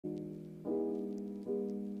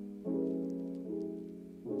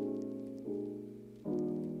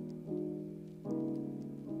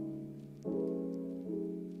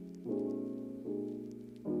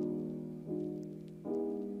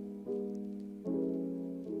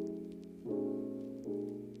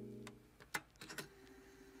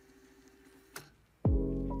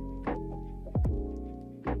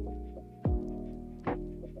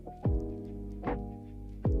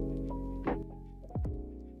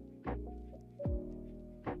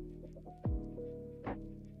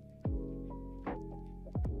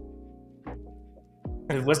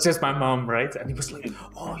It was just my mom, right? And he was like,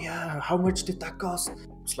 "Oh yeah, how much did that cost?" I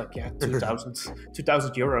was like, "Yeah, 2,000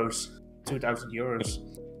 euros, 2,000 euros,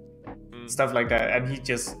 stuff like that." And he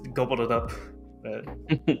just gobbled it up,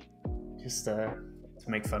 just to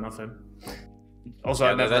make fun of him. Also,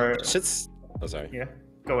 Yeah, I never. that shit's. Oh, sorry. Yeah,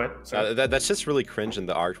 go ahead. Sorry. That's just really cringe in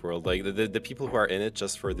the art world. Like the people who are in it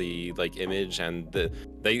just for the like image and the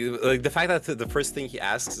fact that the first thing he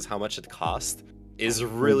asks is how much it cost is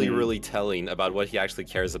really telling about what he actually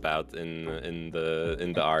cares about in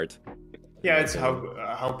the art. Yeah, it's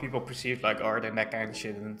how people perceive like art and that kind of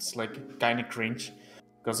shit, and it's like kind of cringe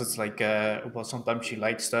because it's like well, sometimes she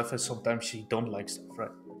likes stuff and sometimes she don't like stuff,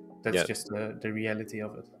 right? That's just the reality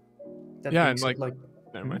of it. That Yeah, being and said, like,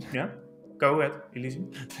 never mind. Yeah, go ahead,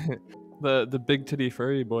 Elysium. the big titty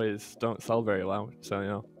furry boys don't sell very loud, so you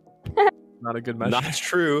know, not a good measure. Not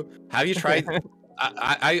true. Have you tried?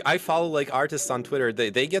 I follow like artists on Twitter.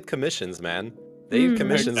 They get commissions, man. They get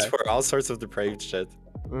commissions for all sorts of depraved shit.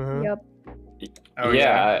 Yep. Oh,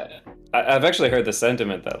 yeah, I've actually heard the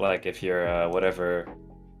sentiment that like if you're whatever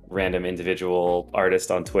random individual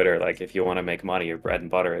artist on Twitter, like if you want to make money, your bread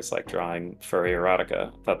and butter is like drawing furry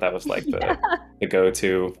erotica. I thought that was like the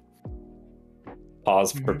go-to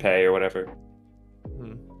pause for pay or whatever.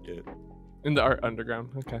 Yeah. In the art underground,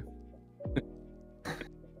 okay.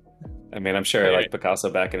 I mean, I'm sure like Picasso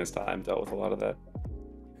back in his time dealt with a lot of that.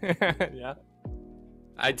 Yeah.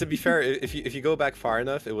 To be fair, if you go back far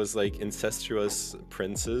enough, it was like incestuous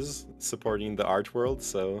princes supporting the art world,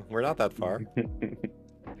 so we're not that far.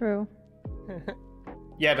 True.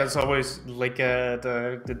 Yeah, that's always like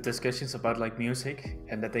the discussions about like music,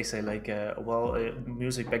 and that they say like,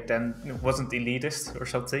 music back then wasn't elitist or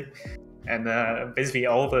something, and basically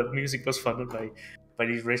all the music was funded by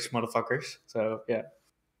these rich motherfuckers. So yeah.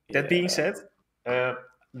 That being said,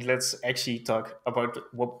 let's actually talk about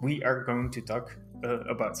what we are going to talk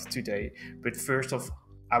about today. But first off,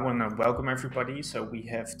 I want to welcome everybody. So we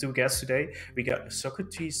have two guests today. We got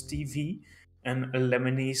Socrates TV and a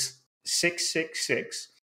Lemonese 666.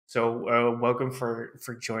 So welcome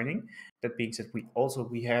for joining. That being said,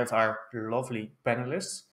 we have our lovely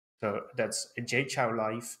panelists. So that's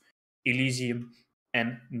JChaoLive, Elysium,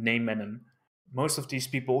 and Neymanen. Most of these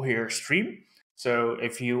people here stream. So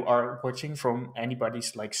if you are watching from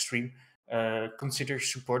anybody's like stream, consider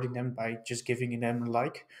supporting them by just giving them a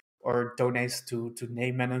like or donate to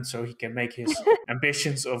Neymanen so he can make his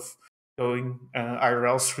ambitions of going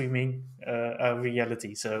IRL streaming a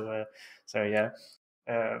reality. So yeah.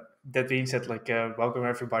 That being said, welcome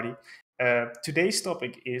everybody. Today's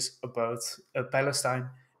topic is about Palestine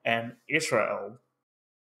and Israel.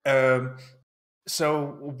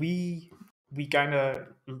 So we kind of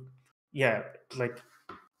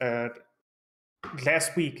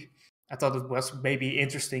last week I thought it was maybe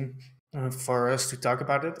interesting for us to talk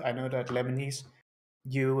about it. I know that Lebanese,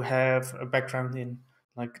 you have a background in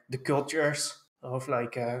like the cultures of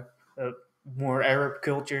more Arab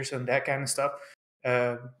cultures and that kind of stuff.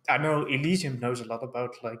 I know Elysium knows a lot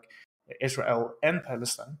about like Israel and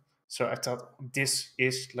Palestine, so I thought this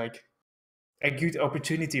is like a good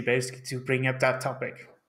opportunity basically to bring up that topic.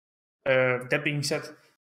 That being said,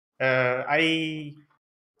 I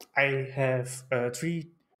have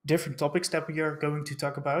three different topics that we are going to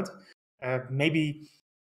talk about. Maybe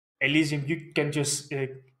Elysium, you can just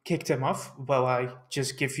kick them off while I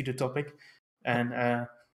just give you the topic, and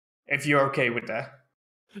if you're okay with that.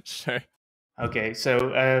 Sure. Okay, so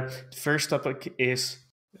the first topic is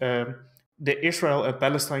the Israel and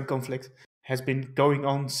Palestine conflict has been going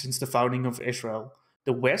on since the founding of Israel.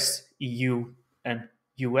 The West, EU, and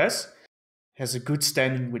US has a good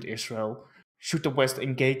standing with Israel. Should the West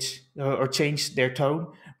engage or change their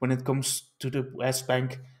tone when it comes to the West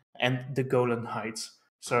Bank and the Golan Heights?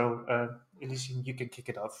 So, Elysium, you can kick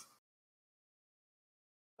it off.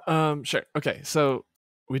 Sure. Okay, so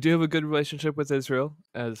we do have a good relationship with Israel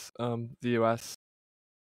as the US.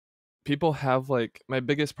 People have like my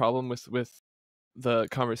biggest problem with the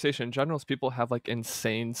conversation in general is people have like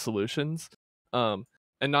insane solutions, and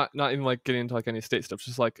not even like getting into like any state stuff,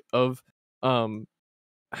 just like of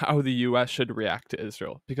how the US should react to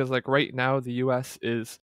Israel, because like right now the US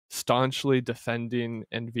is staunchly defending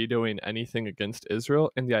and vetoing anything against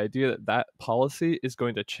Israel, and the idea that that policy is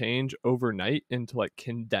going to change overnight into like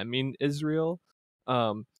condemning Israel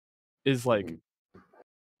is like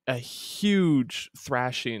a huge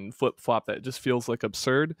thrashing flip-flop that just feels like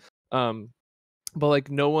absurd. But like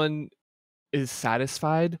no one is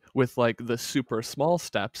satisfied with like the super small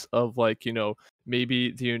steps of like, you know,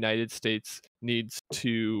 maybe the United States needs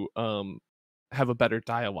to have a better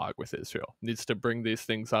dialogue with Israel, needs to bring these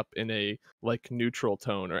things up in a like neutral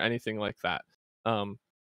tone or anything like that.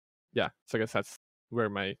 Yeah, so I guess that's where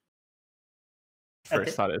my Okay.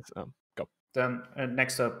 first thought is. Go. Then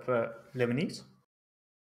next up, Lebanese.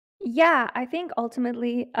 Yeah, I think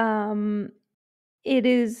ultimately it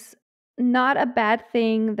is not a bad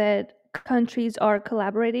thing that countries are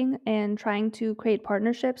collaborating and trying to create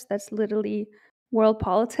partnerships. That's literally world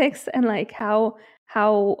politics and like how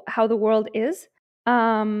the world is.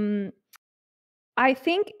 Um, I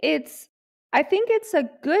think it's a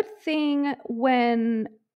good thing when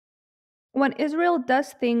Israel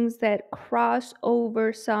does things that cross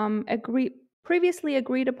over some previously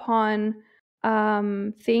agreed upon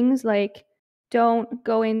things, like don't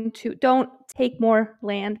take more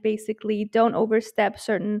land, basically don't overstep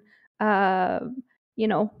certain uh, you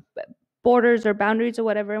know borders or boundaries or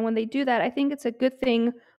whatever. And when they do that, I think it's a good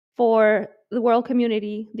thing for the world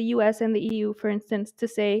community, the US and the EU, for instance, to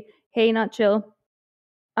say, hey, not chill.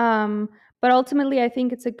 um, but ultimately, I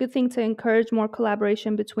think it's a good thing to encourage more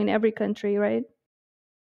collaboration between every country, right?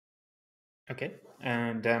 Okay,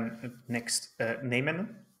 and then next,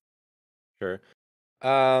 Neyman. Sure.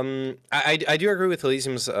 I do agree with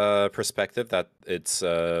Elysium's perspective that it's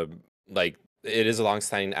like it is a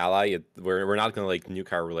long-standing ally. We're not gonna like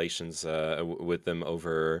nuke our relations with them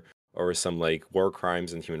over some like war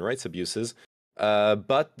crimes and human rights abuses.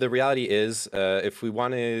 But the reality is, if we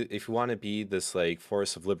want to be this like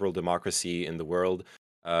force of liberal democracy in the world,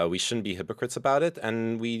 we shouldn't be hypocrites about it,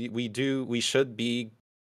 and we should be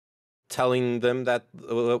telling them that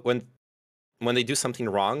when they do something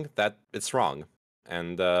wrong, that it's wrong,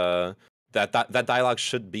 and that dialogue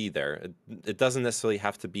should be there. It doesn't necessarily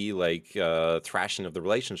have to be like thrashing of the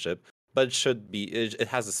relationship, but it should be. It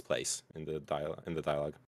has its place in the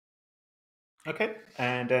dialogue. Okay,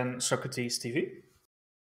 and then Socrates TV.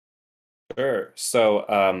 Sure. So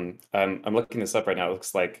I'm looking this up right now. It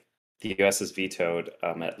looks like the U.S. has vetoed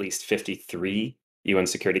at least 53 UN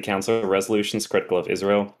Security Council resolutions critical of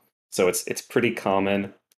Israel. So it's pretty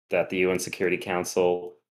common that the UN Security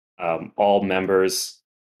Council, all members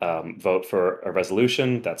vote for a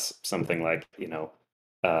resolution. That's something like,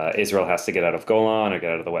 Israel has to get out of Golan or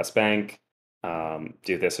get out of the West Bank,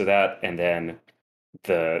 do this or that, and then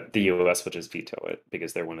the U.S. will just veto it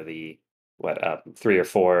because they're one of the 3 or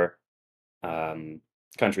 4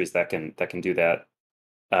 countries that can do that.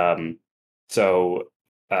 Um, so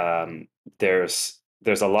there's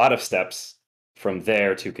a lot of steps from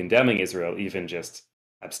there to condemning Israel. Even just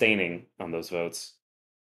abstaining on those votes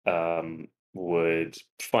would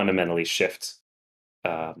fundamentally shift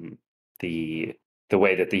the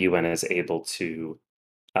way that the UN is able to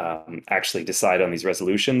actually decide on these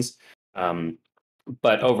resolutions.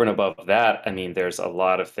 But over and above that, I mean, there's a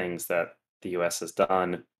lot of things that the U.S. has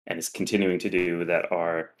done and is continuing to do that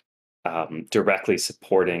are directly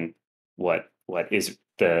supporting what is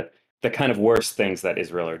the kind of worst things that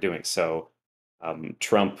Israel are doing. So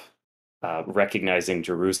Trump recognizing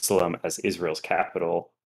Jerusalem as Israel's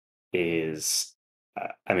capital is,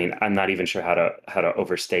 I mean, I'm not even sure how to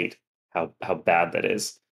overstate how bad that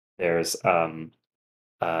is. There's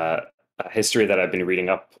a history that I've been reading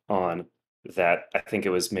up on that I think it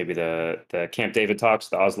was maybe the Camp David talks,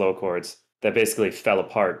 the Oslo Accords, that basically fell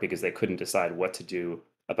apart because they couldn't decide what to do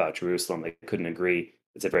about Jerusalem. They couldn't agree.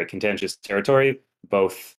 It's a very contentious territory.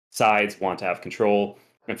 Both sides want to have control,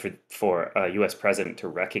 and for a U.S. president to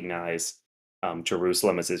recognize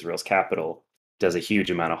Jerusalem as Israel's capital does a huge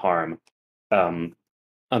amount of harm. On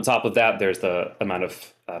top of that, there's the amount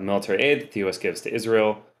of military aid that the U.S. gives to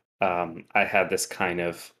Israel. I had this kind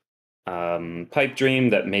of pipe dream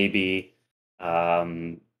that maybe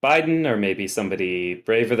Biden, or maybe somebody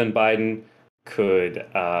braver than Biden, could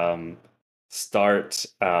start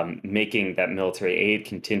making that military aid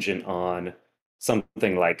contingent on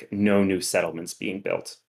something like no new settlements being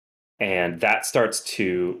built. And what that starts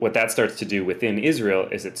to do within Israel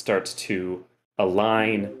is it starts to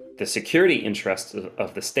align the security interests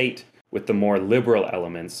of the state with the more liberal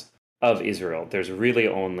elements of Israel. There's really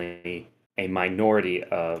only a minority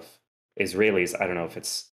of Israelis. I don't know if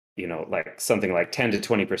it's, like something like 10 to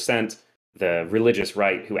 20%, the religious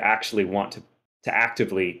right, who actually want to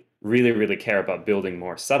actively really, really care about building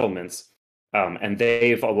more settlements. And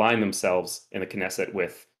they've aligned themselves in the Knesset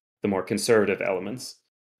with the more conservative elements.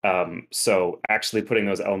 So actually putting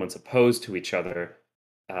those elements opposed to each other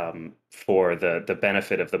for the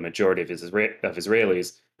benefit of the majority of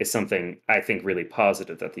Israelis is something I think really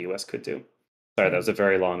positive that the U.S. could do. Sorry, that was a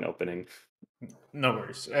very long opening. No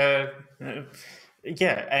worries.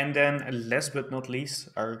 Yeah, and then last but not least,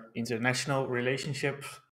 our international relationship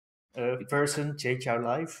person,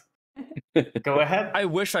 JChaoLive. Go ahead. I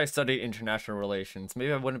wish I studied international relations.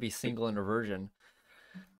 Maybe I wouldn't be single in a virgin.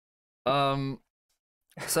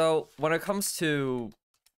 So when it comes to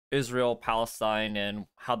Israel, Palestine, and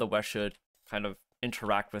how the West should kind of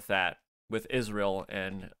interact with that, with Israel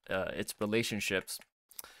and its relationships,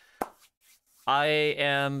 I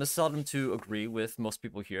am seldom to agree with most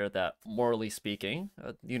people here that, morally speaking,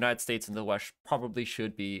 the United States and the West probably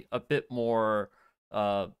should be a bit more,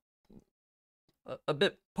 apply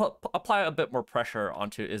a bit more pressure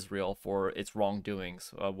onto Israel for its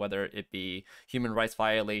wrongdoings, whether it be human rights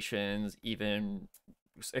violations, even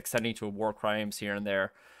extending to war crimes here and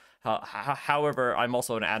there. However, I'm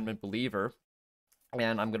also an adamant believer,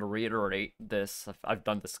 and I'm going to reiterate this. I've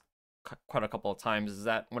done this quite a couple of times, is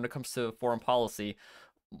that when it comes to foreign policy,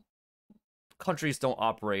 countries don't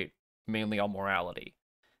operate mainly on morality.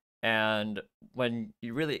 And when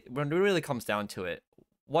it really comes down to it,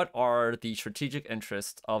 what are the strategic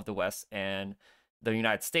interests of the West and the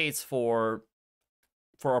United States for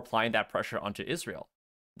applying that pressure onto Israel?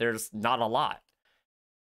 There's not a lot,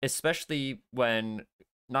 especially when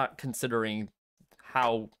not considering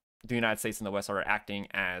how the United States and the West are acting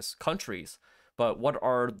as countries, but what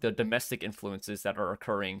are the domestic influences that are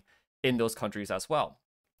occurring in those countries as well?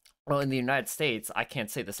 Well, in the United States, I can't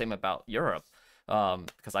say the same about Europe,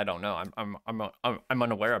 because I don't know. I'm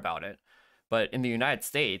unaware about it. But in the United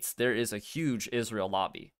States, there is a huge Israel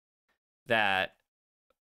lobby that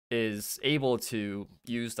is able to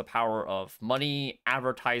use the power of money,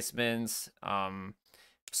 advertisements,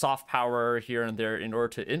 soft power here and there in order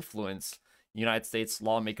to influence United States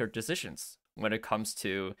lawmaker decisions when it comes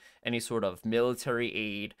to any sort of military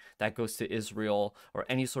aid that goes to Israel, or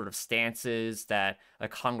any sort of stances that a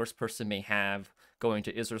congressperson may have going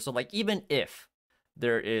to Israel. So like, even if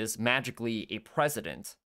there is magically a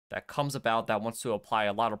president that comes about that wants to apply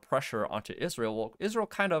a lot of pressure onto Israel, well, Israel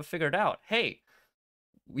kind of figured out, hey,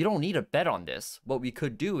 we don't need to bet on this. What we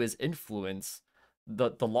could do is influence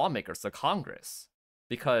the lawmakers, the Congress,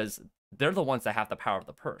 because they're the ones that have the power of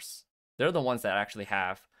the purse. They're the ones that actually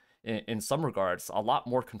have, in some regards, a lot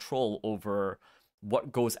more control over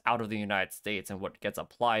what goes out of the United States and what gets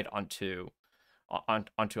applied onto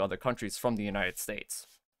other countries from the United States.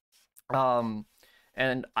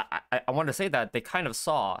 And I want to say that they kind of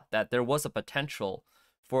saw that there was a potential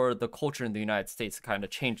for the culture in the United States to kind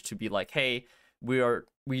of change, to be like, hey, we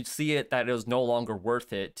see it that it was no longer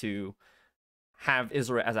worth it to have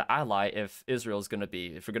Israel as an ally if we're going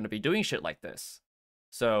to be doing shit like this.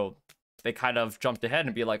 So they kind of jumped ahead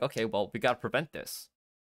and be like, okay, well, we got to prevent this.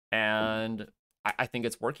 And I think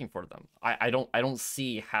it's working for them. I don't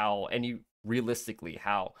see how realistically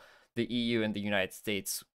how the EU and the United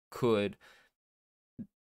States could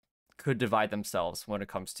divide themselves when it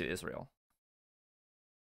comes to Israel.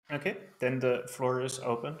 Okay, then the floor is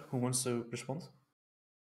open. Who wants to respond?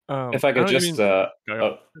 If I could just if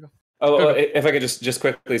I could just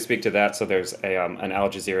quickly speak to that. So there's an Al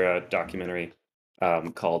Jazeera documentary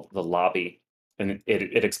called The Lobby, and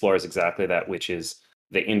it explores exactly that, which is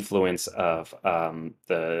the influence of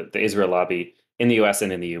the Israel lobby in the US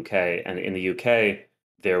and in the UK. And in the UK,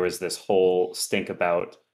 there was this whole stink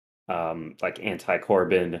about like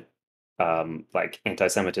anti-Corbyn, like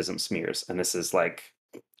anti-Semitism smears. And this is like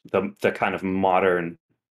the kind of modern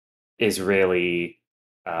Israeli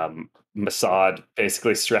Mossad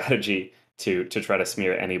basically strategy to try to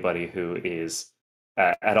smear anybody who is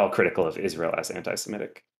at all critical of Israel as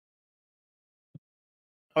anti-Semitic.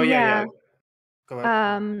 Oh yeah. Go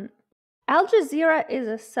ahead. Al Jazeera is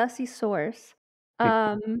a sussy source.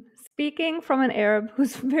 Speaking from an Arab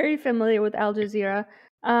who's very familiar with Al Jazeera,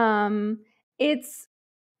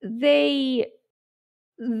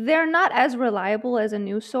 they're not as reliable as a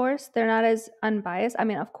news source. They're not as unbiased. I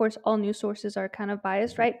mean, of course, all news sources are kind of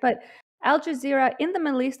biased, right? But Al Jazeera, in the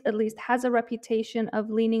Middle East at least, has a reputation of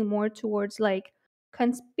leaning more towards like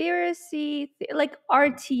conspiracy, like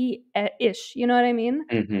RT-ish. You know what I mean?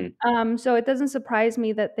 Mm-hmm. So it doesn't surprise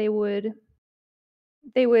me that they would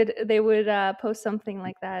post something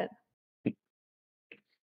like that.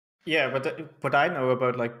 Yeah, but what I know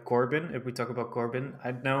about like Corbyn, if we talk about Corbyn,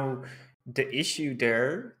 I know the issue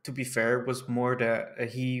there, to be fair, was more that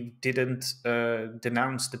he didn't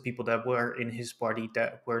denounce the people that were in his party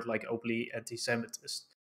that were like openly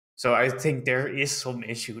anti-Semitist. So I think there is some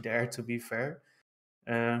issue there, to be fair.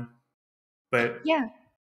 But yeah,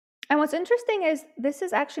 and what's interesting is this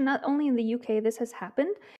is actually not only in the UK. This has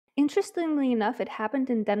happened. Interestingly enough, it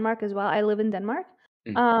happened in Denmark as well. I live in Denmark,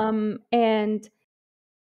 and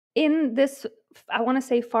in this, I want to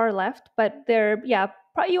say far left, but they're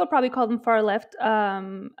you would probably call them far left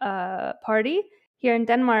party here in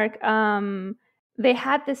Denmark. They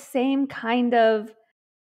had the same kind of,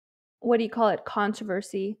 what do you call it,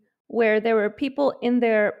 controversy, where there were people in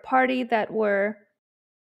their party that were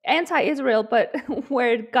anti-Israel, but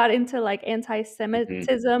where it got into like Mm-hmm.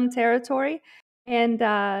 anti-Semitism territory. And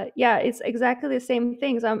yeah, it's exactly the same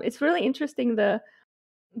things. It's really interesting the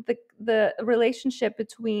relationship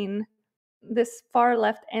between this far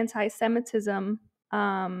left anti-Semitism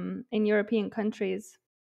in European countries.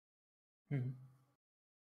 Mhm.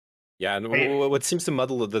 Yeah, and Hey. what seems to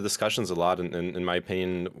muddle the discussions a lot, in my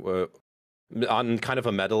opinion, on kind of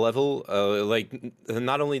a meta level, like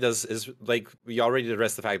not only like we already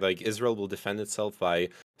addressed the fact like Israel will defend itself by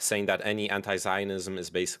saying that any anti-Zionism is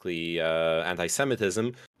basically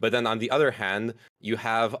anti-Semitism, but then on the other hand, you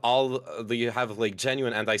have like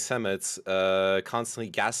genuine anti-Semites constantly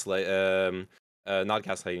gaslight, not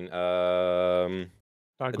gaslighting,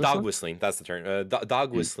 dog whistling. That's the term.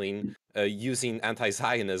 Dog whistling, using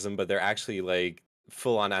anti-Zionism, but they're actually like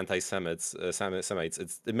full-on anti-Semites. Semites.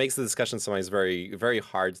 It makes the discussion sometimes very, very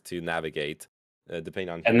hard to navigate, depending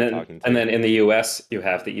on who you're talking to. And then in the U.S., you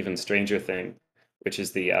have the even stranger thing, which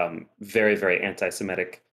is the very, very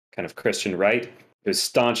anti-Semitic kind of Christian right, who's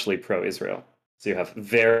staunchly pro-Israel. So you have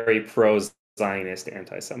very pro-Zionist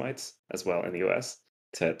anti-Semites as well in the U.S.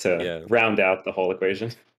 to round out the whole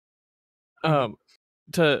equation.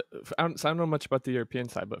 So I don't know much about the European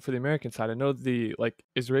side, but for the American side, I know the like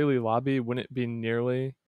Israeli lobby wouldn't be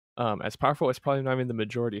nearly as powerful. It's probably not even the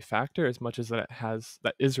majority factor as much as that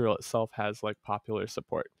Israel itself has like popular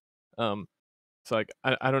support. So like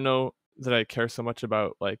I don't know that I care so much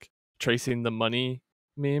about like tracing the money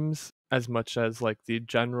memes as much as like the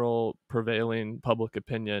general prevailing public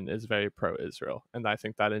opinion is very pro-Israel, and I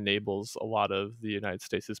think that enables a lot of the United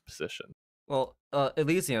States' position. Well,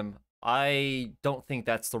 Elysium, I don't think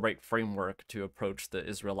that's the right framework to approach the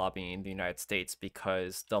Israel lobbying in the United States,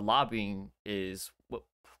 because the lobbying is,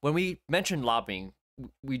 when we mention lobbying,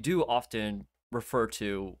 we do often refer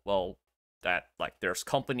to, well, that like there's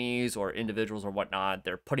companies or individuals or whatnot,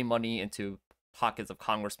 they're putting money into pockets of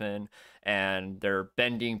congressmen and they're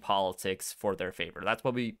bending politics for their favor. That's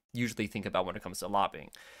what we usually think about when it comes to lobbying.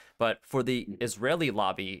 But for the Israeli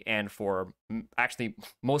lobby, and for actually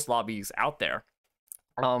most lobbies out there,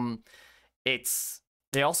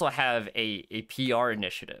 they also have a PR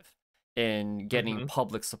initiative in getting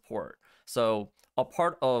public support. So a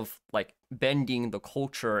part of like bending the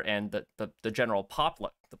culture and the general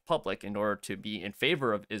public in order to be in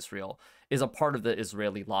favor of Israel is a part of the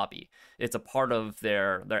Israeli lobby. It's a part of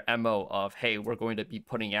their MO of, hey, we're going to be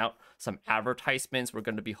putting out some advertisements, we're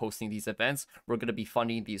going to be hosting these events, we're going to be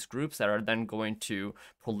funding these groups that are then going to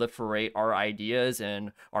proliferate our ideas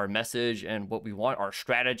and our message and what we want, our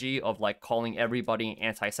strategy of like calling everybody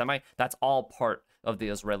anti-Semite. That's all part of the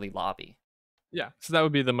Israeli lobby. Yeah, so that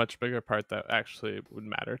would be the much bigger part that actually would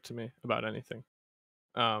matter to me about anything.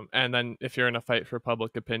 And then if you're in a fight for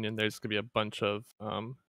public opinion, there's going to be a bunch of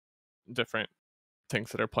different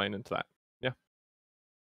things that are playing into that. Yeah.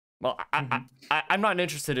 Well, I'm not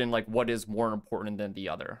interested in like what is more important than the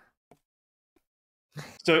other.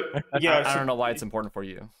 So yeah, I don't know why it's important for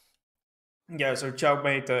you. Yeah, so Chao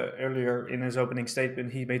made earlier in his opening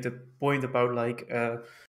statement, he made the point about like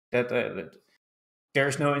that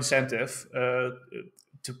there's no incentive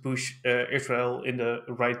to push Israel in the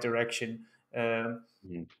right direction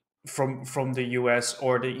from the US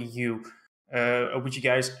or the EU. Would you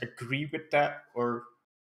guys agree with that, or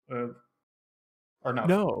not?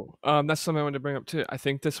 No, that's something I wanted to bring up too. I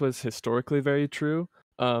think this was historically very true.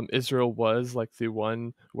 Israel was like the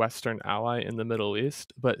one Western ally in the Middle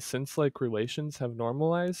East, but since like relations have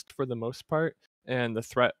normalized for the most part, and the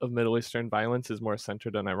threat of Middle Eastern violence is more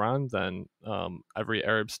centered on Iran than every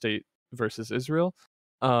Arab state versus Israel,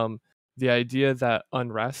 the idea that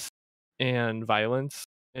unrest and violence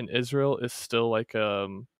in Israel is still like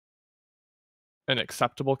an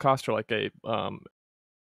acceptable cost, or like a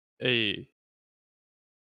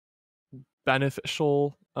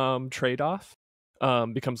beneficial trade-off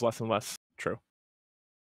becomes less and less true.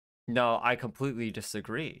 No, I completely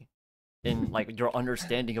disagree. In like your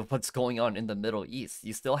understanding of what's going on in the Middle East,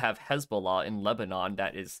 you still have Hezbollah in Lebanon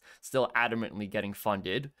that is still adamantly getting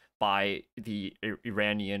funded by the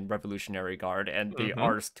Iranian Revolutionary Guard, and they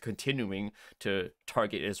are continuing to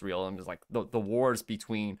target Israel. And it's like the wars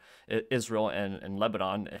between Israel and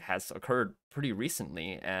Lebanon has occurred pretty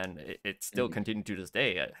recently, and it's still continuing to this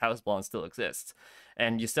day. Hezbollah still exists.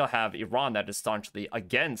 And you still have Iran that is staunchly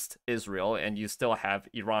against Israel, and you still have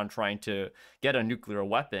Iran trying to get a nuclear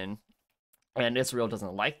weapon, and Israel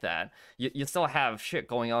doesn't like that. You still have shit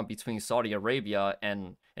going on between Saudi Arabia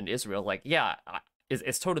and Israel. Like, yeah,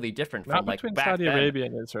 it's totally different Not from like between back Saudi then. Arabia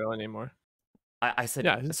and Israel anymore. I said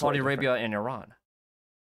Yeah, it's Saudi totally Arabia and Iran.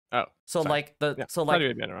 Oh, So sorry. like the Yeah, so thought like you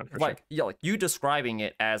had been around for like sure. yeah, like you describing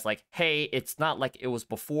it as like, hey, it's not like it was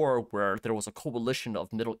before where there was a coalition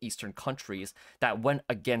of Middle Eastern countries that went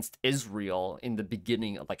against Israel in the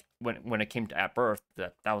beginning, like when it came to at birth,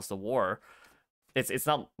 that was the war. It's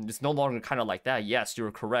no longer kind of like that. Yes,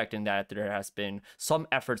 you're correct in that there has been some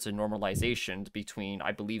efforts in normalization between,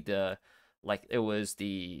 I believe, it was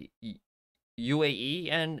the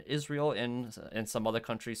UAE and Israel and some other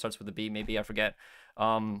country starts with a B, maybe, I forget.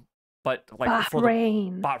 But like for the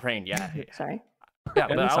Bahrain. Bahrain, yeah. Sorry. Yeah,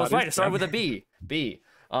 And but the I was right. Saudis, It started yeah. with a B. B.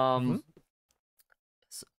 Mhm.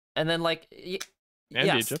 And then like And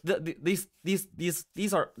yes, Egypt.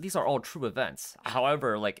 these are all true events.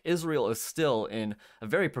 However, like Israel is still in a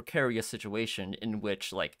very precarious situation in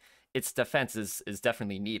which like its defense is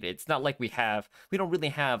definitely needed. It's not like we don't really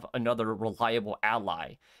have another reliable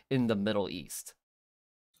ally in the Middle East.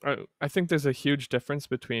 I think there's a huge difference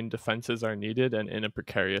between defenses are needed and in a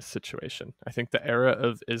precarious situation. I think the era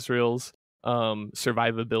of Israel's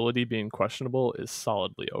survivability being questionable is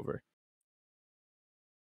solidly over.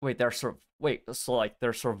 Wait, so like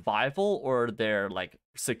their survival or their like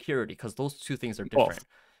security? Because those two things are different. Both.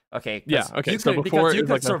 Okay. Yeah. Okay. So before because you it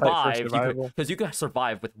was could like a fight for survive. survival. Because you could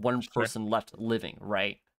survive with one Sure. person left living,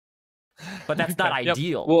 right? But that's not Okay, yep.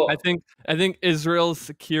 ideal. Well, I think Israel's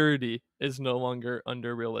security is no longer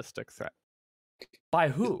under realistic threat. By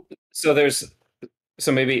who? so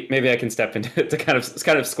maybe I can step into to kind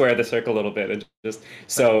of square the circle a little bit and just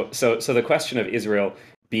so the question of Israel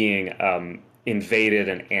being invaded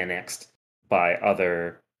and annexed by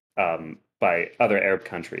other Arab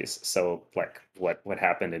countries. So like what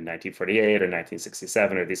happened in 1948 or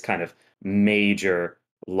 1967 or these kind of major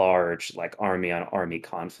large like army on army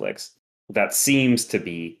conflicts. That seems to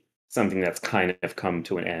be something that's kind of come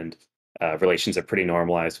to an end. Relations are pretty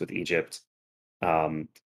normalized with Egypt.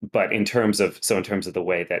 But in terms of the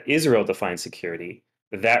way that Israel defines security,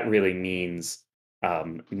 that really means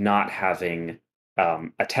not having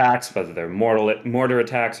attacks, whether they're mortar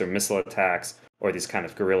attacks or missile attacks or these kind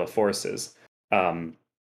of guerrilla forces. And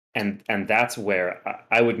that's where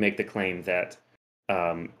I would make the claim that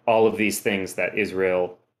all of these things that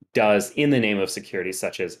Israel does in the name of security,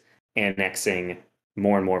 such as annexing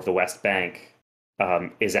more and more of the West Bank,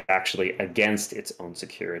 is actually against its own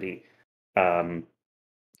security.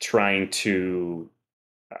 Trying to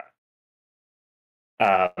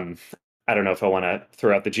I don't know if I want to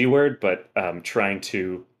throw out the G word, but trying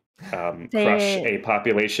to crush a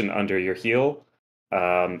population under your heel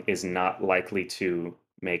is not likely to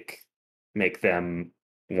make them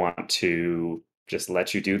want to just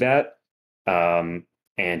let you do that.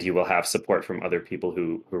 And you will have support from other people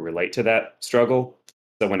who relate to that struggle.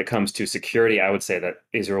 So when it comes to security, I would say that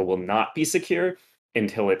Israel will not be secure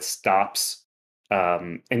until it stops,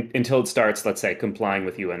 until it starts, let's say, complying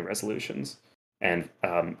with UN resolutions and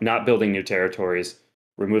not building new territories,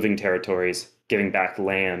 removing territories, giving back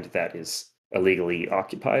land that is illegally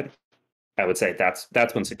occupied. I would say that's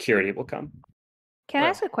when security will come. Can I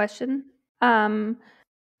ask a question?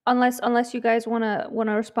 Unless you guys wanna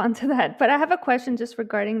respond to that, but I have a question just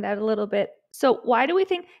regarding that a little bit. So why do we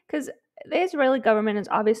think? Because the Israeli government is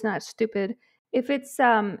obviously not stupid. If it's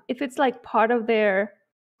like part of their,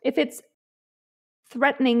 if it's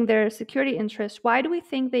threatening their security interests, why do we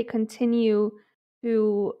think they continue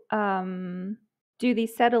to do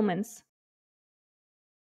these settlements?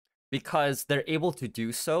 Because they're able to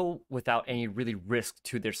do so without any really risk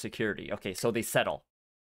to their security. Okay, so they settle.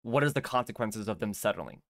 What is the consequences of them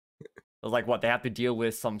settling? Like what? They have to deal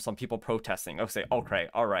with some people protesting. Okay,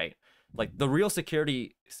 all right. Like the real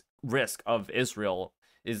security risk of Israel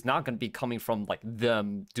is not going to be coming from like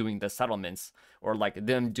them doing the settlements or like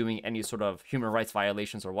them doing any sort of human rights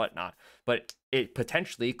violations or whatnot, but it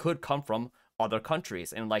potentially could come from other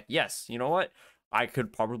countries. And like, yes, you know what? I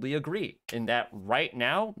could probably agree in that right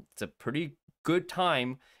now it's a pretty good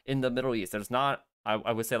time in the Middle East. There's not,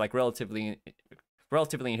 I would say, like relatively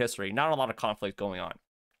in history, not a lot of conflict going on.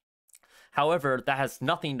 However, that has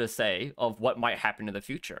nothing to say of what might happen in the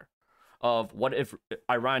future. Of what if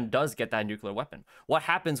Iran does get that nuclear weapon? What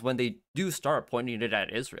happens when they do start pointing it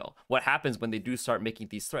at Israel? What happens when they do start making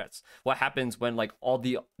these threats? What happens when like all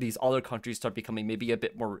these other countries start becoming maybe a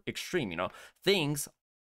bit more extreme? You know, things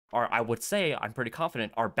are, I would say, I'm pretty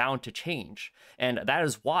confident, are bound to change. And that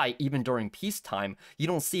is why even during peacetime, you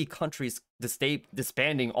don't see countries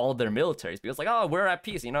disbanding all of their militaries because like, oh, we're at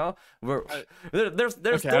peace, you know, there's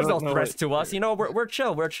no threats to us, you know, we're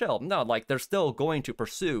chill. No, like they're still going to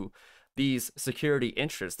pursue these security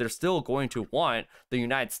interests. They're still going to want the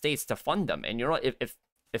United States to fund them. And you know, if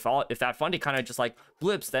if that funding kind of just like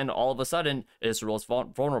blips, then all of a sudden Israel's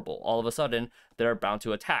vulnerable. All of a sudden they're bound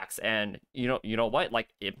to attacks. And you know what? Like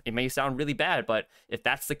it may sound really bad, but if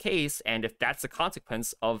that's the case, and if that's the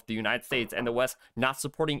consequence of the United States and the West not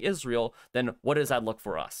supporting Israel, then what does that look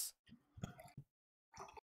for us?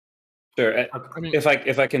 Sure. I mean, If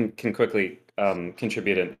I can quickly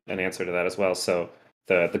contribute an answer to that as well. So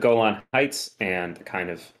the Golan Heights and the kind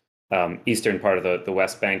of eastern part of the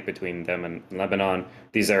West Bank between them and Lebanon,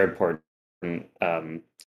 these are important kind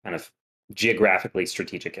of geographically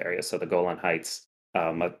strategic areas. So the Golan Heights,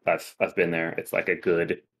 I've been there. It's like a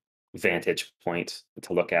good vantage point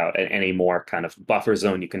to look out at any more kind of buffer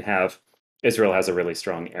zone you can have. Israel has a really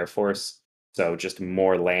strong air force, so just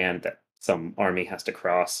more land that some army has to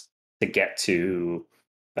cross to get to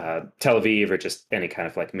Tel Aviv or just any kind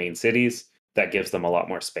of like main cities. That gives them a lot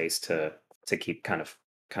more space to keep kind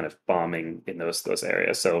of bombing in those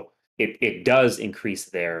areas. So it does increase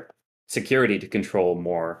their security to control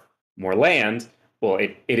more land. Well,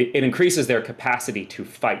 it increases their capacity to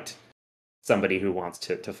fight somebody who wants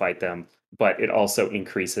to fight them, but it also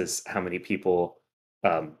increases how many people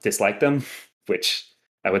dislike them, which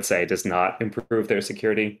I would say does not improve their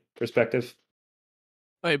security perspective.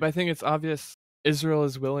 Right, but I think it's obvious Israel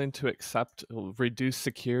is willing to accept reduced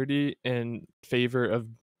security in favor of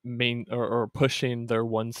or pushing their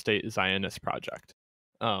one-state Zionist project,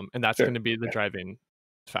 and that's Sure. going to be the driving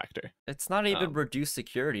factor. It's not even reduced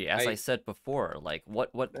security, as I said before. Like,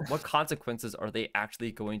 what consequences are they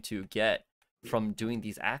actually going to get from doing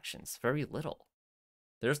these actions? Very little.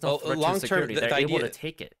 There's no threat to security. They're able to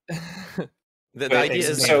take it. The idea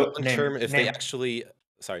is so long term. If they actually,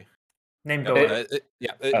 sorry. Name No, go.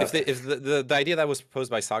 if the idea that was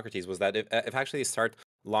proposed by Socrates was that if actually start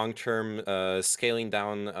long term scaling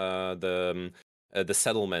down the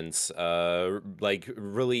settlements, like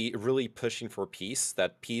really pushing for peace,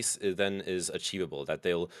 that peace then is achievable, that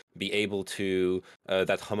they'll be able to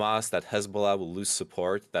that Hamas, that Hezbollah will lose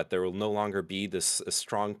support, that there will no longer be this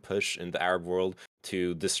strong push in the Arab world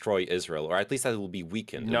to destroy Israel, or at least that it will be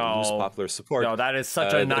weakened. It will lose popular support. No, that is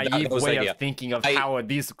such a naive way of thinking of how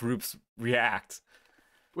these groups react.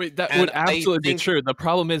 Wait, that would absolutely be true. The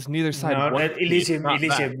problem is neither side. No, wants Elysium,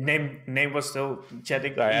 that. Name was still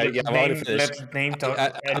chatting. Sorry, I want to finish. Let name talk.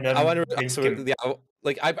 I want to.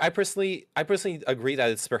 Like I personally agree that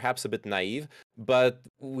it's perhaps a bit naive, but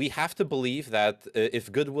we have to believe that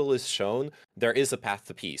if goodwill is shown, there is a path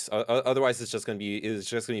to peace. Otherwise, it's just going to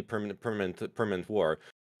be permanent war.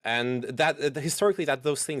 And that historically, that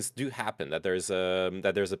those things do happen. That there's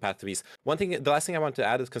a path to peace. The last thing I want to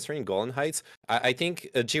add is concerning Golan Heights. I think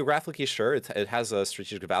geographically, sure, it has a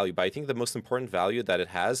strategic value, but I think the most important value that it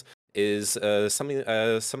has is something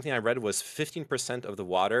I read was 15% of the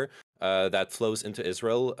water that flows into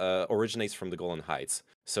Israel originates from the Golan Heights.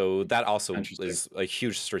 So that also is a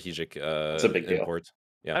huge strategic It's a big deal. import.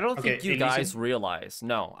 Yeah. I don't think you guys realize.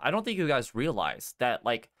 No, I don't think you guys realize that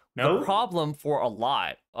the problem for a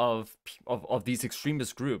lot of these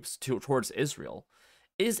extremist groups towards Israel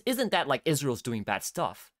isn't that like Israel's doing bad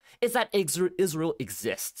stuff. It's that Israel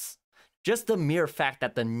exists. Just the mere fact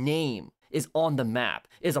that the name is on the map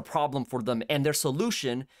is a problem for them, and their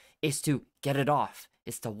solution is to get it off.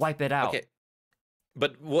 Is to wipe it out. Okay.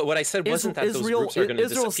 But what I said wasn't that those groups are going to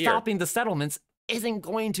disappear. Israel stopping the settlements isn't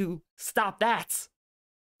going to stop that.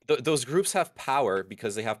 Those groups have power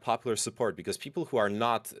because they have popular support, because people who are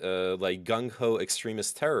not like gung-ho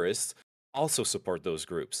extremist terrorists also support those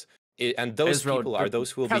groups. And those people are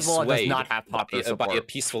those who will be swayed by a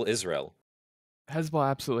peaceful Israel. Hezbollah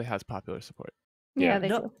absolutely has popular support. Yeah, they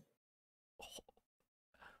do.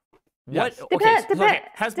 What? Yes. Okay,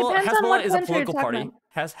 Hezbollah is a political party.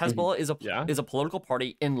 Hezbollah is a political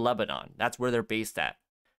party in Lebanon. That's where they're based at.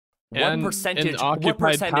 What percentage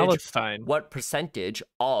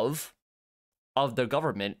of the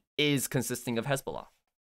government is consisting of Hezbollah?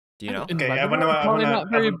 Do you know? Okay, probably not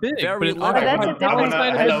very big. Very but occupied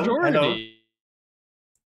Palestine is a majority.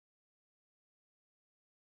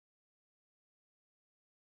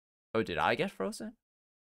 Oh, did I get frozen?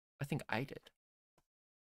 I think I did.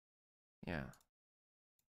 Yeah.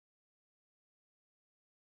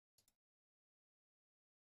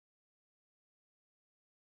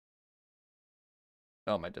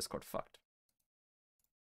 Oh, my Discord fucked.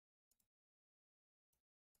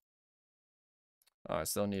 Oh, I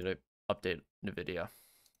still need to update the video.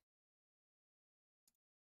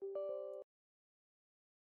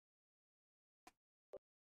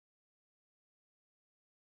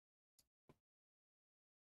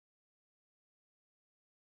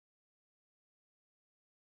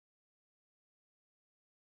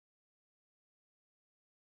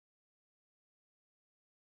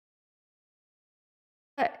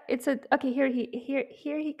 okay.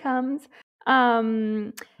 Here he comes.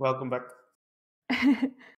 Um, Welcome back.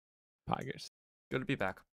 Poggers. Good to be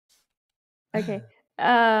back. okay.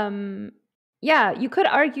 Yeah, you could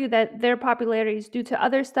argue that their popularity is due to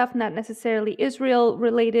other stuff, not necessarily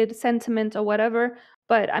Israel-related sentiment or whatever.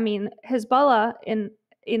 But I mean, Hezbollah in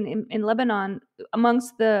Lebanon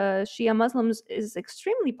amongst the Shia Muslims is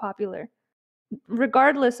extremely popular,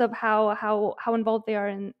 regardless of how involved they are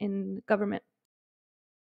in government.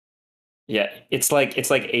 Yeah, it's like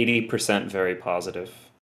 80% very positive.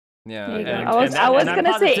 Yeah, There you go. and, I was and that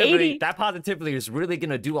gonna say positivity- 80. That positivity is really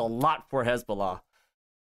gonna do a lot for Hezbollah.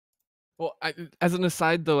 Well, as an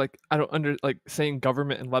aside, though, like I don't saying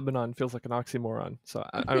government in Lebanon feels like an oxymoron. So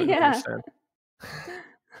I don't Yeah. understand.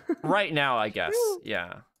 Right now, I guess. True.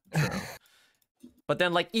 Yeah, true. But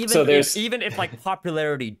then, like, So even if like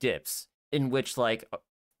popularity dips, in which like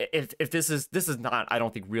if this is not, I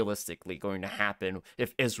don't think, realistically going to happen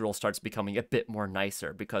if Israel starts becoming a bit more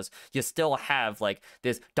nicer, because you still have like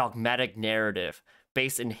this dogmatic narrative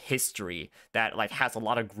based in history that like has a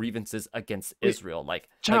lot of grievances against Israel.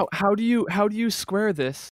 Chao, how do you square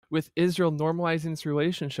this with Israel normalizing its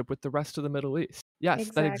relationship with the rest of the Middle East? Yes,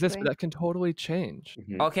 that exists, but Exactly. that can totally change.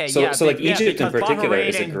 Okay, so, yeah. So like yeah, Egypt in because particular Bahrain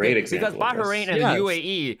is a and- great example. Because Bahrain and Yes. the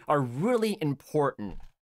UAE are really important.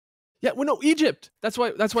 Yeah, well, no, Egypt. That's why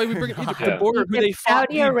we bring up Egypt. The Yeah. border, who they Egypt, fought,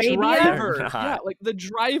 Saudi the Arabia? driver. Not. Yeah, like the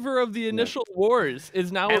driver of the initial wars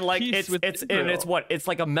is now And at like peace with it's Israel. what, it's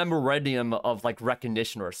like a memorandum of like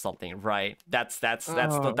recognition or something, right? That's the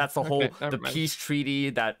whole okay, never the mind. peace treaty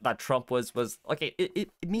that Trump was okay. It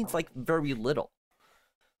means like very little.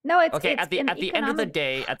 No, it's Okay, it's at the an end of the economic-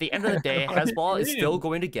 day, Hezbollah is still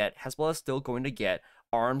going to get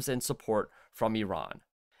arms and support from Iran.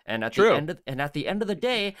 And at True. the end of the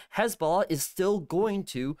day, Hezbollah is still going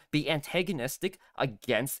to be antagonistic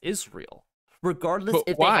against Israel, regardless But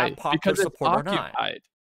if why? they have popular Because it's support or not. occupied.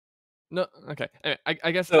 No, okay. Anyway,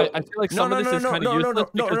 I guess So- I feel like some of this is kind of useless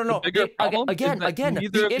because the bigger problem is that Again, neither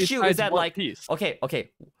the of these issue sides is that want like peace. okay,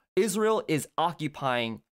 Israel is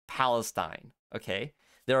occupying Palestine. Okay,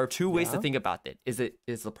 there are two ways to Yeah. think about it. Is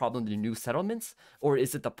the problem the new settlements, or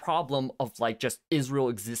is it the problem of like just Israel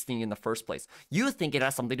existing in the first place? You think it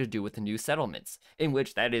has something to do with the new settlements, in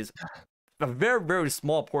which that is a very, very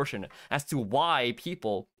small portion as to why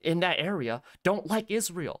people in that area don't like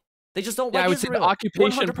Israel. They just don't Yeah, like I would say Israel. the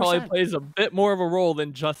occupation probably 100%. plays a bit more of a role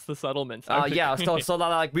than just the settlements. I would Yeah, agree. so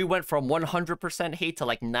like we went from 100% hate to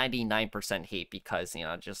like 99% hate because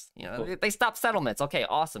they stopped settlements. Okay,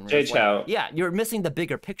 awesome. It's like, JChao. yeah, you're missing the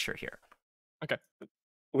bigger picture here. Okay.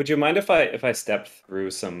 Would you mind if I step through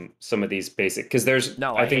some of these basic, because there's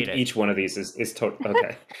No, I I think hate it. each one of these is total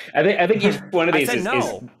okay. I think each one of I these said is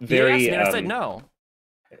no. very He asked me, I said no.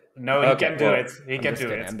 No, he Okay, can do well, it. He I'm can just do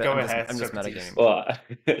kidding. it. Go ahead. I'm just Socrates. metagaming.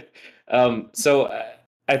 Well,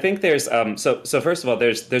 I think there's so first of all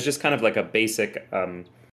there's just kind of like a basic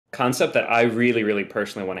concept that I really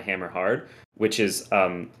personally want to hammer hard, which is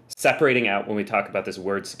separating out when we talk about this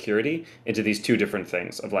word security into these two different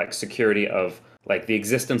things of like security of like the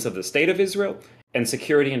existence of the state of Israel and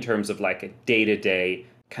security in terms of like a day-to-day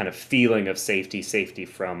kind of feeling of safety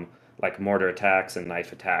from like mortar attacks and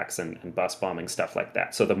knife attacks and bus bombing, stuff like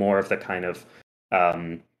that. So the more of the kind of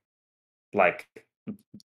like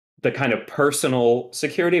the kind of personal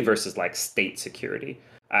security versus like state security.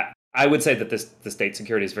 I would say that the state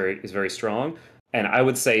security is very strong, and I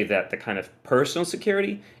would say that the kind of personal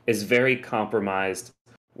security is very compromised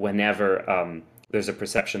whenever there's a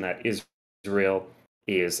perception that Israel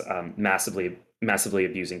is massively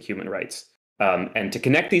abusing human rights. And to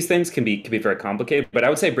connect these things can be very complicated, but I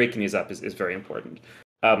would say breaking these up is very important.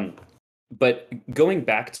 But going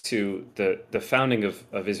back to the founding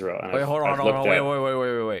of Israel, and Wait, hold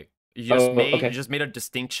on, wait. You just made a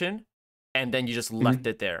distinction, and then you just left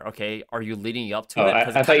it there. Okay, are you leading up to it?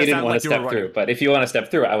 I thought you didn't want to step through, but if you want to step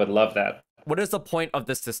through, I would love that. What is the point of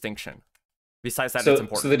this distinction? Besides that, So, it's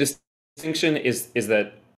important. so the distinction is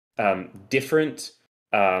that different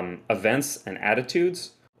events and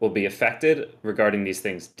attitudes will be affected regarding these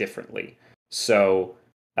things differently. So,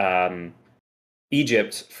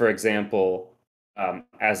 Egypt, for example,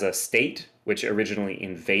 as a state which originally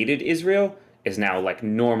invaded Israel, is now like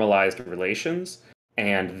normalized relations,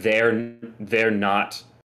 and they're not.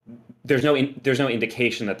 There's no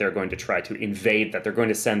indication that they're going to try to invade. That they're going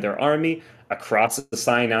to send their army across the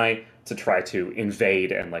Sinai to try to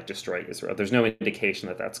invade and like destroy Israel. There's no indication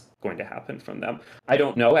that that's going to happen from them. I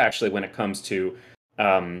don't know actually when it comes to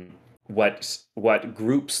what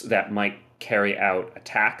groups that might carry out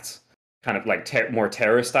attacks kind of like more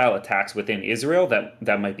terrorist style attacks within Israel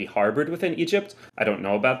that might be harbored within Egypt. I don't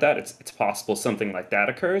know about that. It's possible something like that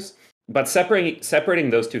occurs. But separating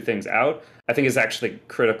those two things out, I think, is actually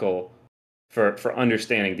critical for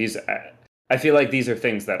understanding these. I feel like these are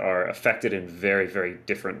things that are affected in very, very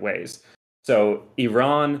different ways. So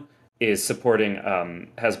Iran is supporting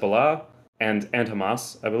Hezbollah and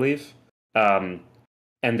Hamas, I believe, and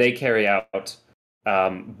they carry out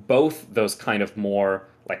both those kind of more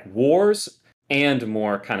like wars and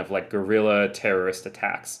more kind of like guerrilla terrorist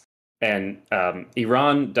attacks. And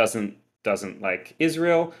Iran doesn't like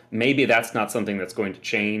Israel. Maybe that's not something that's going to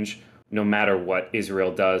change no matter what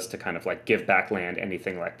Israel does to kind of like give back land,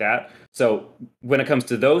 anything like that. So when it comes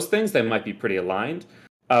to those things, they might be pretty aligned.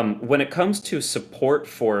 When it comes to support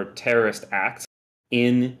for terrorist acts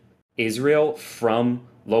in Israel from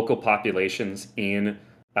local populations in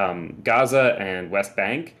Gaza and West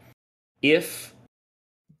Bank, if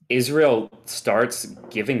Israel starts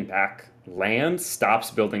giving back land,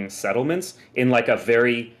 stops building settlements in like a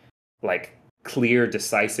very like clear,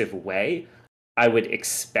 decisive way, I would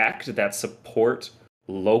expect that support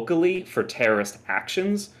locally for terrorist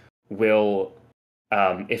actions will,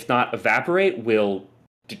 if not evaporate, will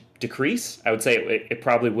decrease. I would say it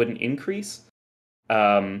probably wouldn't increase.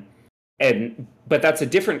 But that's a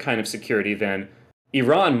different kind of security than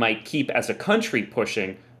Iran might keep as a country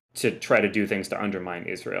pushing to try to do things to undermine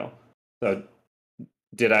Israel. So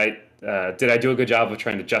did I do a good job of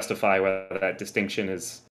trying to justify whether that distinction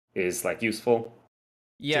is like useful?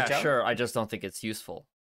 Yeah, JChao? sure. I just don't think it's useful.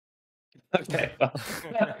 Okay.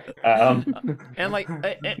 And like,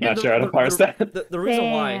 Not sure how to parse that. The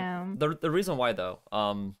reason why, Damn. the reason why though,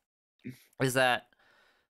 is that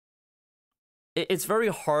it's very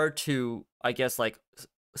hard to, I guess, like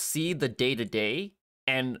see the day to day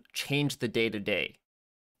and change the day to day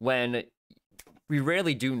when we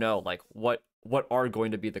rarely do know like what are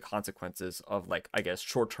going to be the consequences of like, I guess,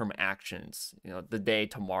 short-term actions, you know, the day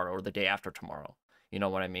tomorrow or the day after tomorrow. You know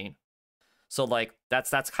what I mean? So like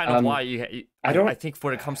that's kind of why I think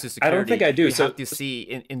when it comes to security, I don't think I do. You So have to see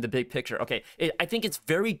in the big picture. Okay, I think it's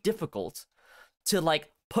very difficult to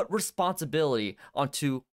like put responsibility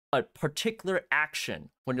onto a particular action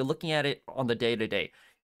when you're looking at it on the day to day.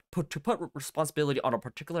 To put responsibility on a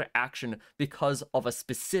particular action because of a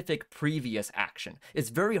specific previous action. It's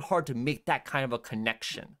very hard to make that kind of a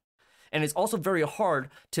connection. And it's also very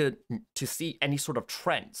hard to see any sort of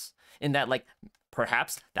trends in that, like,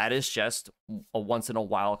 perhaps that is just a once in a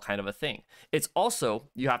while kind of a thing. It's also,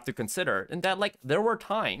 you have to consider in that, like, there were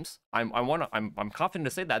times, I'm confident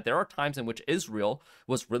to say that there are times in which Israel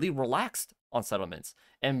was really relaxed on settlements,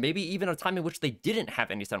 and maybe even a time in which they didn't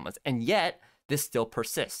have any settlements, and yet this still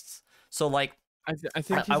persists. So like, I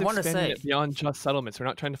think I he's wanna expanding say- it beyond just settlements. We're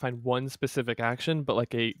not trying to find one specific action, but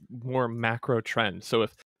like a more macro trend. So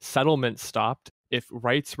if settlements stopped, if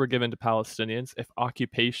rights were given to Palestinians, if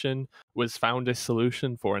occupation was found a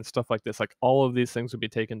solution for, and stuff like this, like all of these things would be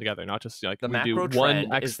taken together, not just like the we do macro one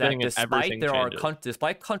trend X is that thing and everything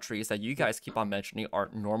despite countries that you guys keep on mentioning are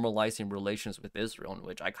normalizing relations with Israel, in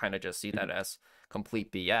which I kind of just see that as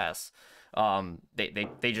complete BS.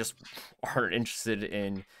 They just aren't interested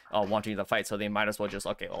in wanting to fight, so they might as well just,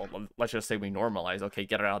 okay, well, let's just say we normalize, okay,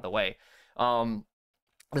 get it out of the way.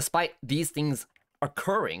 Despite these things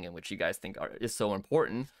occurring, in which you guys think is so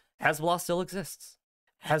important, Hezbollah still exists.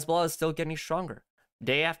 Hezbollah is still getting stronger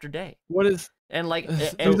day after day. What is And like,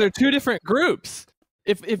 those are two different groups.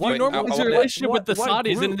 If you normalize your relationship with the what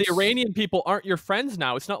Saudis and the groups? Iranian people aren't your friends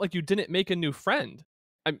now, it's not like you didn't make a new friend.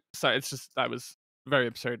 I'm sorry, it's just that was very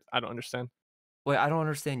absurd. I don't understand. Wait, I don't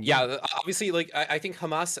understand. Yeah, obviously, like I think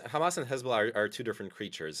Hamas and Hezbollah are two different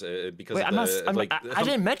creatures because Wait, of I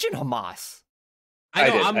didn't mention Hamas. I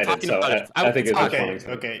know, I did, talking so about it. I think it's Okay, responding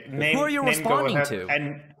to it. okay. Who are you Name, go responding ahead, to?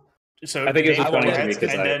 And so I think it's Name, go responding to ahead, me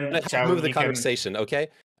because and then Let's Chao, move the you can- conversation, okay?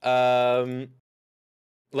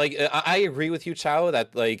 Like I agree with you, Chao,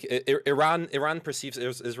 that like Iran perceives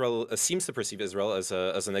Israel seems to perceive Israel as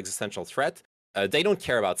an existential threat. They don't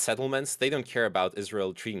care about settlements. They don't care about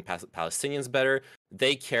Israel treating Palestinians better.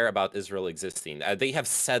 They care about Israel existing. They have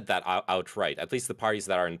said that outright, at least the parties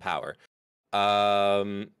that are in power.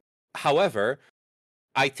 However,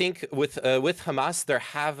 I think with Hamas,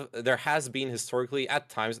 there has been historically at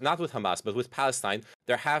times, not with Hamas, but with Palestine,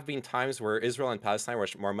 there have been times where Israel and Palestine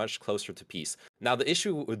were much closer to peace. Now, the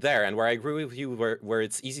issue there, and where I agree with you, where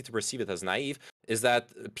it's easy to perceive it as naive, is that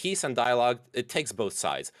peace and dialogue, it takes both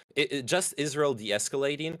sides. Just Israel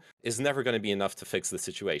de-escalating is never going to be enough to fix the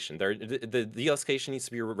situation. The de-escalation needs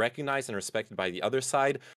to be recognized and respected by the other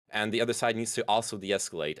side, and the other side needs to also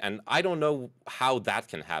de-escalate. And I don't know how that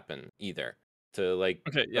can happen either. to like.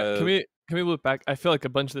 Okay, yeah. Can we loop back? I feel like a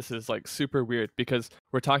bunch of this is like super weird because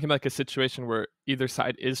we're talking about like a situation where either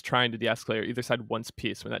side is trying to de-escalate or either side wants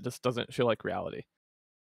peace, when that just doesn't feel like reality.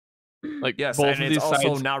 Like Yes, both and of it's these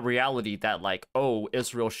also sides. not reality that like, oh,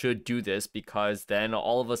 Israel should do this because then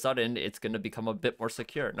all of a sudden it's going to become a bit more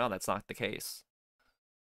secure. No, that's not the case.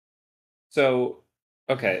 So,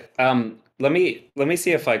 okay, let me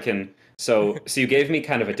see if I can. So you gave me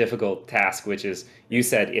kind of a difficult task, which is you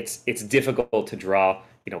said it's difficult to draw,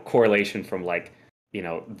 correlation from like,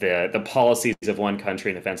 the policies of one country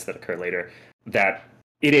and events that occur later. That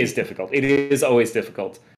it is difficult. It is always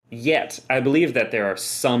difficult. Yet, I believe that there are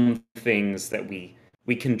some things that we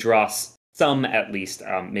can draw some, at least,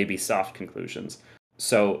 maybe soft conclusions.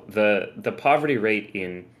 So the poverty rate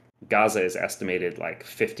in Gaza is estimated like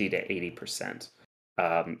 50 to 80%.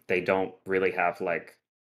 They don't really have like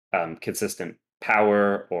consistent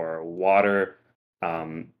power or water.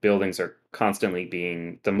 Buildings are constantly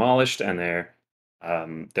being demolished, and they're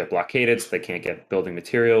blockaded, so they can't get building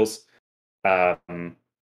materials. Um,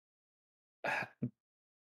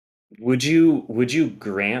 would you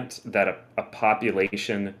grant that a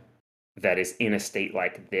population that is in a state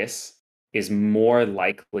like this is more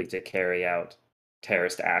likely to carry out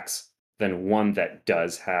terrorist acts than one that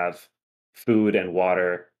does have food and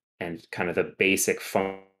water and kind of the basic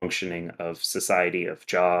functioning of society, of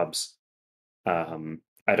jobs?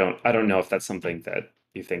 I don't know if that's something that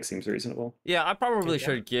you think seems reasonable. Yeah, I probably Yeah.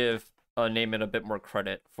 should give Naaman a bit more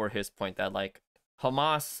credit for his point that like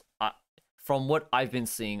Hamas, from what I've been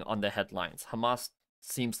seeing on the headlines, Hamas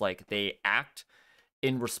seems like they act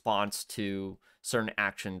in response to certain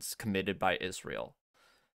actions committed by Israel.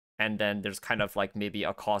 And then there's kind of like maybe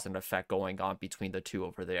a cause and effect going on between the two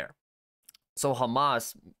over there. So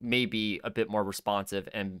Hamas may be a bit more responsive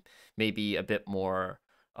and maybe a bit more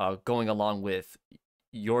going along with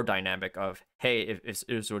your dynamic of, hey, if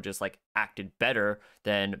Israel just like acted better,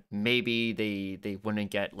 then maybe they wouldn't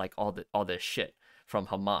get like all this shit from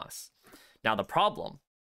Hamas. Now the problem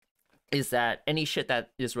is that any shit that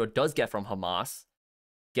Israel does get from Hamas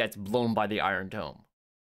gets blown by the Iron Dome.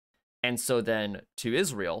 And so then to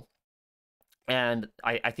Israel, and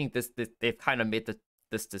I think they've kind of made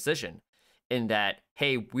this decision in that,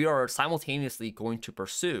 hey, we are simultaneously going to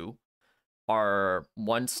pursue our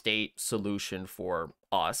one state solution for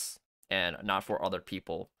us and not for other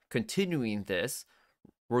people. Continuing this,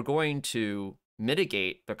 we're going to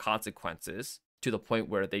mitigate the consequences to the point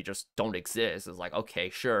where they just don't exist. It's like, okay,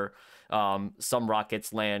 sure, some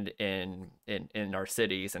rockets land in our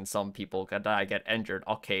cities and some people die, get injured.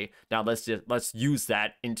 Okay, now let's use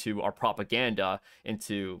that into our propaganda,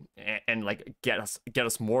 and like get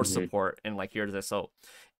us more support, and like here's this. So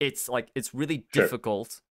it's like it's really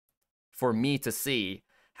difficult for me to see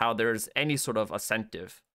how there's any sort of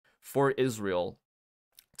incentive for Israel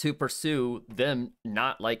to pursue them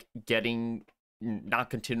not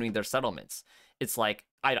continuing their settlements. It's like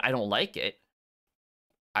I don't like it.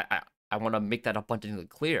 I want to make that abundantly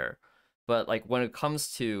clear. But like when it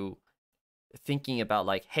comes to thinking about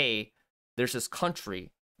like, hey, there's this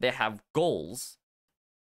country, they have goals,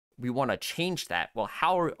 we want to change that. Well,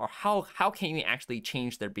 how can you actually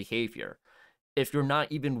change their behavior if you're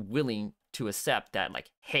not even willing to accept that, like,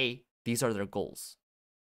 hey, these are their goals?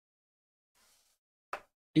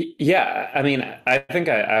 Yeah, I mean, I think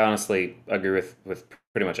I honestly agree with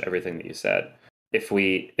pretty much everything that you said. If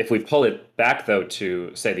we pull it back though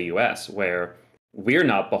to say the U.S., where we're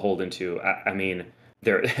not beholden to, I mean,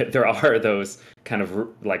 there there are those kind of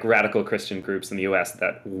like radical Christian groups in the U.S.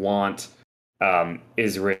 that want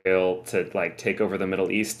Israel to like take over the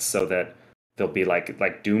Middle East so that there'll be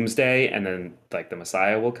like doomsday and then like the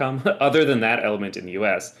Messiah will come. Other than that element in the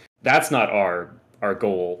U.S., that's not our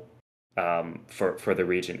goal for the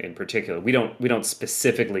region in particular. We don't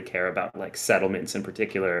specifically care about like settlements in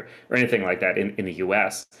particular or anything like that in the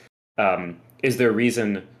U.S. Is there a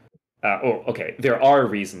reason? Okay, there are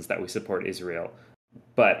reasons that we support Israel,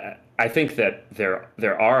 but I think that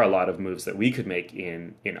there are a lot of moves that we could make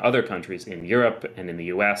in other countries in Europe and in the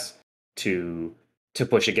U.S. to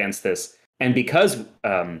push against this. And because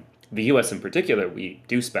the U.S. in particular, we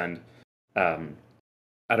do spend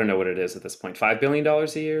I don't know what it is at this point, $5 billion a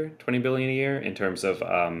year, $20 billion a year in terms of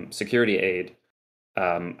security aid.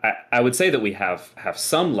 I would say that we have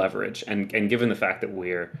some leverage, and given the fact that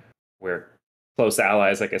we're close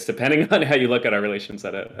allies, I guess, depending on how you look at our relations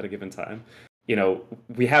at a given time,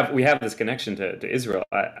 we have this connection to Israel.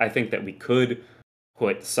 I think that we could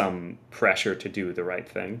put some pressure to do the right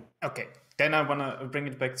thing. Okay. Then I want to bring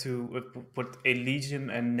it back to what Elysium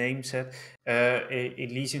and Name said.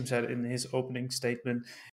 Elysium said in his opening statement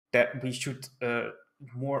that we should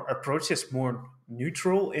more approach is more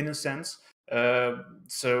neutral in a sense.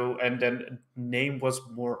 So and then name was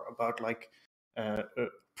more about like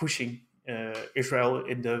pushing Israel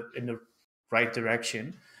in the right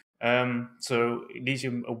direction. So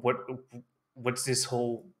Elysium, what's this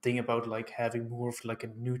whole thing about like having more of like a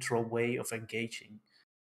neutral way of engaging?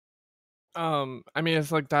 I mean,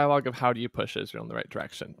 it's like dialogue of how do you push Israel in the right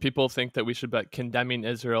direction. People think that we should be like condemning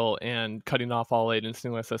Israel and cutting off all aid and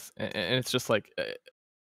things like this, and it's just like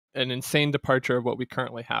an insane departure of what we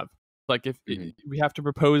currently have. Like if we have to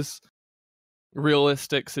propose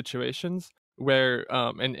realistic situations where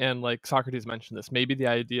and like Socrates mentioned this, maybe the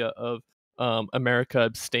idea of America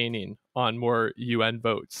abstaining on more UN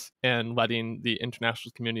votes and letting the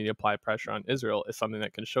international community apply pressure on Israel is something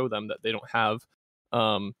that can show them that they don't have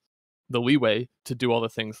the leeway to do all the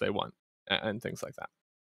things they want and things like that.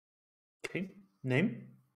 Okay, name.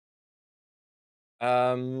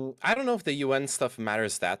 I don't know if the UN stuff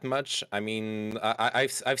matters that much. I mean,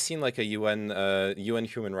 I've seen like a UN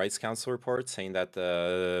Human Rights Council report saying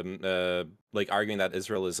that like arguing that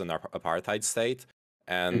Israel is an apartheid state,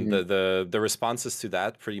 and the responses to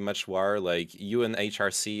that pretty much were like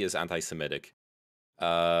UNHRC is anti-Semitic.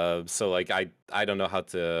 So like I don't know how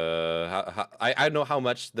to I don't know how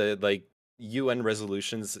much the like UN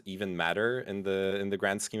resolutions even matter in the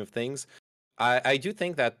grand scheme of things. I do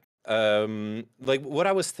think that like what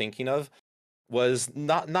I was thinking of was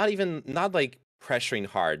not like pressuring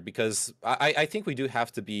hard, because I think we do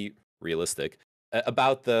have to be realistic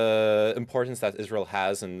about the importance that Israel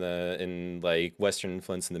has in like Western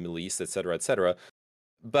influence in the Middle East, etc., etc.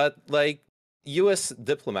 But like U.S.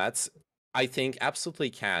 diplomats, I think absolutely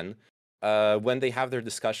can, when they have their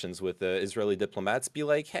discussions with the Israeli diplomats, be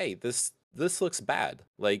like, hey, this looks bad.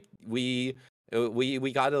 Like we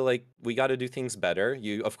gotta do things better.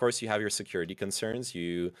 Of course you have your security concerns.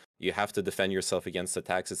 You have to defend yourself against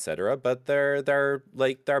attacks, etc. But there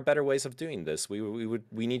are better ways of doing this.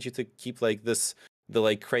 We need you to keep like the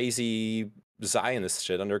like crazy Zionist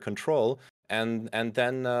shit under control, and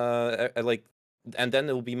then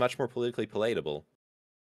it will be much more politically palatable.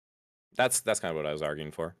 That's kind of what I was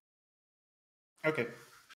arguing for. Okay,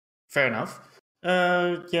 fair enough.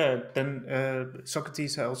 Yeah, then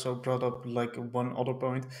Socrates also brought up like one other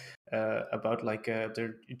point about like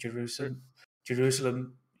the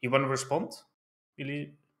Jerusalem. You want to respond?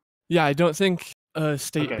 Really? Yeah, I don't think a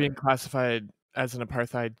state Okay. being classified as an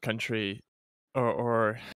apartheid country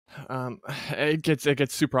or it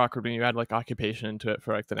gets super awkward when you add like occupation into it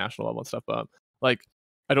for like the national level and stuff. But like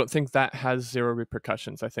I don't think that has zero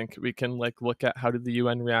repercussions. I think we can like look at how did the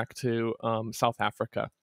UN react to South Africa,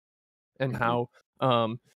 and how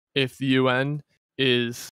if the UN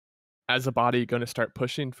is as a body going to start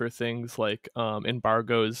pushing for things like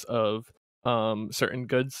embargoes of certain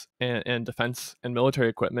goods and defense and military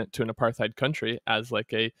equipment to an apartheid country as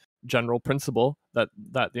like a general principle that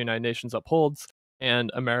the United Nations upholds,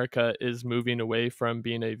 and America is moving away from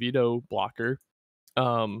being a veto blocker,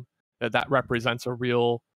 that represents a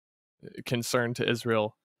real concern to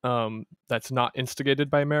Israel, that's not instigated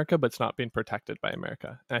by America, but it's not being protected by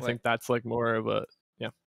America. And I think that's like more of a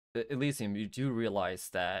Elysium, you do realize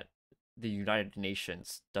that the United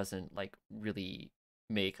Nations doesn't like really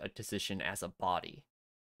make a decision as a body,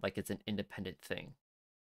 like it's an independent thing.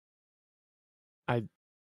 I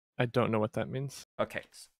don't know what that means. Okay.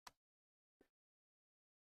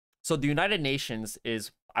 So the United Nations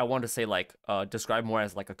is, I want to say, like described more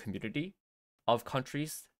as like a community of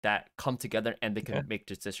countries that come together and they can make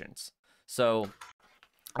decisions. So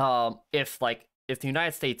if the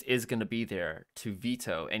United States is going to be there to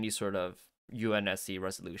veto any sort of UNSC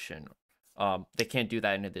resolution, they can't do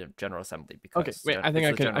that in the General Assembly because I think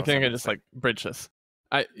I can just like bridge this.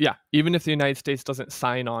 Even if the United States doesn't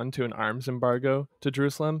sign on to an arms embargo to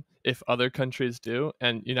Jerusalem, if other countries do,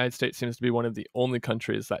 and United States seems to be one of the only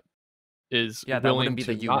countries that is willing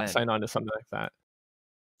to not sign on to something like that.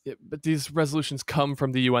 But these resolutions come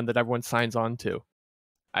from the UN that everyone signs on to.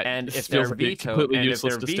 And if they're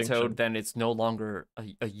vetoed, then it's no longer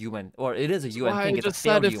a UN, or it is a UN thing. I just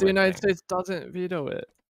said if the United States doesn't veto it.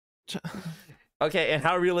 Okay, and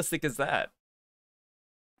how realistic is that?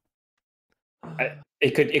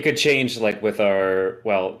 It could change, like with our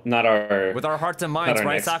hearts and minds,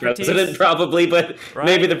 right, Socrates? President probably, but right?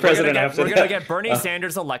 Maybe the president after we're gonna get Bernie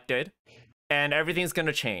Sanders elected, and everything's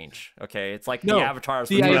gonna change. Okay, it's like the Avatar.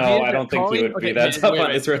 No, I don't think he would be that tough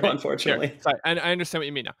on Israel, unfortunately. Sorry, and I understand what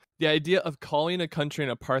you mean now. The idea of calling a country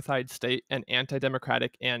an apartheid state and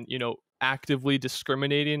anti-democratic, and actively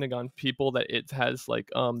discriminating against people that it has like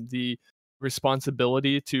the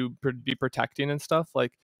responsibility to be protecting and stuff,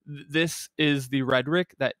 like this is the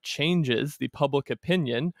rhetoric that changes the public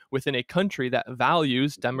opinion within a country that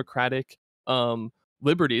values democratic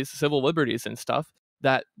liberties, civil liberties and stuff,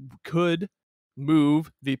 that could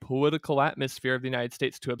move the political atmosphere of the United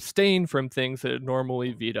States to abstain from things that it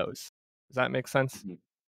normally vetoes. Does that make sense?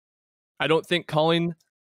 I don't think calling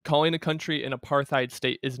a country an apartheid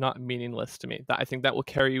state is not meaningless to me. I think that will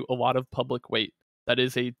carry a lot of public weight. That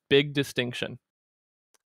is a big distinction.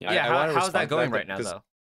 Yeah, how's that going right now, though?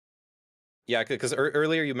 Yeah, because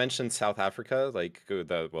earlier you mentioned South Africa, like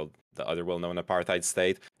the other well-known apartheid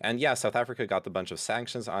state, and yeah, South Africa got a bunch of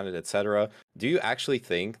sanctions on it, etc. Do you actually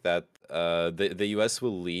think that the U.S.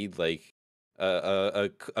 will lead like a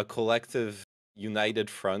collective united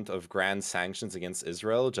front of grand sanctions against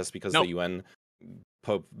Israel just because the UN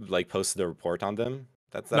posted a report on them?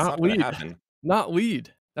 That's not going to happen. Not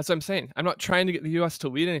lead. That's what I'm saying. I'm not trying to get the US to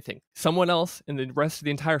lead anything. Someone else in the rest of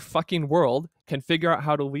the entire fucking world can figure out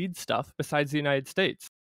how to lead stuff besides the United States.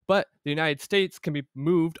 But the United States can be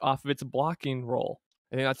moved off of its blocking role.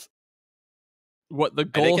 I think that's what the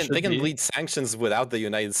goal should be. They can lead sanctions without the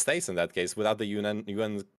United States in that case, without the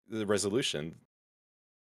UN resolution.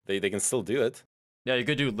 They can still do it. Yeah, you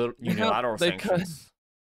could do unilateral sanctions.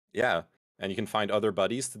 Yeah, and you can find other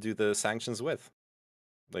buddies to do the sanctions with.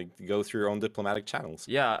 Like, go through your own diplomatic channels.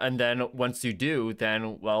 Yeah, and then once you do,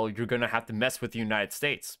 then, well, you're going to have to mess with the United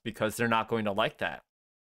States because they're not going to like that.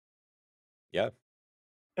 Yeah.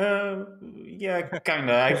 Yeah, kind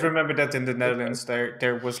of. I remember that in the Netherlands,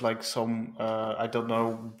 there was like some, I don't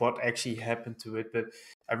know what actually happened to it, but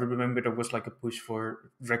I remember there was like a push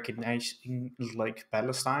for recognizing like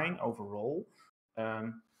Palestine overall.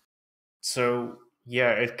 So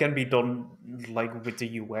yeah, it can be done like with the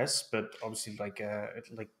US, but obviously like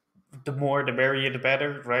the more the merrier the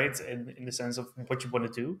better, right? In the sense of what you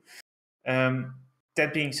want to do.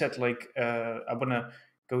 That being said, like I want to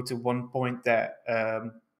go to one point that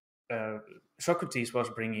Socrates was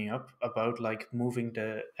bringing up about like moving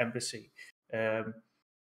the embassy.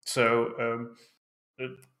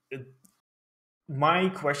 My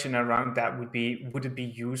question around that would be, would it be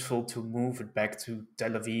useful to move it back to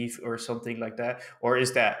Tel Aviv or something like that? Or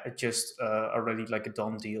is that just already like a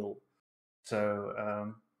done deal?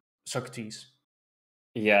 So, Socrates.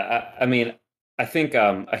 Yeah, I mean, I think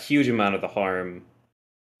a huge amount of the harm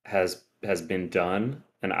has been done,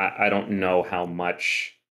 and I don't know how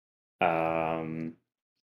much.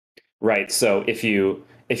 Right, so if you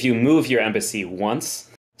move your embassy once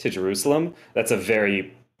to Jerusalem, that's a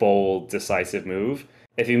very bold, decisive move.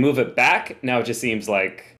 If you move it back, now it just seems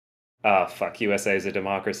like, fuck, USA is a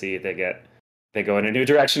democracy. They go in a new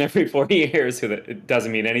direction every 40 years. So that it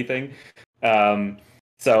doesn't mean anything.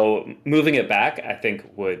 So moving it back, I think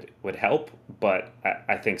would help, but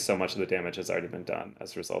I think so much of the damage has already been done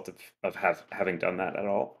as a result of having done that at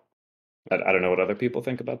all. But I don't know what other people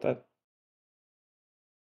think about that.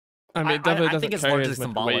 I mean, it definitely doesn't think it's carry largely as much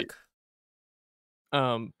symbolic.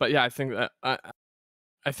 weight. But yeah, I think that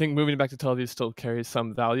I think moving back to Tel Aviv still carries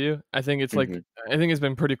some value. I think it's like I think it's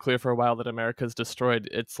been pretty clear for a while that America's destroyed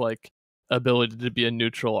its like ability to be a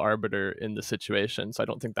neutral arbiter in the situation. So I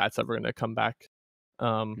don't think that's ever going to come back.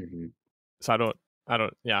 So I don't.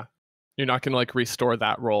 Yeah, you're not going to like restore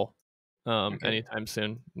that role anytime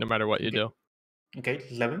soon, no matter what you do. Okay,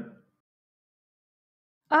 Levin.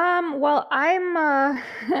 Well, I'm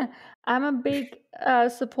I'm a big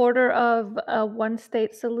supporter of a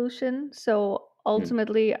one-state solution. So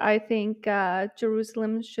ultimately, I think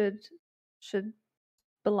Jerusalem should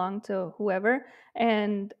belong to whoever,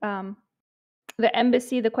 and the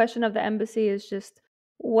embassy. The question of the embassy is just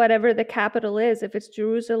whatever the capital is. If it's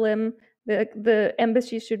Jerusalem, the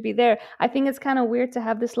embassy should be there. I think it's kind of weird to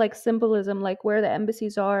have this like symbolism, like where the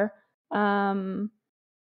embassies are.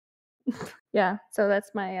 Yeah, so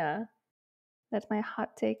that's my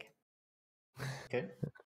hot take. Okay.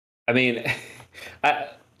 I mean, I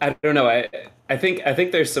don't know. I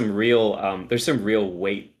think there's some real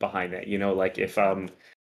weight behind it. You know, like if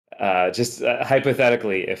just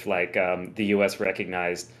hypothetically, if like the U.S.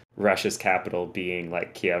 recognized Russia's capital being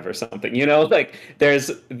like Kiev or something, you know, like there's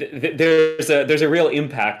a real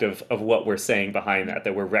impact of what we're saying behind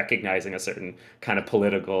that we're recognizing a certain kind of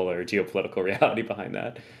political or geopolitical reality behind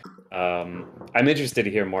that. I'm interested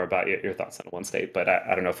to hear more about your thoughts on one state, but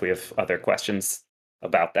I don't know if we have other questions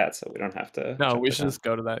about that, so we don't have to. No, we should just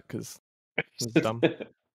go to that because it's dumb.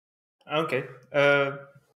 Okay.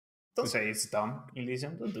 Don't say it's dumb,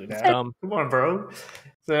 Elysium. Don't do that. Dumb. Come on, bro.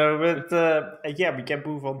 So, but yeah, we can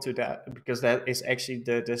move on to that because that is actually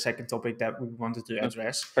the second topic that we wanted to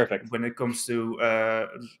address. Perfect. When it comes to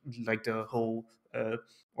like the whole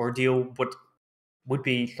ordeal, what would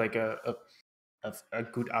be like a a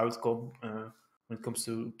good outcome when it comes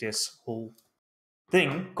to this whole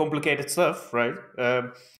thing, complicated stuff, right?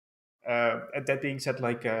 And that being said,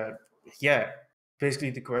 like, yeah, basically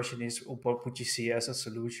the question is, what would you see as a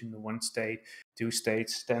solution? 1 state, 2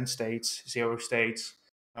 states, 10 states, 0 states,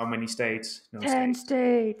 how many states? No 10 states.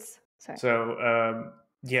 states. Sorry. So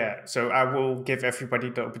yeah, so I will give everybody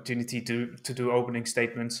the opportunity to do opening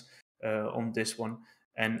statements on this one,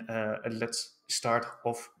 and let's start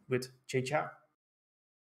off with JChao.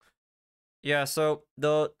 Yeah, so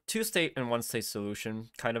the 2-state and 1-state solution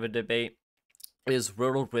kind of a debate is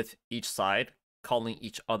riddled with each side calling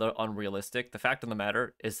each other unrealistic. The fact of the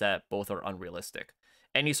matter is that both are unrealistic.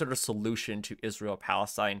 Any sort of solution to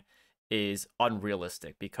Israel-Palestine is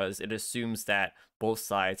unrealistic because it assumes that both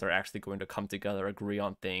sides are actually going to come together, agree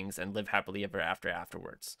on things, and live happily ever after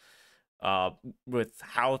afterwards. With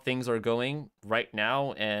how things are going right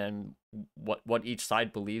now and what each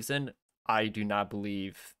side believes in, I do not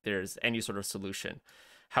believe there's any sort of solution.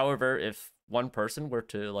 However, if one person were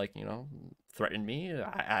to, like, threaten me,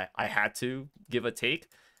 I had to give a take,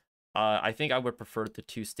 I think I would prefer the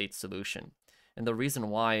 2-state solution. And the reason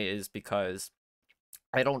why is because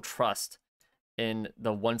I don't trust in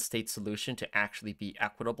the 1-state solution to actually be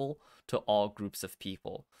equitable to all groups of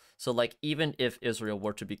people. So, like, even if Israel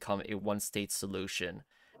were to become a 1-state solution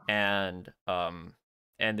and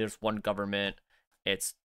there's one government,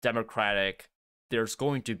 it's democratic, there's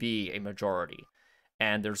going to be a majority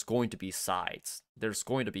and there's going to be sides. There's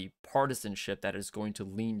going to be partisanship that is going to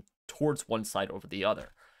lean towards one side over the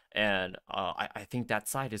other. And I think that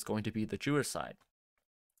side is going to be the Jewish side.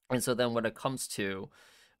 And so then when it comes to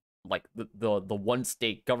like the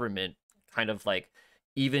 1-state government kind of like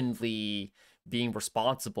evenly being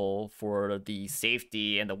responsible for the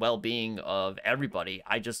safety and the well-being of everybody,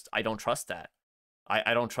 I don't trust that.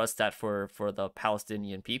 I don't trust that for the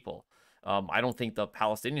Palestinian people. I don't think the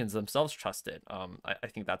Palestinians themselves trust it. I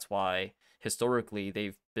think that's why historically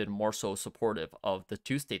they've been more so supportive of the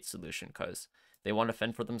 2-state solution, because they want to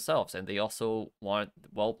fend for themselves and they also want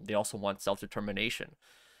self-determination.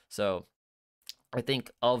 So I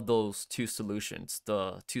think of those 2 solutions,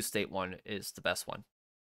 the 2-state one is the best one.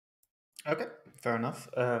 Okay, fair enough.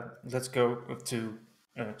 Let's go to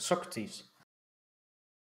Socrates.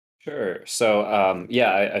 Sure. So,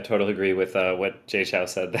 yeah, I totally agree with what JChao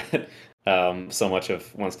said, that so much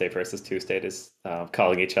of 1-state versus 2-state is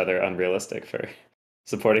calling each other unrealistic for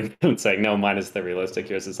supporting them, saying, no, mine is the realistic,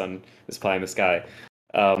 yours is pie in the sky.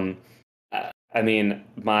 I mean,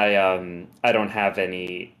 I don't have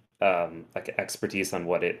any like expertise on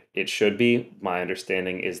what it should be. My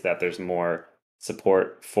understanding is that there's more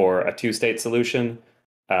support for a 2-state solution.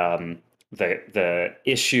 The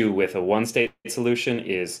issue with a 1-state solution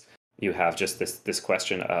is you have just this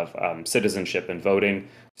question of citizenship and voting.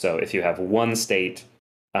 So if you have 1 state,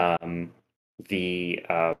 the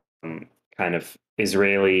kind of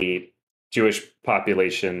Israeli Jewish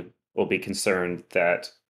population will be concerned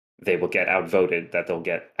that they will get outvoted, that they'll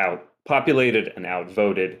get outpopulated and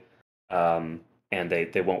outvoted, and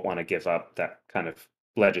they won't want to give up that kind of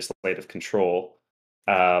legislative control.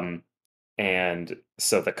 And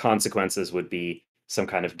so the consequences would be some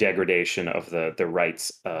kind of degradation of the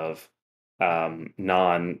rights of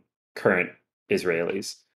non-current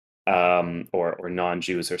Israelis, or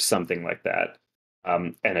non-Jews or something like that.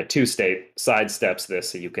 And a 2-state sidesteps this,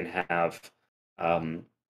 so you can have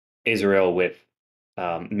Israel with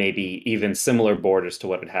maybe even similar borders to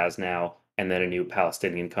what it has now, and then a new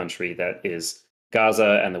Palestinian country that is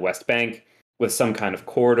Gaza and the West Bank with some kind of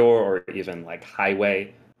corridor or even like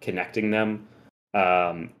highway connecting them.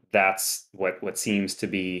 That's what seems to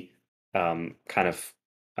be kind of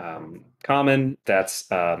common. That's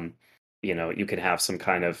you can have some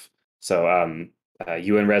kind of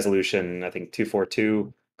UN resolution, I think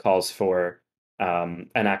 242, calls for an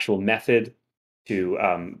actual method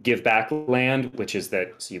to give back land, which is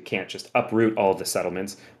that so you can't just uproot all of the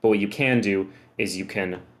settlements, but what you can do is you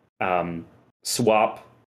can swap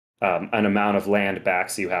an amount of land back.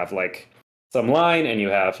 So you have like some line, and you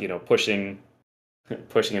have pushing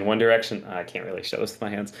in one direction. I can't really show this with my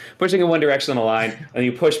hands. Pushing in one direction on a line, and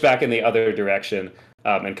you push back in the other direction,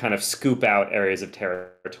 and kind of scoop out areas of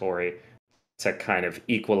territory to kind of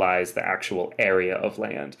equalize the actual area of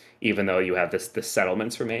land, even though you have the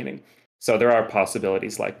settlements remaining. So there are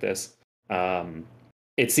possibilities like this.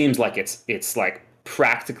 It seems like it's like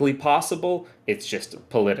practically possible. It's just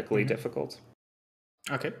politically difficult.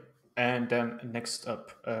 Okay, and then next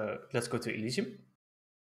up, let's go to Elysium.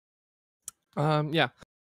 Yeah,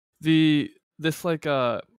 this like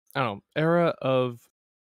I don't know, era of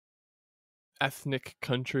ethnic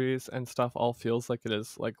countries and stuff all feels like it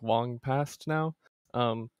is like long past now.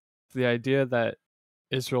 The idea that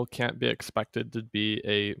Israel can't be expected to be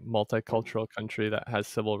a multicultural country that has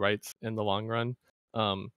civil rights in the long run,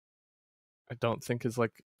 I don't think is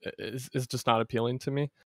just not appealing to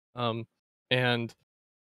me. And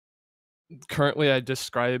currently I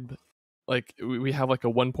describe like we have like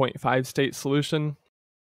a 1.5 state solution.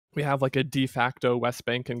 We have like a de facto West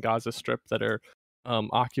Bank and Gaza Strip that are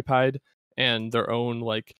occupied and their own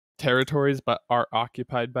like territories, but are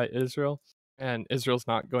occupied by Israel, and Israel's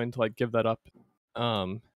not going to like give that up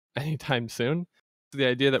anytime soon. So the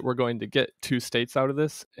idea that we're going to get two states out of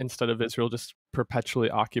this instead of Israel just perpetually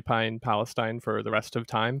occupying Palestine for the rest of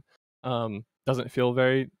time doesn't feel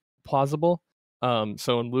very plausible.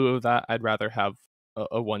 So in lieu of that, I'd rather have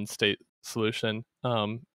a one state solution.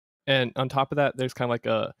 And on top of that, there's kind of like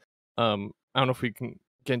a I don't know if we can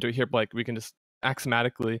get into it here, but like we can just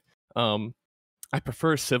axiomatically, I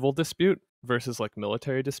prefer civil dispute versus like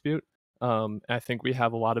military dispute. I think we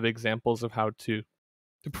have a lot of examples of how to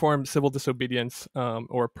perform civil disobedience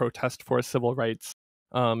or protest for civil rights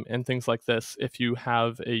and things like this if you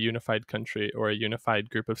have a unified country or a unified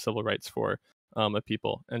group of civil rights for a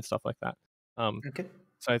people and stuff like that. Okay.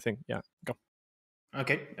 So I think, yeah, go.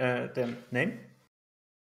 Okay. Then name.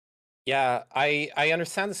 Yeah, I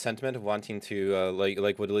understand the sentiment of wanting to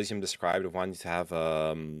like what Elysium described, of wanting to have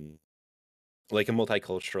like a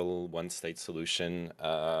multicultural one-state solution,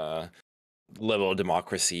 liberal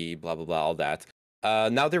democracy, blah blah blah, all that.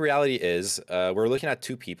 Now the reality is, we're looking at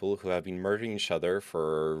two people who have been murdering each other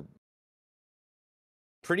for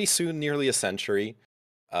pretty soon, nearly a century.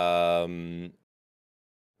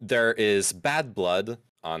 There is bad blood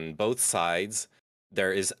on both sides.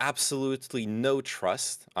 There is absolutely no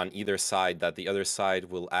trust on either side that the other side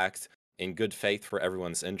will act in good faith for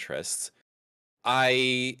everyone's interests.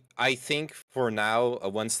 I think for now a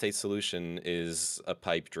one-state solution is a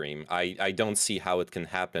pipe dream. I don't see how it can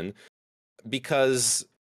happen, because,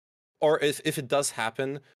 or if it does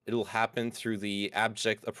happen, it'll happen through the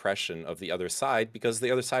abject oppression of the other side, because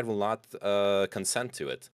the other side will not consent to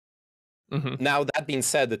it. Mm-hmm. Now, that being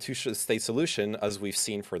said, the two-state solution, as we've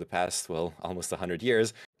seen for the past, well, almost 100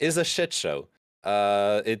 years, is a shit show.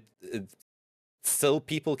 It's still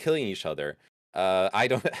people killing each other. I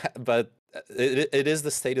don't, but it is the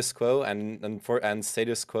status quo, and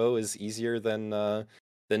status quo is easier than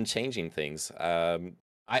changing things.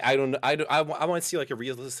 I want to see like a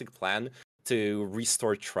realistic plan to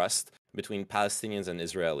restore trust between Palestinians and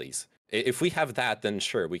Israelis. If we have that, then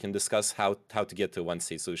sure, we can discuss how to get to a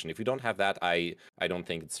one-state solution. If we don't have that, I don't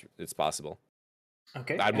think it's possible.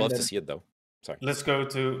 Okay. I'd love to see it though. Sorry. Let's go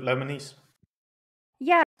to Lebanese.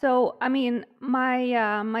 Yeah, so I mean,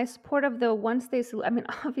 my support of the one state solution. I mean,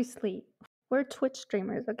 obviously, we're Twitch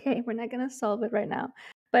streamers, okay? We're not gonna solve it right now,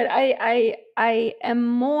 but I am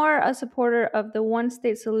more a supporter of the one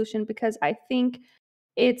state solution because I think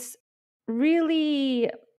it's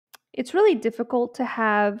really difficult to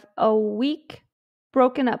have a weak,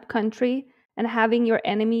 broken up country and having your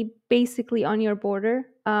enemy basically on your border,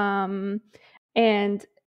 and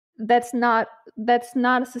that's not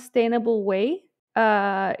a sustainable way.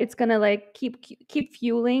 It's gonna like keep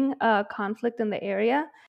fueling conflict in the area.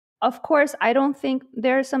 Of course, I don't think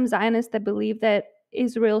there are some Zionists that believe that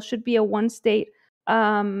Israel should be a one state,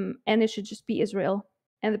 and it should just be Israel,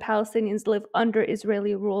 and the Palestinians live under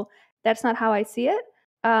Israeli rule. That's not how I see it.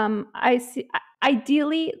 I see.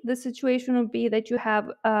 Ideally, the situation would be that you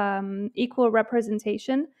have equal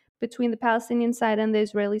representation between the Palestinian side and the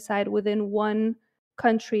Israeli side within one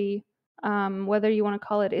country, whether you want to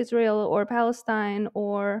call it Israel or Palestine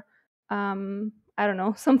or I don't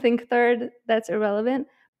know, something third, that's irrelevant.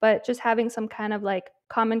 But just having some kind of like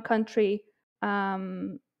common country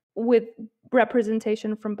with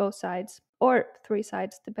representation from both sides or three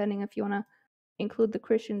sides, depending if you want to include the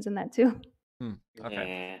Christians in that too.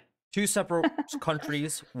 Okay. Two separate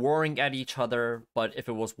countries warring at each other, but if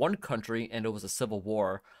it was one country and it was a civil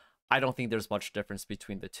war, I don't think there's much difference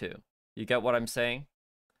between the two. You get what I'm saying?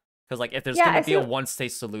 Because like if there's gonna be a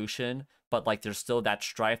one-state solution, but like there's still that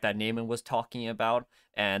strife that Naaman was talking about,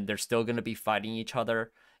 and they're still gonna be fighting each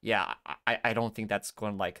other. Yeah, I don't think that's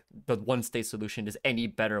going, like, the one-state solution is any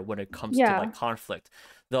better when it comes to like conflict.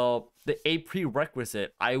 A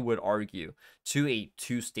prerequisite, I would argue, to a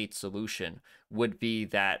two-state solution would be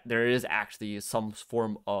that there is actually some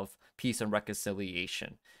form of peace and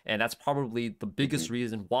reconciliation. And that's probably the biggest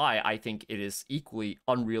reason why I think it is equally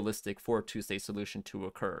unrealistic for a two-state solution to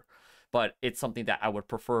occur. But it's something that I would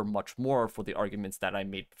prefer much more for the arguments that I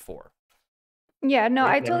made before. Yeah, no,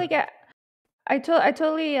 I totally get. I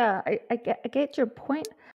get your point.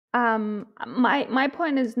 My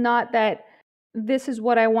point is not that this is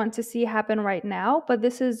what I want to see happen right now, but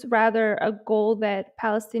this is rather a goal that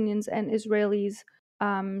Palestinians and Israelis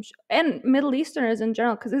and Middle Easterners in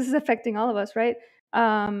general, because this is affecting all of us, right?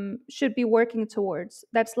 Should be working towards.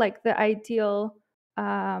 That's like the ideal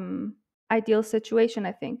situation,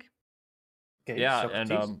 I think. Okay, Yeah,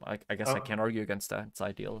 Socrates. and I guess I can't argue against that. It's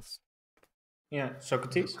idealist. Yeah,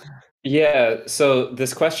 Socrates. Yeah, so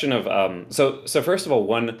this question of so first of all,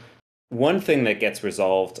 one thing that gets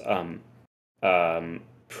resolved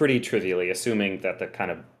pretty trivially, assuming that the kind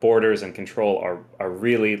of borders and control are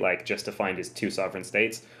really like just defined as two sovereign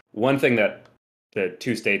states. One thing that the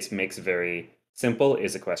two states makes very simple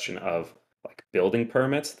is a question of like building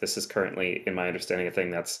permits. This is currently, in my understanding, a thing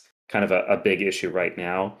that's kind of a big issue right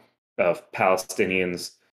now of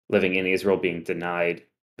Palestinians living in Israel being denied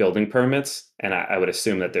building permits, and I would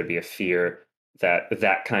assume that there'd be a fear that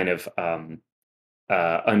that kind of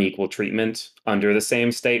unequal treatment under the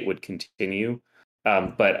same state would continue.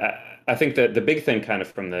 But I think that the big thing, kind of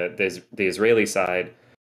from the Israeli side,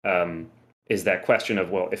 is that question of,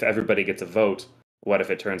 well, if everybody gets a vote, what if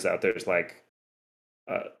it turns out there's like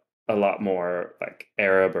a lot more like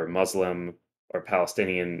Arab or Muslim or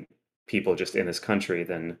Palestinian people just in this country?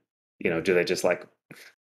 Then, do they just like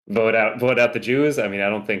vote out the Jews? I mean, I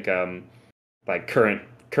don't think like current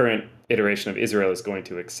iteration of Israel is going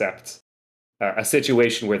to accept a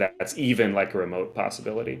situation where that's even like a remote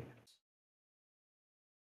possibility.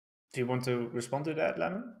 Do you want to respond to that,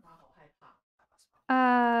 Lemon?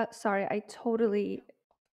 Sorry, I totally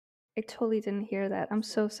didn't hear that. I'm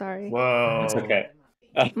so sorry. Whoa. It's okay.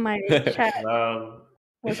 My chat Well,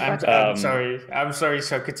 was I'm bugging. sorry. I'm sorry,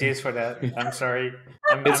 Socrates, for that. I'm sorry.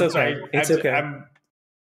 It's I'm okay. sorry. It's okay. I'm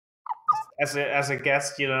as a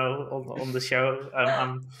guest, on the show.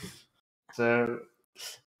 I'm so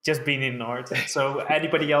just being ignored. So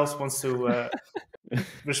anybody else wants to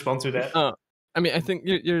respond to that? I mean, I think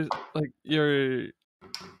your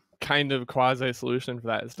kind of quasi solution for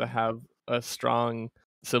that is to have a strong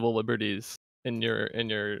civil liberties in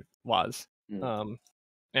your laws.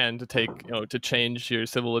 And to take, to change your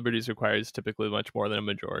civil liberties requires typically much more than a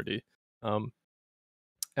majority.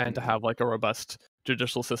 And to have like a robust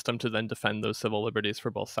judicial system to then defend those civil liberties for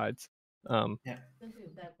both sides. Yeah.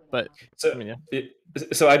 But so, I mean, yeah.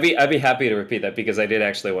 So I'd be happy to repeat that, because I did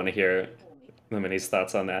actually want to hear Lemony's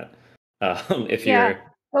thoughts on that. If you're,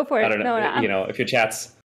 go for it. I don't know, No, if your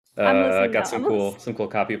chat's got some cool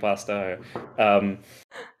copy pasta.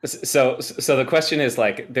 So the question is,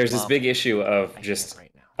 like, there's this big issue of just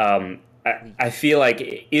I feel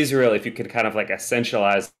like Israel, if you could kind of like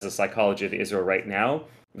essentialize the psychology of Israel right now,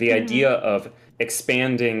 the idea of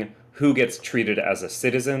expanding who gets treated as a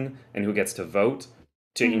citizen and who gets to vote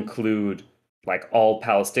to include like all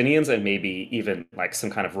Palestinians, and maybe even like some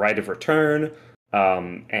kind of right of return,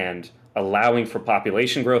 and allowing for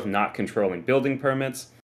population growth, not controlling building permits,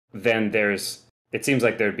 then it seems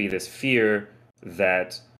like there'd be this fear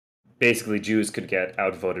that basically Jews could get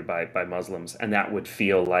outvoted by Muslims, and that would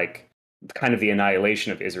feel like kind of the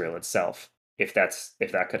annihilation of Israel itself, if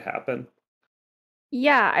that could happen.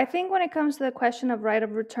 Yeah, I think when it comes to the question of right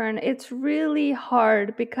of return, it's really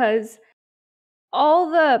hard, because all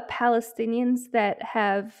the Palestinians that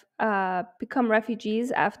have become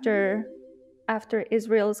refugees after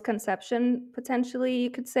Israel's conception, potentially you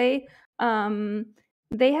could say, they're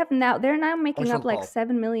now making up like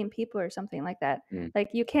 7 million people or something like that. Like,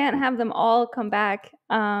 you can't have them all come back.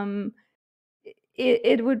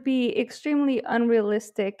 It would be extremely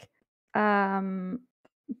unrealistic.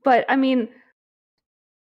 But I mean,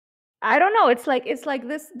 I don't know. It's like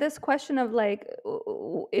this question of like,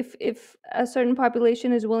 if a certain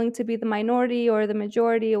population is willing to be the minority or the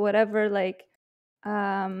majority or whatever, like,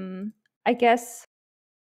 I guess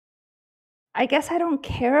I don't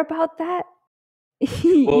care about that,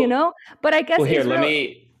 But I guess here, Israel...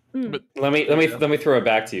 let me throw it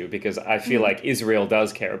back to you, because I feel like Israel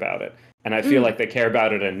does care about it, and I feel like they care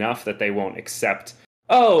about it enough that they won't accept,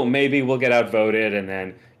 oh, maybe we'll get outvoted, and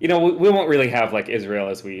then we won't really have like Israel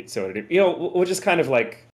as we sort of we'll just kind of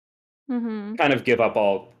like kind of give up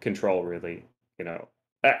all control, really.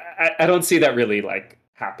 I don't see that really like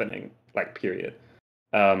happening, like, period.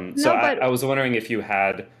 So I was wondering if you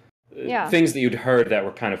had things that you'd heard that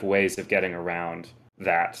were kind of ways of getting around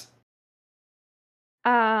that.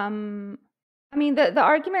 I mean, the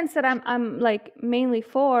arguments that I'm like mainly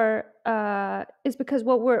for is because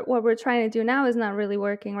what we're trying to do now is not really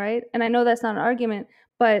working, right? And I know that's not an argument,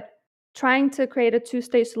 but trying to create a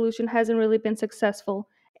two-state solution hasn't really been successful.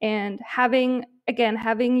 And having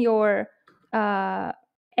your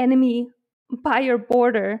enemy by your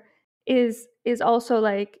border is is also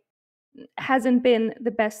like hasn't been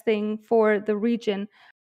the best thing for the region.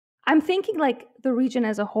 I'm thinking like the region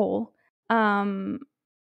as a whole,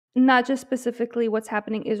 not just specifically what's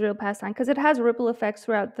happening Israel Palestine, because it has ripple effects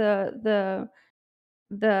throughout the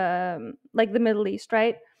like the Middle East,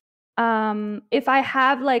 right? If I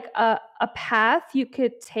have like a path you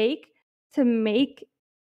could take to make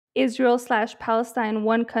Israel / Palestine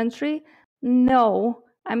one country, no.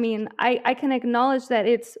 I mean, I can acknowledge that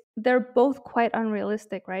they're both quite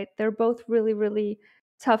unrealistic, right? They're both really, really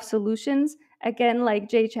tough solutions. Again, like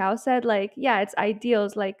JChao said, like, yeah, it's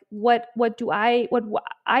ideals. Like what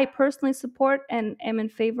I personally support and am in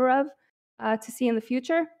favor of to see in the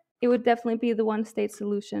future, it would definitely be the one state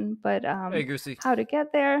solution. But Hey, Goosey. how to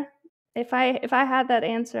get there? If I had that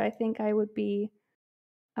answer, I think I would be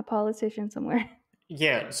a politician somewhere.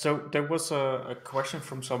 Yeah, so there was a question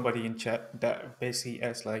from somebody in chat that basically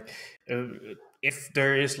asked like, if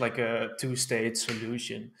there is like a two-state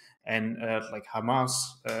solution and like Hamas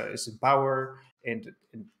is in power in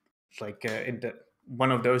like in the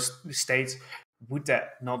one of those states, would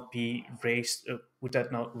that not be raised? Would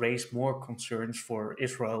that not raise more concerns for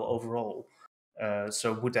Israel overall?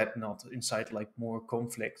 So would that not incite like more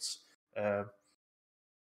conflicts?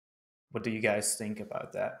 What do you guys think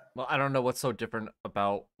about that? Well, I don't know what's so different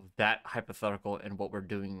about that hypothetical and what we're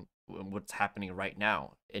doing, what's happening right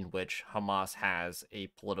now, in which Hamas has a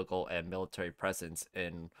political and military presence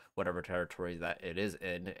in whatever territory that it is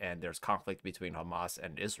in, and there's conflict between Hamas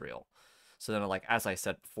and Israel. So then, like, as I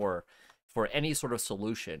said before, for any sort of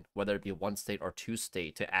solution, whether it be one state or two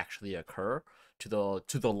state, to actually occur to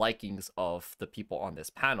the likings of the people on this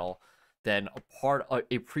panel, then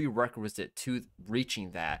a prerequisite to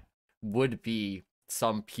reaching that would be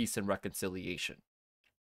some peace and reconciliation.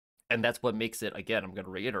 And that's what makes it, again, I'm going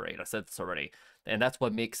to reiterate, I said this already, and that's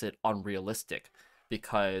what makes it unrealistic,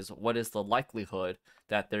 because what is the likelihood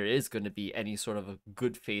that there is going to be any sort of a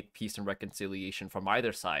good faith peace and reconciliation from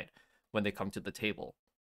either side when they come to the table?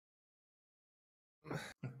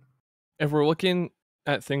 If we're looking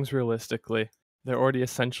at things realistically, there already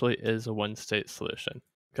essentially is a one-state solution,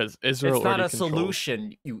 because Israel It's not already a controls...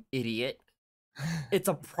 solution, you idiot. It's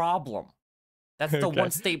a problem. That's the Okay.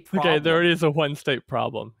 one-state problem. Okay, there already is a one-state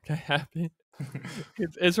problem. Okay, happy?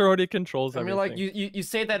 Israel already controls everything. I mean, like, you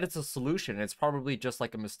say that it's a solution. It's probably just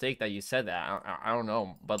like a mistake that you said that. I don't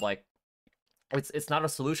know, but like, it's not a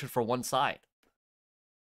solution for one side,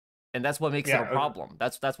 and that's what makes it a problem.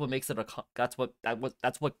 That's what makes it that's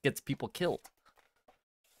what gets people killed.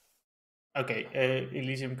 Okay,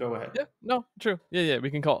 Elysium, go ahead. Yeah, no, true. Yeah, we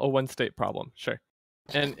can call it a one-state problem, sure.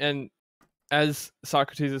 And as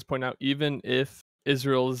Socrates has pointed out, even if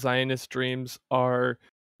Israel's Zionist dreams are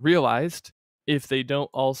realized, if they don't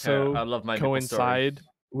also I love my coincide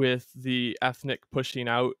with the ethnic pushing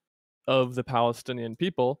out of the Palestinian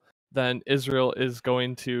people, then Israel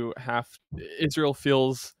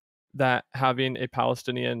feels that having a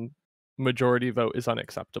Palestinian majority vote is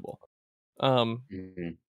unacceptable. And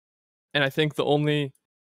I think given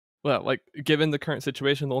the current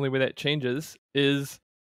situation, the only way that changes is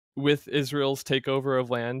with Israel's takeover of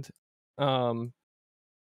land,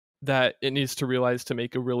 that it needs to realize to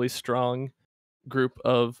make a really strong group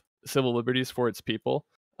of civil liberties for its people.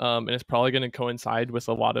 And it's probably going to coincide with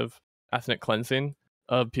a lot of ethnic cleansing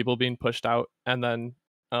of people being pushed out. And then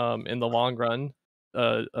in the long run,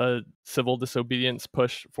 a civil disobedience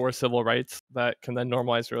push for civil rights that can then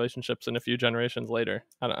normalize relationships in a few generations later.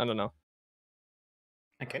 I don't know.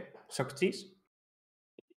 Okay, Socrates?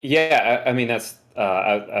 Yeah, I mean, that's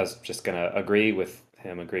I was just gonna agree with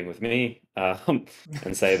him agreeing with me, and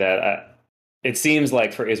say that it seems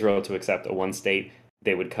like for Israel to accept a one state,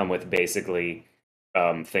 they would come with basically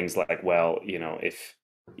things like, well, if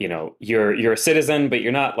you're a citizen, but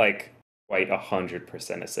you're not like quite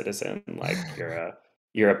 100% a citizen, like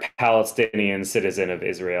you're a Palestinian citizen of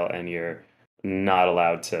Israel, and you're not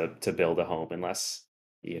allowed to build a home unless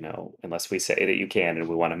we say that you can, and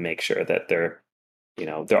we want to make sure that there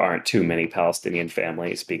aren't too many Palestinian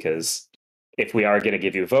families, because if we are going to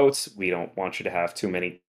give you votes, we don't want you to have too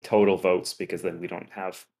many total votes, because then we don't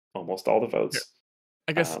have almost all the votes.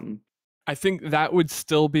 I guess I think that would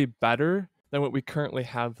still be better than what we currently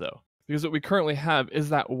have, though, because what we currently have is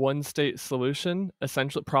that one state solution,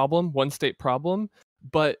 essentially one state problem,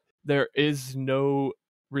 but there is no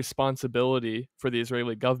responsibility for the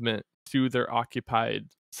Israeli government to their occupied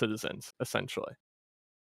citizens, essentially.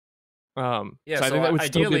 Yeah, so I think that would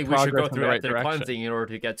ideally still be we should go in the through right ethnic direction. cleansing in order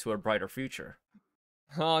to get to a brighter future.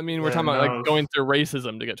 Well, I mean, we're talking about like going through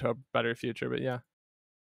racism to get to a better future, but yeah.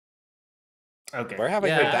 Okay. Where have I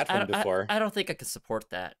heard that from before? I don't think I could support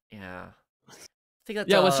that. Yeah. think that's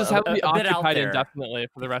Yeah, let's just have it be a bit out occupied there. indefinitely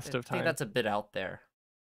for the rest of I think time. that's a bit out there.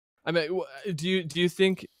 I mean, do you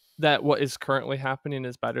think that what is currently happening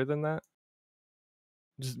is better than that?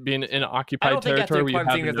 Just being in an I occupied don't think territory ethnic where you have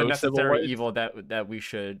cleansing is a no civil necessary rights? evil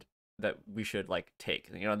that we should like take.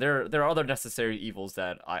 You know, there are other necessary evils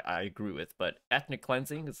that I agree with, but ethnic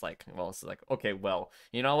cleansing is like, well, it's like, okay, well,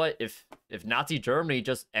 you know what? If Nazi Germany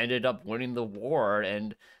just ended up winning the war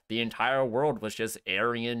and the entire world was just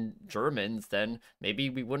Aryan Germans, then maybe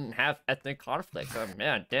we wouldn't have ethnic conflict. Oh,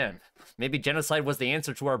 man, damn. Maybe genocide was the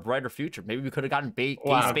answer to our brighter future. Maybe we could have gotten gay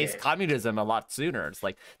space communism a lot sooner. It's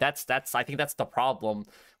like that's I think that's the problem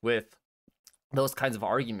with those kinds of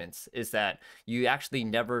arguments, is that you actually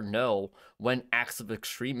never know when acts of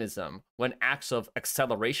extremism, when acts of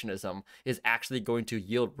accelerationism is actually going to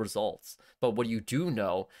yield results. But what you do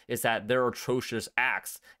know is that there are atrocious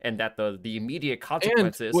acts, and that the immediate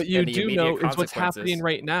consequences. And what you do know is what's consequences- happening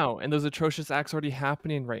right now, and those atrocious acts are already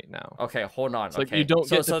happening right now. Okay, hold on. It's like okay, you don't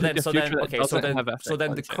get to pick a future that doesn't have ethnic so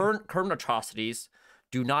then the cleansing. current atrocities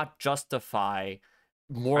do not justify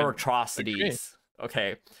more atrocities.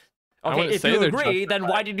 Okay. Okay, if you agree, then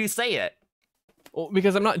why did you say it? Well,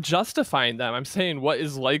 because I'm not justifying them. I'm saying what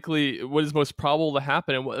is most probable to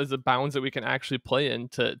happen, and what is the bounds that we can actually play in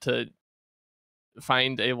to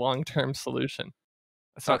find a long-term solution.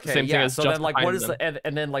 It's not the same thing as so then, like, what is them.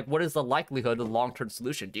 and then, like, what is the likelihood of the long-term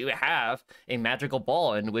solution? Do you have a magical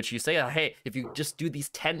ball in which you say, hey, if you just do these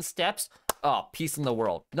 10 steps, peace in the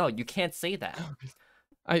world? No, you can't say that.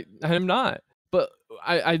 I'm not. But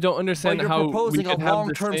I don't understand how you're proposing we could a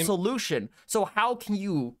long-term same... solution. So how can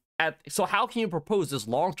you propose this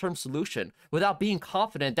long-term solution without being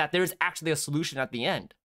confident that there's actually a solution at the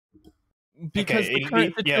end? Because the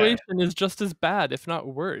current situation is just as bad, if not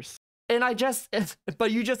worse. And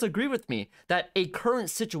but you just agree with me that a current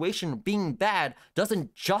situation being bad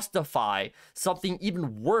doesn't justify something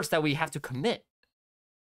even worse that we have to commit.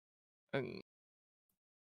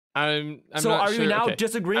 I'm so not are sure. you now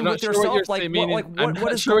disagreeing with yourself? Like,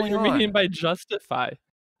 what is going on? What you mean by justify?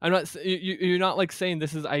 I'm not. You're not like saying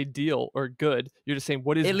this is ideal or good. You're just saying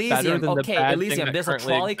what is better than the bad thing that there's a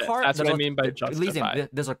trolley cart. That's what I mean by justify. Elysium,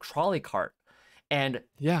 there's a trolley cart, and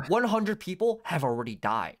 100 people have already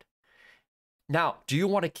died. Now, do you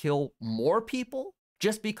want to kill more people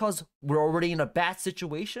just because we're already in a bad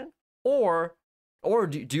situation, or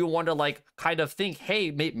do you want to, like, kind of think,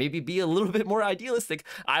 hey, maybe be a little bit more idealistic?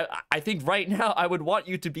 I think right now I would want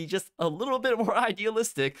you to be just a little bit more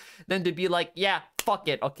idealistic than to be like, yeah, fuck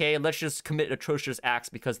it, okay, let's just commit atrocious acts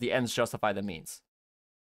because the ends justify the means.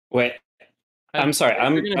 Wait, I'm sorry,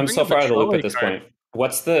 I'm so far out of the loop at this point.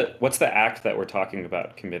 What's the act that we're talking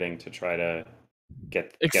about committing to try to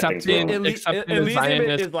get things going? Elysium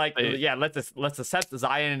is like, yeah, let's accept the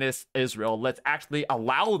Zionist Israel. Let's actually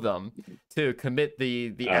allow them to commit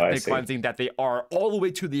the ethnic cleansing that they are all the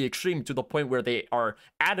way to the extreme, to the point where they are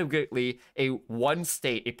adequately a one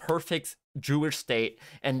state, a perfect Jewish state,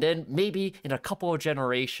 and then maybe in a couple of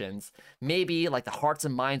generations, maybe like the hearts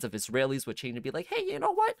and minds of Israelis would change and be like, hey, you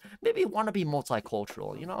know what? Maybe we want to be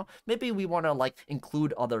multicultural, you know? Maybe we want to, like,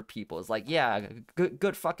 include other people. It's like, yeah,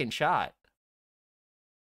 good fucking shot.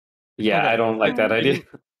 Yeah, okay. I don't like that idea.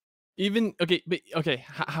 Even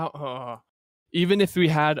even if we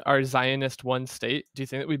had our Zionist one state, do you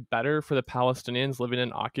think it would be better for the Palestinians living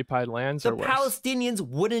in occupied lands or worse? The Palestinians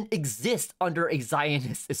wouldn't exist under a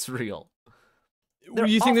Zionist Israel.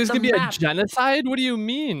 You think there's going to be a genocide? What do you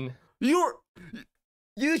mean? You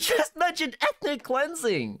just mentioned ethnic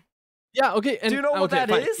cleansing. Yeah, okay. And, do you know what that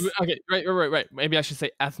is? Okay, right. Maybe I should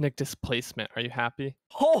say ethnic displacement. Are you happy?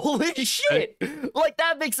 Holy shit! Like,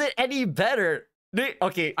 that makes it any better.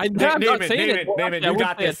 Okay, I'm not saying it. Naaman, you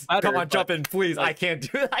got this. Come on, jump in, please. I can't do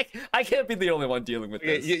it. I can't be the only one dealing with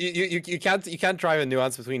this. You can't drive a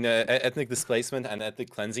nuance between ethnic displacement and ethnic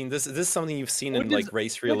cleansing. This is something you've seen in like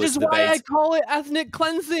race realist debates. Which is why I call it ethnic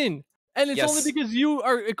cleansing. And it's only because you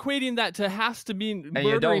are equating that to has to be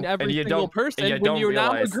murdering every single person when you're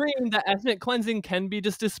now agreeing that ethnic cleansing can be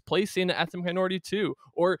just displacing an ethnic minority too,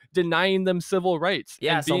 or denying them civil rights.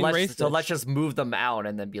 Yeah, and being racist. So let's just move them out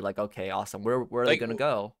and then be like, okay, awesome. Where are they gonna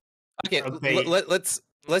go? Okay,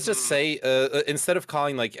 let's just say instead of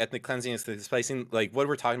calling like ethnic cleansing and displacing, like what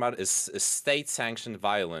we're talking about is state-sanctioned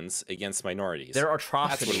violence against minorities. There are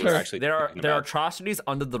atrocities. There are atrocities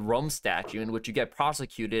under the Rome Statute in which you get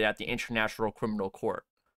prosecuted at the International Criminal Court.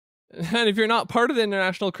 And if you're not part of the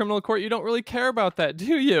International Criminal Court, you don't really care about that,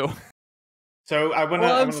 do you? So I wanna.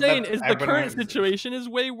 What I'm saying is the current situation is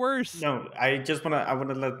way worse. No, I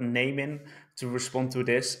wanna let Naaman to respond to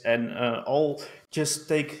this, and I'll just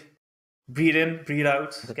take Breathe in, breathe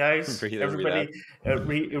out, guys. Breathe in, breathe Everybody, out.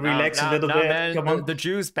 relax a little nah, bit. man. Come on. The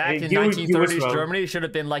Jews back in You as 1930s well. Germany should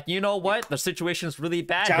have been like, you know what? The situation's really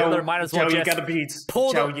bad. Chao, Hitler might as well Chao, you just gotta beat.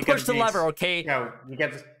 push gotta the beat. lever, okay? Chao, you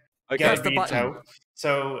gotta Okay. Press the beat button. Chao.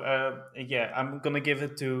 So yeah, I'm gonna give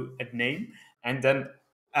it to a name, and then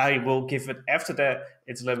I will give it after that.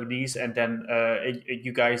 It's Lebanese, and then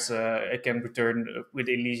you guys can return with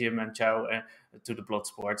Elysium and Chao to the blood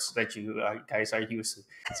sports that you guys are used to.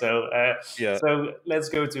 So Yeah. so let's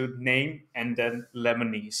go to name and then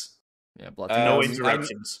Lebanese. Yeah, blood No sports.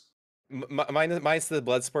 interruptions. Mine's the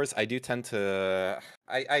blood sports. I do tend to,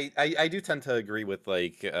 I do tend to agree with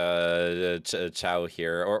like Chao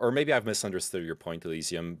here, or maybe I've misunderstood your point,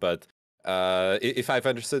 Elysium. But if I've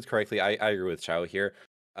understood correctly, I agree with Chao here.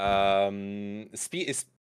 I don't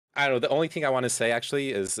know. The only thing I want to say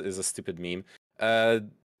actually is a stupid meme.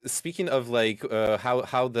 Speaking of like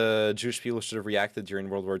how the Jewish people should have reacted during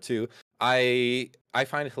World War II, I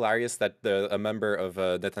find it hilarious that a member of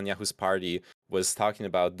Netanyahu's party was talking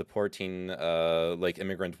about deporting like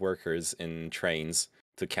immigrant workers in trains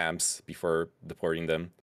to camps before deporting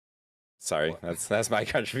them. Sorry, that's my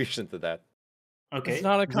contribution to that. Okay. It's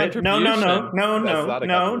not a No, contribution.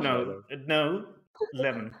 no.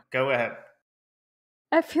 Lemon, go ahead.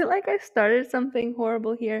 I feel like I started something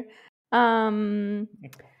horrible here. Yeah,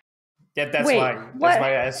 that's Wait, why. what? That's why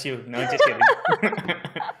I asked you. No, just kidding.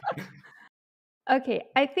 Okay,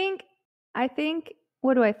 I think.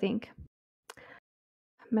 What do I think?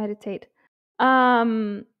 Meditate.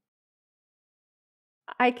 I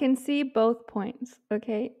can see both points.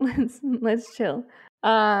 Okay, let's chill.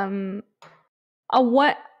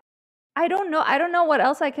 What? I don't know. I don't know what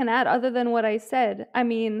else I can add other than what I said. I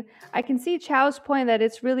mean, I can see Chao's point that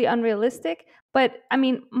it's really unrealistic, but I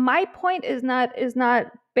mean, my point is not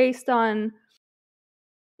based on.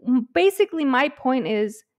 Basically, my point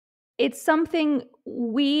is it's something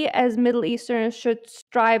we as Middle Easterners should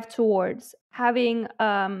strive towards, having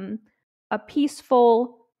a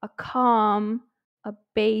peaceful, a calm, a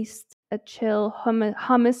based, a chill,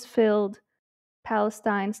 hummus-filled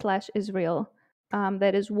Palestine/Israel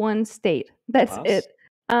that is one state. That's it.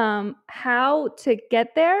 How to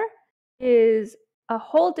get there is a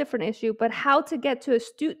whole different issue, but how to get to a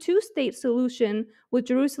two-state solution with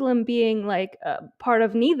Jerusalem being like part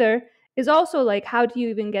of neither is also like, how do you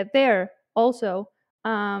even get there also?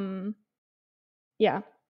 Yeah.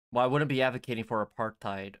 Well, I wouldn't be advocating for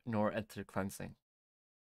apartheid nor ethnic cleansing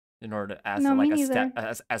in order to ask No, me like neither.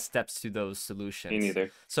 as steps to those solutions. Me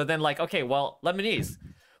neither. So then, like, okay, well, Lebanese,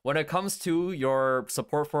 when it comes to your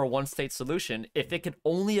support for a one-state solution, if it could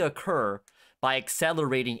only occur by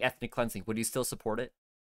accelerating ethnic cleansing, would you still support it?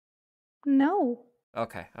 No.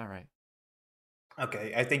 Okay, all right.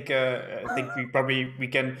 Okay, I think we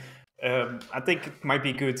can. I think it might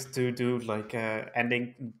be good to do like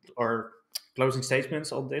ending or closing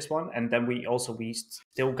statements on this one, and then we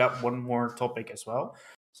still got one more topic as well.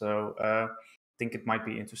 So I think it might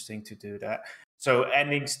be interesting to do that. So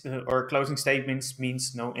endings or closing statements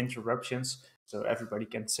means no interruptions, so everybody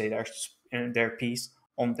can say their piece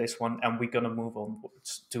on this one, and we're gonna move on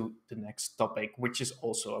to the next topic, which is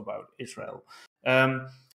also about Israel.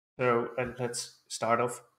 So let's start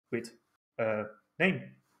off with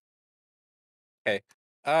name. Okay.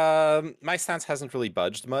 My stance hasn't really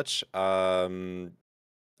budged much. In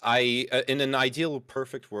an ideal,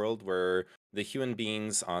 perfect world where the human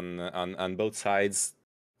beings on both sides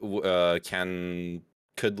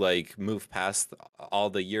could like move past all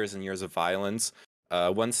the years and years of violence,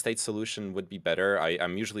 one state solution would be better.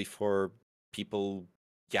 I'm usually for people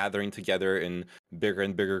gathering together in bigger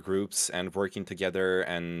and bigger groups and working together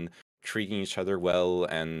and treating each other well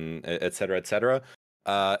and etc. etc.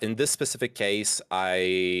 In this specific case,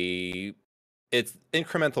 it's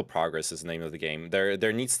incremental progress is the name of the game.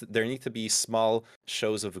 There need to be small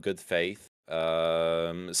shows of good faith,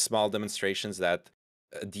 small demonstrations that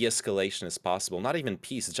de-escalation is possible. Not even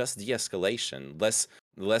peace, just de-escalation.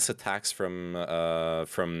 Less attacks from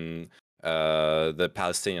the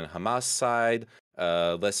Palestinian Hamas side.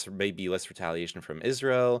 Less retaliation from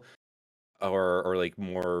Israel, or like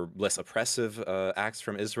less oppressive acts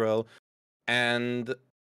from Israel, and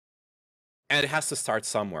it has to start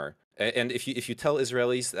somewhere. And if you tell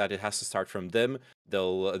Israelis that it has to start from them,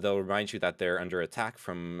 they'll remind you that they're under attack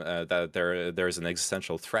from that there's an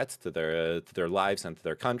existential threat to their lives and to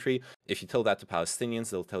their country. If you tell that to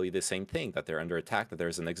Palestinians, they'll tell you the same thing, that they're under attack, that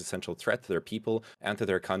there's an existential threat to their people and to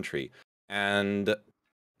their country. And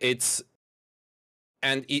it's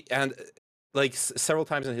and like several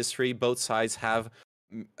times in history, both sides have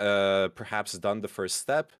perhaps done the first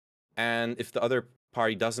step, and if the other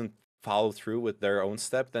party doesn't follow through with their own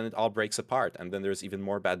step, then it all breaks apart, and then there's even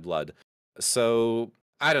more bad blood. So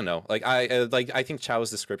I don't know. Like I think Chao's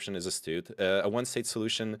description is astute. A one-state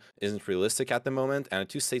solution isn't realistic at the moment, and a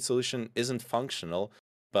two-state solution isn't functional.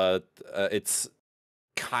 But it's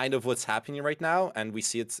kind of what's happening right now, and we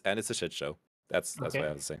see it, and it's a shit show. That's what I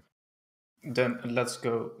have to say. Then let's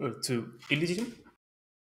go to Illusion.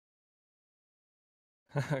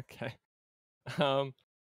 Okay.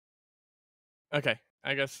 Okay,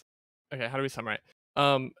 I guess. Okay, how do we summarize?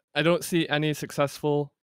 I don't see any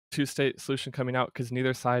successful two-state solution coming out because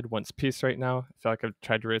neither side wants peace right now. I feel like I've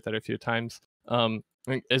tried to read that a few times. I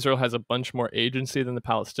think Israel has a bunch more agency than the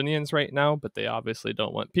Palestinians right now, but they obviously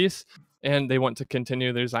don't want peace, and they want to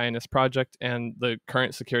continue their Zionist project, and the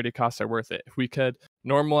current security costs are worth it. If we could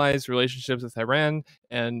normalize relationships with Iran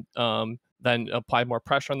and then apply more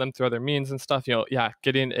pressure on them through other means and stuff,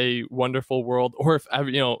 getting a wonderful world, or if,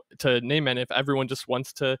 to name it, if everyone just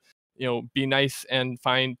wants to, be nice and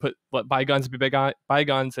let bygones be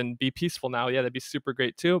bygones and be peaceful now, that'd be super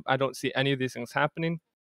great too. I don't see any of these things happening.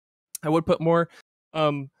 I would put more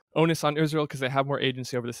onus on Israel because they have more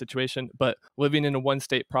agency over the situation, but living in a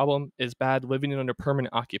one-state problem is bad. Living under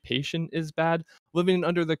permanent occupation is bad. Living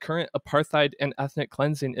under the current apartheid and ethnic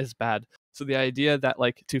cleansing is bad. So the idea that,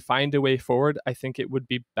 like, to find a way forward, I think it would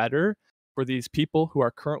be better for these people who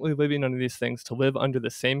are currently living under these things to live under the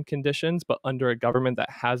same conditions, but under a government that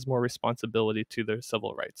has more responsibility to their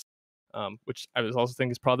civil rights. Which I was also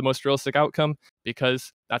think is probably the most realistic outcome,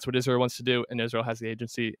 because that's what Israel wants to do, and Israel has the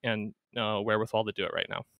agency and wherewithal to do it right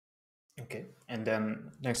now. Okay, and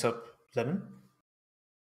then next up, Lemon.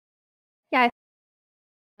 Yeah,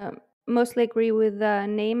 I mostly agree with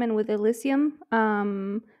Name and with Elysium.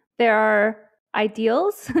 There are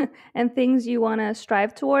ideals and things you want to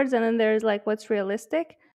strive towards, and then there's like what's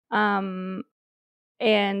realistic. And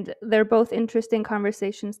they're both interesting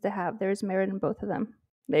conversations to have. There's merit in both of them.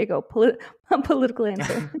 There you go, political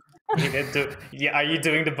answer. Are you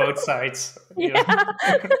doing the both sides? Yeah.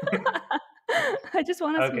 I just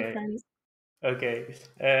want us to be friends. Okay,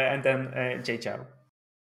 and then JChao.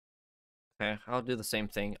 Okay, I'll do the same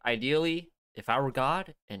thing. Ideally, if I were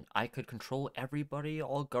God and I could control everybody,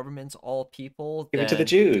 all governments, all people, give it to the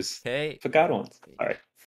Jews. Okay, for God once. All right.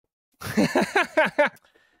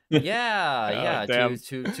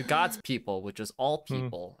 To God's people, which is all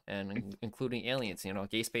people, and including aliens.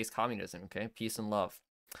 Gay space communism. Okay, peace and love.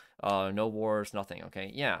 No wars, nothing.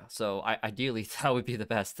 Okay, so ideally that would be the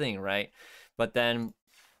best thing, right? But then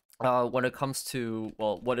when it comes to,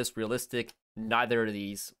 well, what is realistic, neither of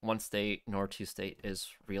these, one state nor two state, is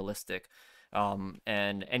realistic.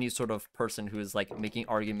 And any sort of person who is like making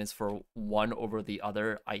arguments for one over the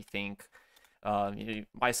other, I think,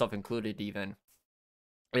 myself included even,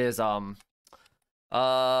 is I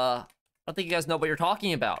don't think you guys know what you're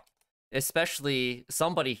talking about. Especially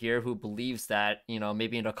somebody here who believes that,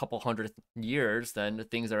 maybe in a couple hundred years, then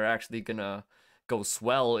things are actually gonna go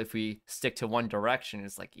swell if we stick to one direction.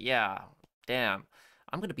 It's like, yeah, damn,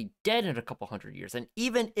 I'm gonna be dead in a couple hundred years. And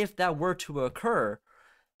even if that were to occur,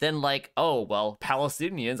 then like, oh, well,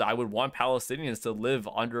 Palestinians, I would want Palestinians to live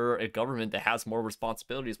under a government that has more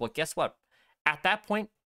responsibilities. Well, guess what? At that point,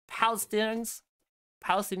 Palestinian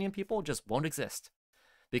people just won't exist,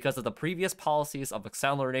 because of the previous policies of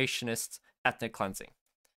accelerationist ethnic cleansing.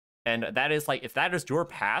 And that is like, if that is your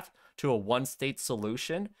path to a one-state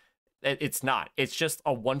solution, it's not. It's just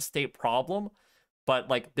a one-state problem, but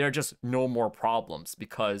like there are just no more problems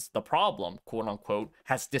because the problem, quote unquote,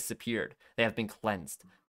 has disappeared. They have been cleansed.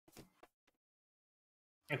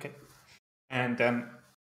 Okay. And then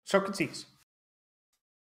Socrates.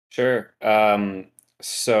 Sure.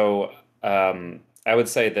 So I would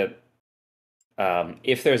say that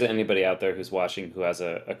if there's anybody out there who's watching who has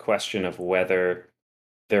a question of whether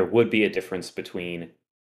there would be a difference between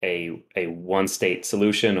a one-state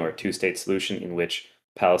solution or a two-state solution in which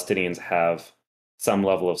Palestinians have some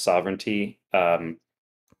level of sovereignty, Palestinians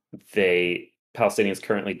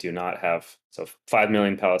currently do not have. So 5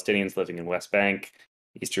 million Palestinians living in West Bank,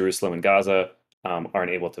 East Jerusalem, and Gaza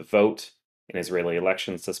aren't able to vote in Israeli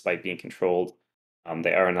elections despite being controlled.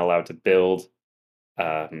 They aren't allowed to build.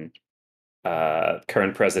 Current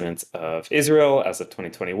president of Israel, as of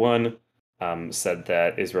 2021, said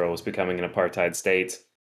that Israel was becoming an apartheid state.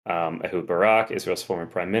 Ehud Barak, Israel's former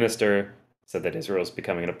prime minister, said that Israel is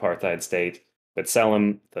becoming an apartheid state. But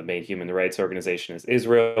B'Tselem, the main human rights organization in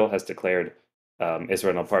Israel, has declared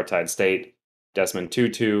Israel an apartheid state. Desmond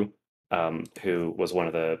Tutu, who was one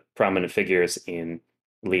of the prominent figures in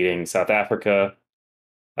leading South Africa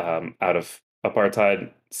out of apartheid,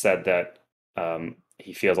 said that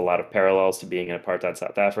he feels a lot of parallels to being in apartheid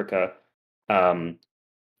South Africa.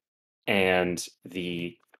 and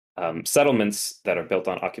the settlements that are built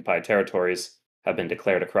on occupied territories have been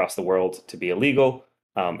declared across the world to be illegal,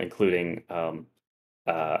 including an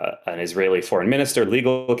Israeli foreign minister,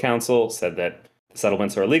 legal counsel said that the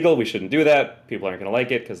settlements are illegal. We shouldn't do that. People aren't going to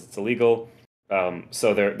like it because it's illegal.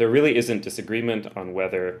 So there really isn't disagreement on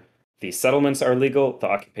whether the settlements are legal. The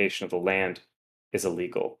occupation of the land is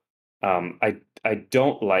illegal. I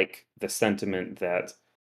don't like the sentiment that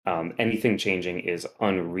anything changing is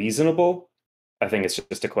unreasonable. I think it's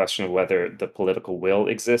just a question of whether the political will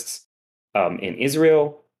exists in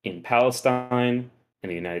Israel, in Palestine, in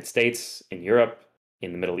the United States, in Europe,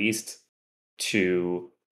 in the Middle East, to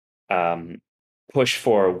push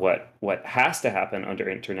for what has to happen under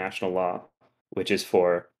international law, which is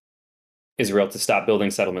for Israel to stop building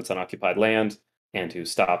settlements on occupied land and to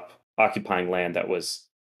stop occupying land that was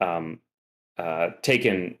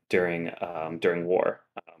taken during war.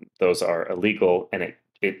 Those are illegal, and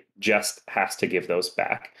it just has to give those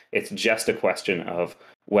back. It's just a question of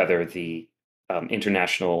whether the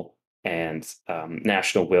international and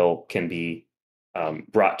national will can be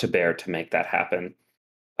brought to bear to make that happen.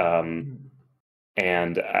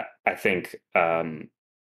 And I think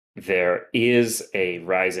there is a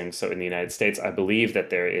rising, so in the United States, I believe that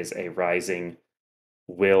there is a rising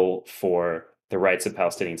will for the rights of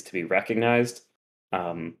Palestinians to be recognized.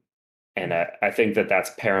 And I think that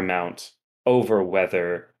that's paramount over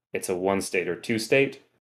whether it's a one state or two state.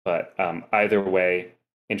 But either way,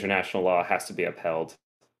 international law has to be upheld,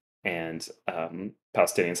 and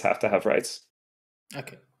Palestinians have to have rights.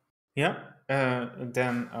 Okay. Yeah.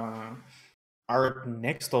 Then our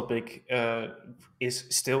next topic is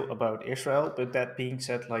still about Israel. But that being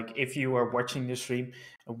said, like, if you are watching the stream,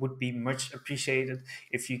 it would be much appreciated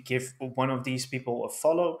if you give one of these people a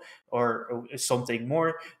follow or something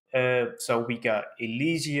more. So we got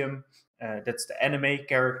Elysium, that's the anime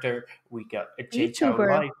character. We got a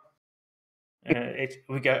JChaoLive.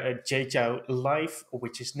 We got a JChaoLive,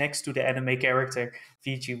 which is next to the anime character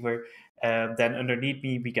VTuber. Then underneath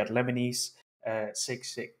me, we got Lebanese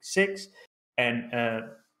 666. And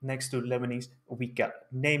next to Lebanese, we got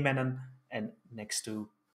Neymanen. And next to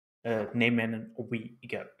Neymanen, we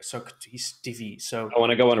got Socrates TV. So I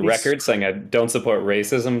want to go on record saying I don't support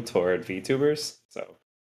racism toward VTubers. So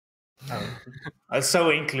so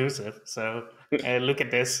inclusive. So look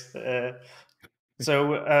at this.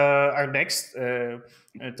 So our next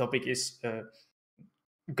topic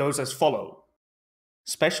goes as follow: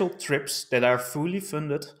 special trips that are fully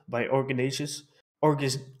funded by organizations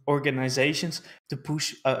to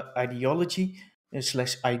push ideology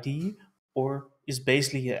 / ID, or is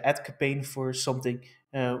basically an ad campaign for something,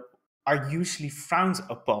 are usually frowned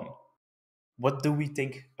upon. What do we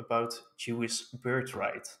think about Jewish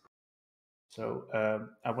birthright? So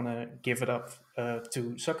I want to give it up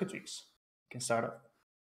to Socrates. You can start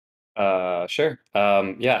off. Sure.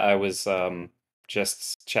 Yeah, I was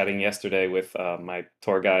just chatting yesterday with my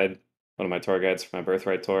tour guide, one of my tour guides for my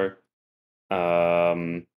birthright tour.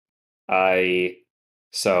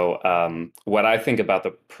 What I think about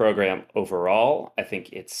the program overall, I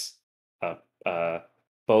think it's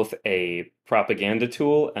both a propaganda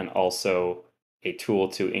tool and also a tool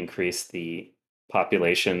to increase the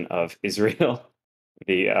population of Israel.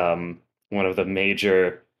 The one of the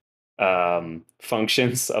major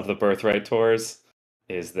functions of the birthright tours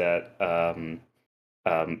is that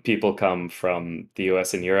people come from the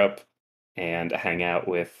US and Europe and hang out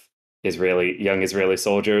with young Israeli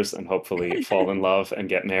soldiers and hopefully fall in love and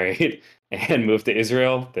get married and move to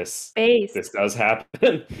Israel. This does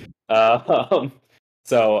happen. I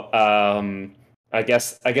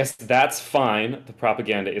guess that's fine. The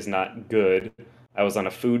propaganda is not good. I was on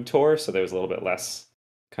a food tour, so there was a little bit less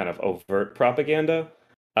kind of overt propaganda.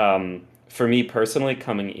 For me personally,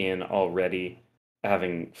 coming in already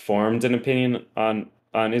having formed an opinion on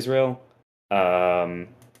Israel,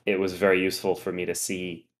 it was very useful for me to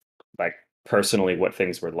see, like, personally what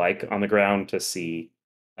things were like on the ground, to see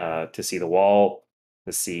the wall,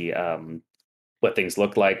 to see what things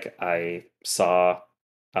looked like. I saw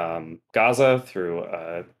Gaza through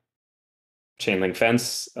a chain link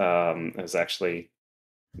fence. It was actually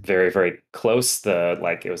very, very close.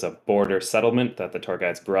 It was a border settlement that the tour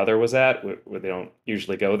guide's brother was at, where they don't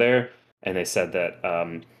usually go there. And they said that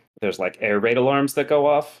there's like air raid alarms that go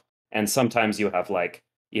off, and sometimes you have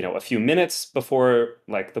a few minutes before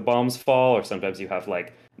like the bombs fall, or sometimes you have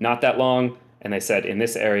like not that long. And they said in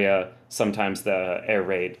this area, sometimes the air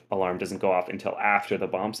raid alarm doesn't go off until after the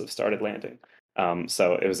bombs have started landing.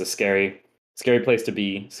 So it was a scary place to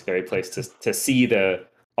be, scary place to see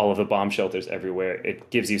all of the bomb shelters everywhere. It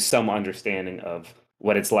gives you some understanding of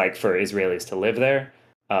what it's like for Israelis to live there.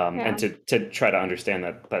 and to try to understand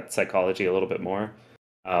that psychology a little bit more.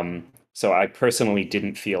 So I personally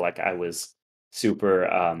didn't feel like I was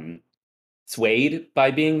super swayed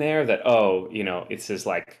by being there. That it's just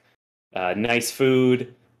like nice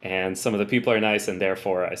food and some of the people are nice, and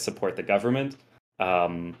therefore I support the government.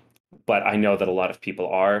 But I know that a lot of people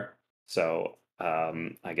are. So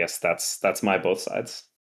I guess that's my both sides.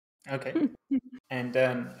 Okay. And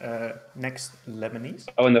then next, Lebanese.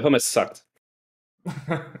 Oh, and the hummus sucked.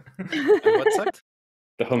 And what sucked?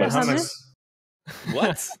 The hummus. hummus?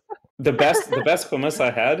 What? The best hummus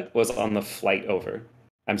I had was on the flight over.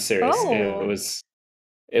 I'm serious. Oh. It was.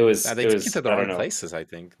 They It took was. you to the I don't wrong know. places, I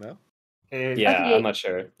think. No. Yeah, Okay. I'm not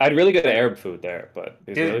sure. I had really good Arab food there, but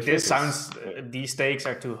Israeli food This was- sounds. These steaks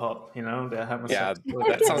are too hot. You know, the hummus. Yeah, are-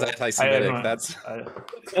 that sounds I don't anti-Semitic. know. That's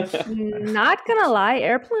Not gonna lie,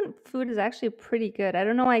 airplane food is actually pretty good. I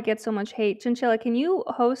don't know why I get so much hate. Chinchilla, can you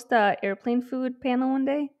host the airplane food panel one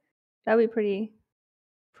day? That'd be pretty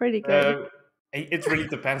good. It really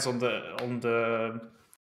depends on the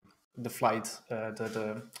flight.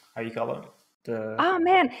 The how you call it? Oh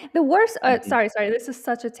man, the worst. Mhm. Sorry. This is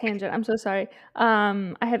such a tangent. I'm so sorry.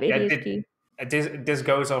 I have Yeah, ADHD. this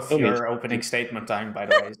goes off Oh, me your too. opening statement time, by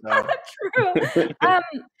the way. So. True.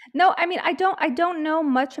 No, I mean, I don't know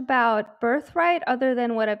much about Birthright other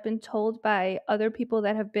than what I've been told by other people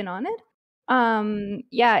that have been on it.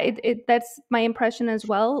 Yeah, it that's my impression as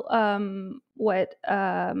well. What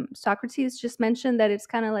Socrates just mentioned, that it's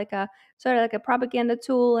kind of like a sort of like a propaganda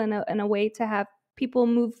tool and a way to have people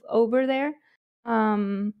move over there.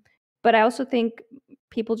 But I also think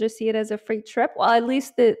people just see it as a free trip. Well, at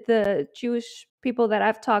least the Jewish people that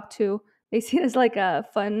I've talked to, they see it as like a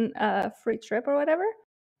fun free trip or whatever.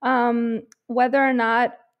 Whether or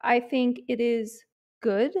not I think it is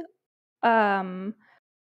good, I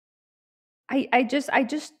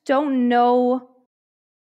just don't know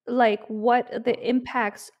like what the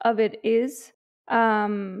impacts of it is.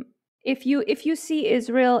 If you see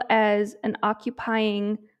Israel as an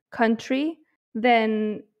occupying country,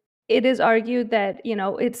 then it is argued that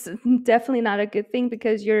it's definitely not a good thing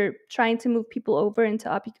because you're trying to move people over into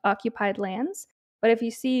occupied lands. But if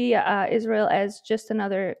you see Israel as just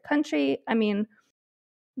another country, I mean,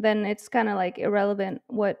 then it's kind of like irrelevant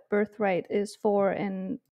what birthright is for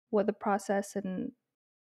and what the process and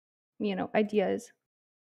idea is.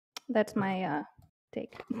 That's my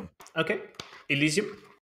take. Okay, Elysium.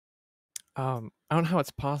 I don't know how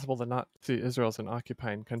it's possible to not see Israel as an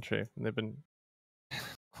occupying country. And they've been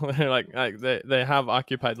they're like they have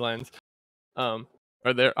occupied lands, or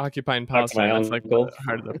they're occupying Talk to my Palestine. That's like uncle.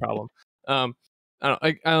 part of the problem. I don't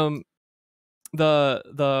like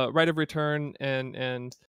the right of return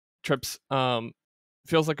and trips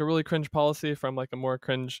feels like a really cringe policy from like a more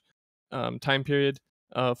cringe time period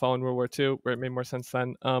following World War II, where it made more sense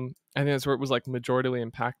then. I think that's where it was like majoritarily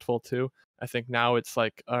impactful too. I think now it's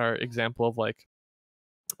like our example of like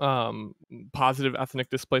positive ethnic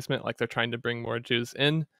displacement, like they're trying to bring more Jews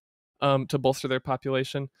in to bolster their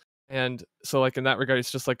population. And so like in that regard,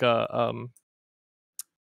 it's just like a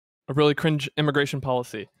really cringe immigration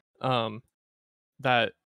policy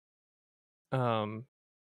that can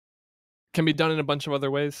be done in a bunch of other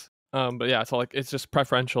ways. But yeah, so like it's just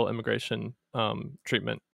preferential immigration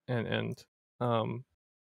treatment, and I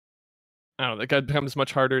don't know, it becomes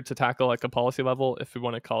much harder to tackle like a policy level if we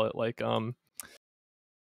want to call it like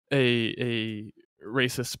a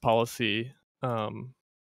racist policy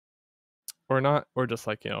or not, or just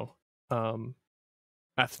like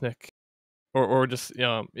ethnic or just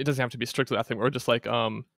it doesn't have to be strictly ethnic, or just like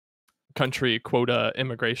country quota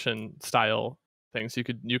immigration style things. You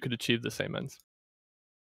could achieve the same ends.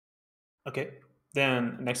 Okay,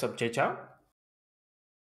 then next up, JChao.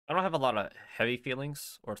 I don't have a lot of heavy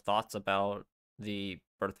feelings or thoughts about the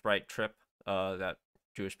birthright trip that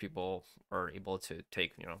Jewish people are able to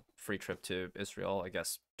take, free trip to Israel, I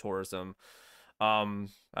guess tourism. I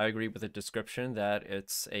agree with the description that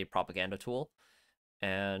it's a propaganda tool.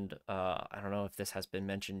 And I don't know if this has been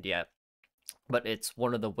mentioned yet, but it's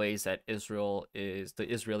one of the ways that the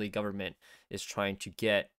Israeli government is trying to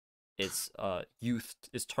get its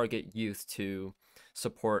target youth to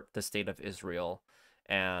support the state of Israel,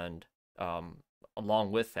 and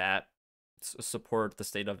along with that, support the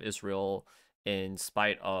state of Israel in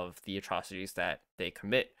spite of the atrocities that they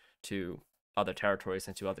commit to other territories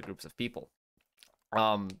and to other groups of people.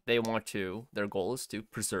 Their goal is to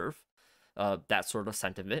preserve that sort of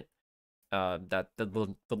sentiment, that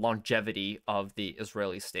the longevity of the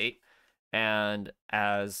Israeli state. And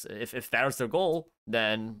if that is their goal,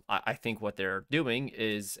 then I think what they're doing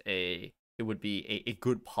is it would be a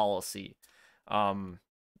good policy.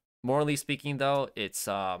 Morally speaking, though, it's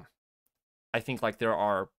I think like there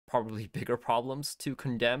are probably bigger problems to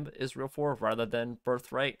condemn Israel for rather than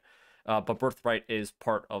birthright. But birthright is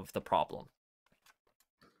part of the problem.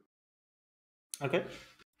 Okay.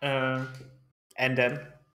 And then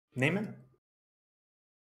Naaman?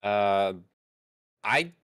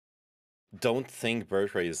 I don't think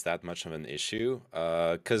birthright is that much of an issue.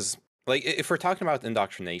 Because like if we're talking about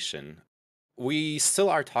indoctrination, we still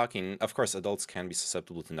are talking. Of course, adults can be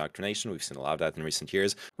susceptible to indoctrination. We've seen a lot of that in recent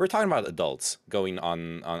years. We're talking about adults going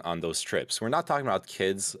on those trips. We're not talking about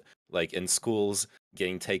kids like in schools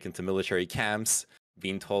getting taken to military camps,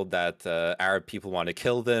 being told that Arab people want to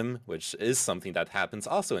kill them, which is something that happens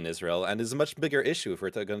also in Israel and is a much bigger issue if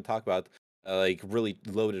we're going to talk about like really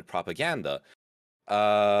loaded propaganda.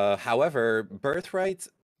 However, birthright.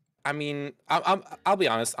 I mean, I'll be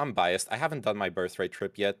honest. I'm biased. I haven't done my birthright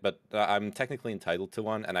trip yet, but I'm technically entitled to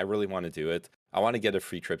one, and I really want to do it. I want to get a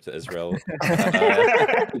free trip to Israel.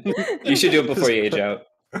 You should do it before you age out.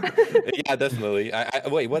 Yeah, definitely.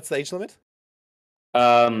 Wait, what's the age limit?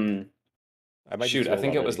 I might be shoot, too I old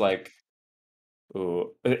think it was already. like,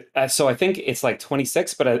 ooh, so I think it's like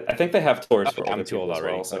 26, but I think they have tours for Okay, older I'm too old people as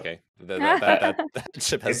already. well. So Okay, that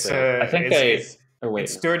ship has It's sailed. I think it's or wait,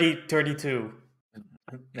 it's 32.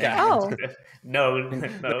 Yeah. Oh. No, no.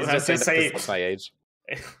 Let's I just say just say that's my age.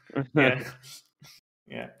 yeah,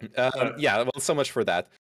 yeah. Yeah, well, so much for that.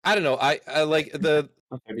 I don't know. I like the.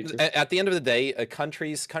 Oh, 32. At the end of the day,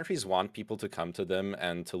 countries want people to come to them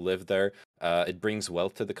and to live there. It brings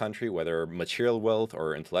wealth to the country, whether material wealth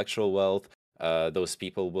or intellectual wealth. Those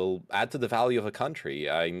people will add to the value of a country.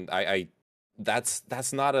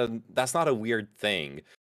 That's not a weird thing.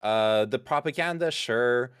 The propaganda,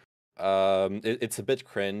 sure. It's a bit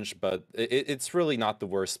cringe, but it's really not the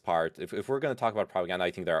worst part. If we're going to talk about propaganda,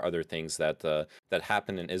 I think there are other things that that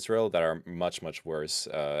happen in Israel that are much worse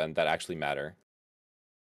and that actually matter.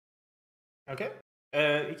 Okay.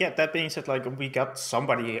 Yeah, that being said, like we got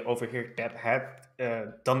somebody over here that had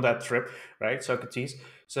done that trip, right? Socrates.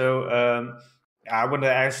 So I want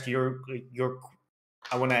to ask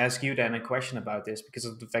I want to ask you then a question about this because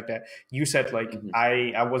of the fact that you said like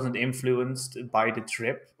I wasn't influenced by the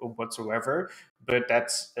trip whatsoever, but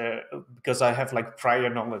that's because I have like prior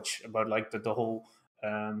knowledge about like the whole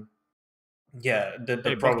the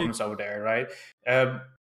problems over there, right?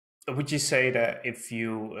 Would you say that if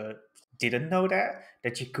you didn't know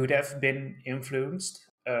that you could have been influenced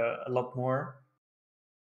a lot more?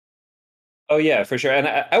 Oh yeah, for sure. And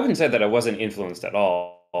I wouldn't say that I wasn't influenced at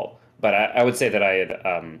all, but I would say that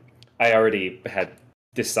I already had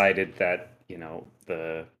decided that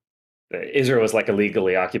the Israel was like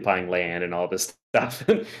illegally occupying land and all this stuff.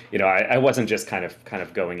 I wasn't just kind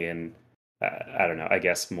of going in. I don't know. I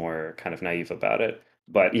guess more kind of naive about it.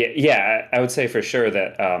 But yeah, I would say for sure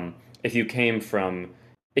that if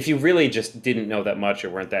you really just didn't know that much or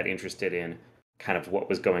weren't that interested in kind of what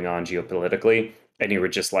was going on geopolitically, and you were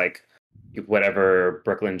just like whatever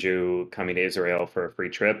Brooklyn Jew coming to Israel for a free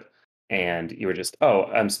trip, and you were just, oh,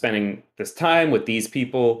 I'm spending this time with these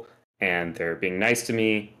people, and they're being nice to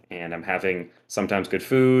me, and I'm having sometimes good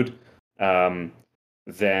food, then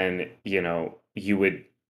you would,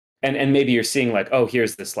 and maybe you're seeing like, oh,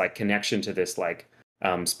 here's this like connection to this like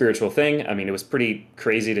spiritual thing. I mean, it was pretty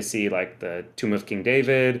crazy to see like the Tomb of King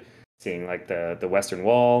David, seeing like the Western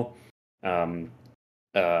Wall.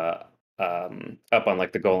 Up on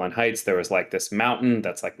like the Golan Heights, there was like this mountain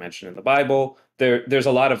that's like mentioned in the Bible. There's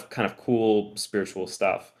a lot of kind of cool spiritual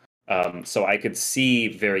stuff. So I could see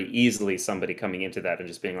very easily somebody coming into that and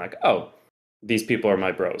just being like, oh, these people are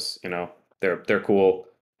my bros. They're cool.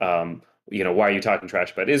 Why are you talking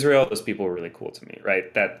trash about Israel? Those people are really cool to me,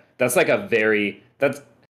 right? That's like I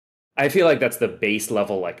feel like that's the base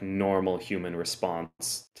level, like normal human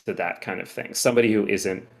response to that kind of thing. Somebody who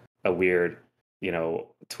isn't a weird,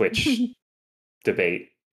 Twitch debate,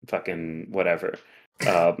 fucking whatever,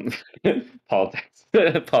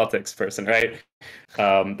 politics person, right?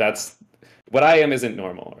 That's what I am. Isn't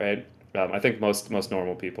normal, right? I think most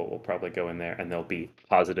normal people will probably go in there and they'll be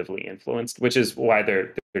positively influenced, which is why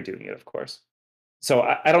they're doing it, of course. So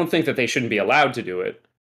I don't think that they shouldn't be allowed to do it.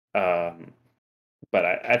 But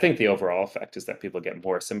I think the overall effect is that people get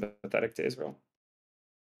more sympathetic to Israel.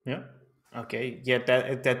 Yeah. Okay. Yeah.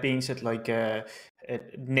 That being said, like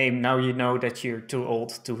name now you know that you're too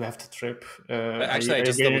old to have the trip. Actually, I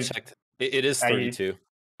just double checked. It is 32.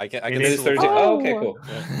 I can. It is is 32. Oh. Oh, okay, cool.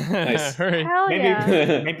 Yeah. Nice. Hell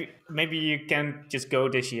yeah. Maybe you can just go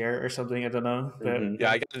this year or something. I don't know. But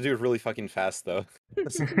Yeah, I got to do it really fucking fast though.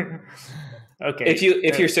 okay.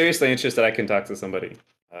 If you're seriously interested, I can talk to somebody.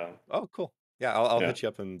 Oh, cool. Yeah, I'll Yeah. hit you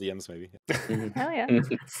up in DMs maybe. Hell yeah.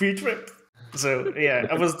 Free trip. So yeah,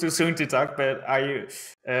 I was too soon to talk, but are you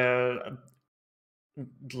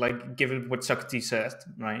like given what Socrates said,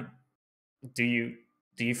 right? Do you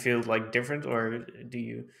feel like different, or uh, do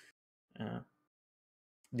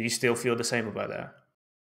you still feel the same about that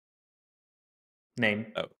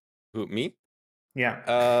name? Oh, who, me? Yeah.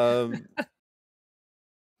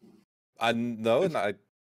 I no, not.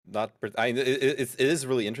 It is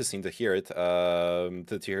really interesting to hear it.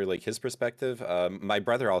 To hear like his perspective. My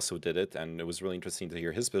brother also did it, and it was really interesting to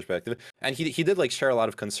hear his perspective. And he did like share a lot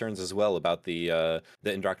of concerns as well about the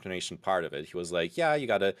indoctrination part of it. He was like, yeah, you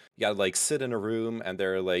gotta like sit in a room, and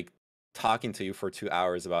they're like talking to you for 2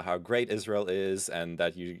 hours about how great Israel is, and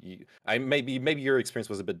that maybe your experience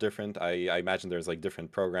was a bit different. I imagine there's like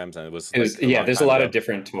different programs, and it was like Yeah, there's a lot ago. of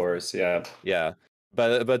different tours. Yeah. Yeah.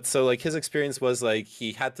 But so like his experience was like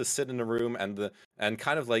he had to sit in a room and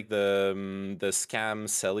kind of like the scam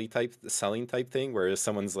selling type thing where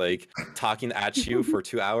someone's like talking at you for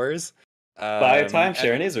 2 hours. Buy a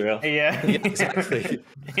timeshare in Israel. Yeah. Yeah, exactly.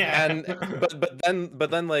 Yeah. And but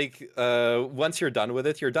then like once you're done with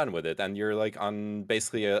it, you're done with it, and you're like on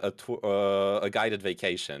basically a guided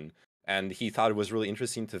vacation. And he thought it was really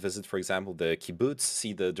interesting to visit, for example, the kibbutz,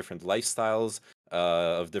 see the different lifestyles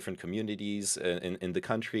of different communities in the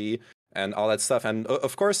country and all that stuff. And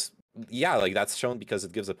of course, yeah, like that's shown because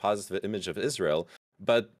it gives a positive image of Israel.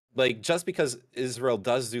 But like just because Israel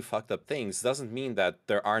does do fucked up things doesn't mean that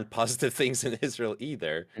there aren't positive things in Israel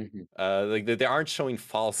either. Like they aren't showing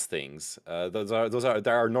false things.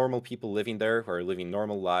 There are normal people living there who are living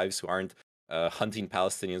normal lives, who aren't hunting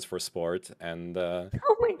Palestinians for sport, and Oh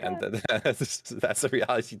my and god. that's a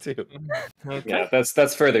reality too. Okay. Yeah,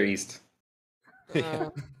 that's further east. Yeah.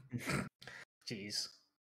 Jeez.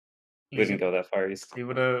 We Lisa, didn't go that far east. do you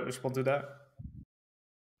want to respond to that?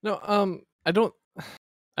 No, I don't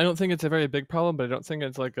think it's a very big problem, but I don't think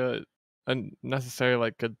it's like a necessarily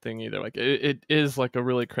like good thing either. Like it is like a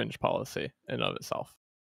really cringe policy in and of itself.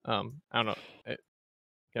 I don't know. Yeah.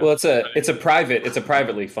 Well, it's a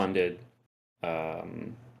privately funded,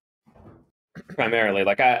 primarily.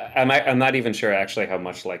 Like I'm not even sure actually how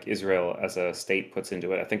much like Israel as a state puts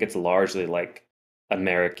into it. I think it's largely like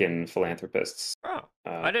American philanthropists. Oh,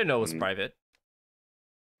 I didn't know it was Um, private.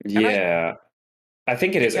 Yeah, I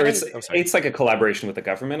think it is, or Oh, sorry. it's like a collaboration with the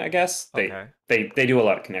government. I guess Okay. they do a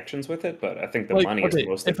lot of connections with it, but I think the Like, money okay, is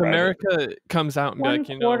mostly if private. America comes out and be One like,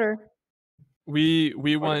 you know, quarter. we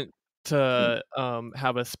want to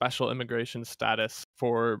have a special immigration status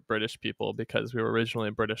for British people because we were originally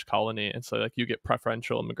a British colony, and so like you get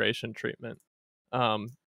preferential immigration treatment.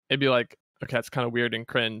 It'd be like, okay, that's kind of weird and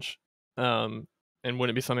cringe, and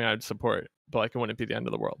wouldn't be something I'd support, but like it wouldn't be the end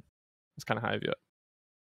of the world. It's kind of how I view it.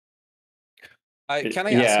 Can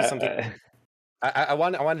I ask you something? I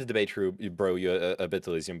want to debate you, bro, you a bit,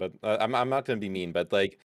 Elysium, but I'm not going to be mean. But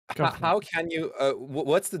like, how can you?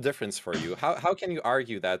 What's the difference for you? How can you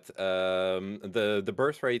argue that the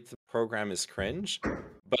birthright program is cringe?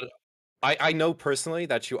 But I know personally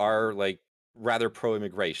that you are like rather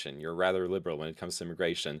pro-immigration. You're rather liberal when it comes to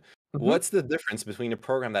immigration. What's the difference between a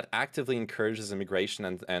program that actively encourages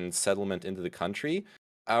immigration and settlement into the country,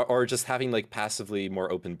 or just having like passively more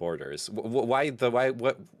open borders?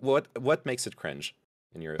 What makes it cringe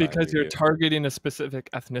in your Because you're view? targeting a specific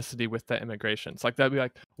ethnicity with the immigrations. Like that'd be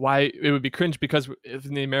like why it would be cringe, because if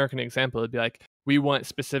in the American example it'd be like we want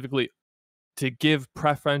specifically to give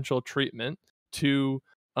preferential treatment to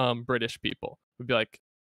British people. Would be like,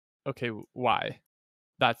 okay, why?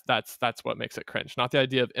 That's what makes it cringe. Not the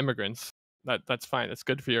idea of immigrants. That's fine. It's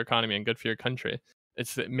good for your economy and good for your country.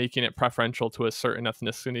 It's making it preferential to a certain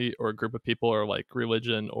ethnicity or group of people or like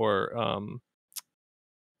religion or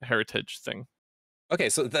heritage thing. Okay,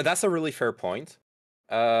 so that's a really fair point.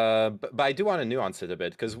 But I do want to nuance it a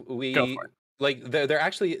bit because like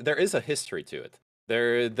there is a history to it.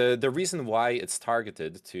 The reason why it's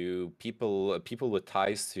targeted to people with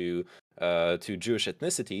ties to Jewish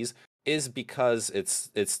ethnicities is because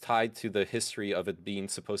it's tied to the history of it being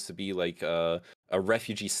supposed to be like a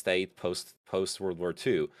refugee state post World War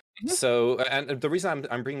II. So, and the reason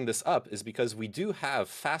I'm bringing this up is because we do have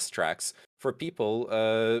fast tracks for people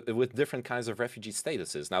with different kinds of refugee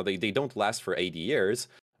statuses. Now, they don't last for 80 years,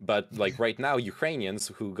 but like right now, Ukrainians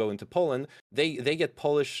who go into Poland, they get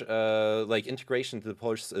Polish like integration to the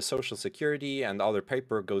Polish social security, and all their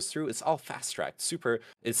paperwork goes through. It's all fast tracked, super.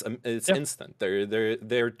 It's instant.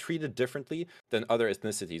 They're treated differently than other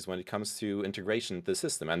ethnicities when it comes to integration into the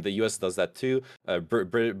system, and the U.S. does that too.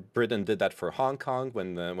 Britain did that for Hong Kong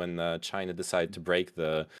when China decided to break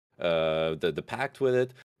the pact with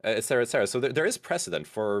it, etc., etc. So there is precedent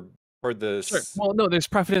for for Sure. this. Well, no, there's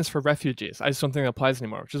precedence for refugees. I just don't think it applies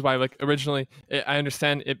anymore, which is why, like, originally, I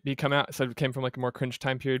understand it so it came from like a more cringe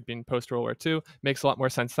time period, being post World War II, makes a lot more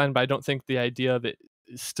sense then. But I don't think the idea of it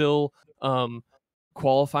still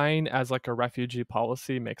qualifying as like a refugee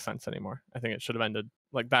policy makes sense anymore. I think it should have ended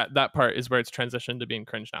like that. That part is where it's transitioned to being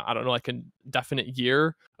cringe now. I don't know like a definite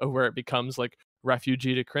year of where it becomes like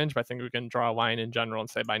refugee to cringe, but I think we can draw a line in general and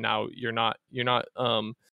say by now you're not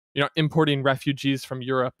importing refugees from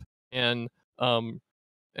Europe and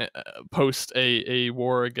post a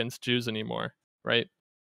war against Jews anymore, right?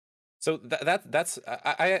 So that's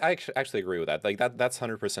I actually agree with that. Like that's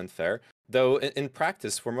 100% fair. Though in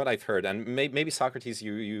practice, from what I've heard, and maybe Socrates,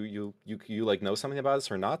 you like know something about this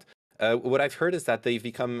or not. What I've heard is that they've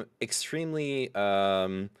become extremely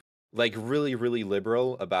like really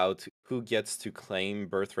liberal about who gets to claim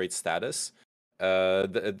birthright status.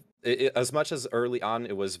 As much as early on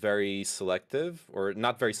it was very selective, or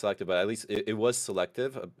not very selective, but at least it was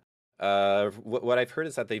selective. What I've heard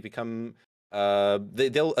is that they've become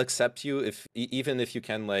they'll accept you if even if you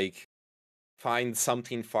can like find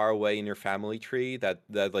something far away in your family tree that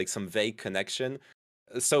like some vague connection.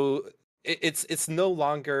 So it's no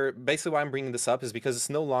longer, basically why I'm bringing this up is because it's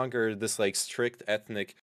no longer this like strict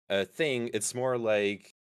ethnic thing. It's more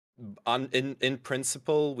like in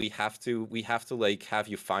principle we have to like have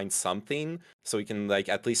you find something so we can like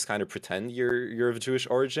at least kind of pretend you're of Jewish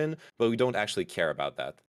origin, but we don't actually care about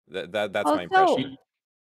that. That's my Also, impression.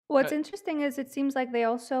 what's interesting is it seems like they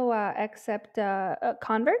also accept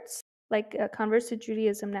converts, like converts to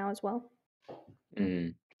Judaism now as well.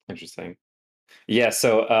 Interesting. Yeah,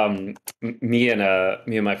 so me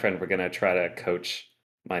and my friend were gonna try to coach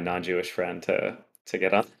my non-Jewish friend to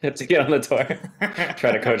get on to get on the tour.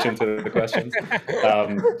 Try to coach him to the questions.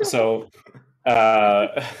 So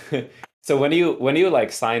so when you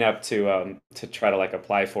like sign up to try to like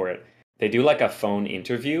apply for it, they do like a phone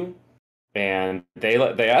interview, and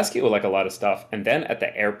they ask you like a lot of stuff, and then at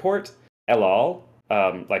the airport, El Al,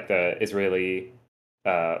 like the Israeli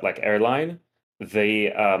like airline,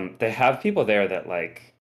 they have people there that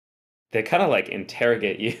like they kind of like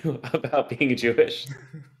interrogate you about being Jewish,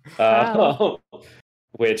 Wow.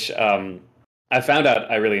 which I found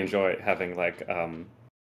out I really enjoy having like a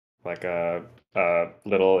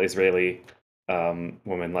little Israeli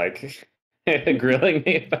woman like grilling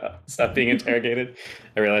me about stuff being interrogated.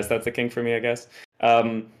 I realized that's a kink for me, I guess.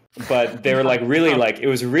 But they were like really like it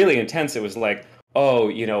was really intense. It was like, oh,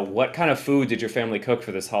 you know, what kind of food did your family cook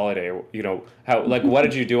for this holiday? You know, how like what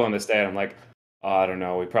did you do on this day? And I'm like, oh, I don't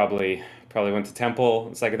know. We probably went to temple.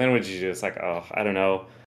 It's like, and then what did you do? It's like, oh, I don't know.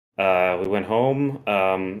 We went home.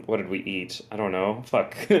 What did we eat? I don't know.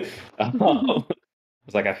 Fuck. I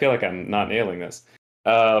was like, I feel like I'm not nailing this.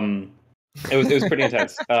 It was pretty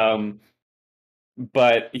intense.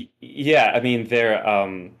 But yeah, I mean, they're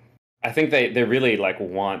I think they really like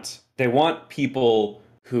want people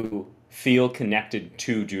who feel connected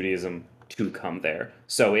to Judaism to come there.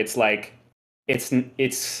 So it's like it's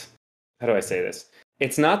how do I say this?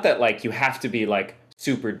 It's not that like you have to be like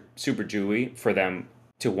super Jewy for them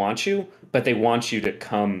to want you, but they want you to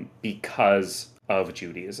come because of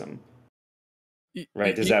Judaism.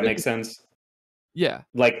 Right? Does that make sense? Yeah.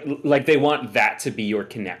 Like they want that to be your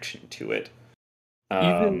connection to it.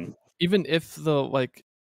 Even if the like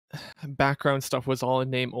background stuff was all in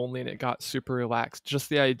name only and it got super relaxed, just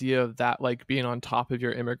the idea of that like being on top of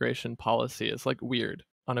your immigration policy is like weird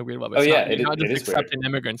on a weird level. It's you're not just accepting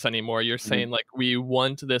weird. immigrants anymore. You're saying like we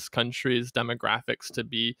want this country's demographics to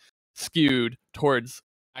be skewed towards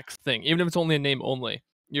X thing, even if it's only a name only.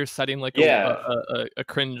 You're setting like a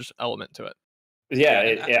cringe element to it.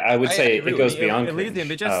 Yeah, I would say it goes beyond cringe.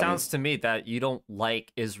 cringe. It just sounds to me that you don't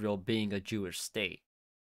like Israel being a Jewish state.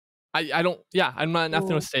 I don't. Yeah, I'm not an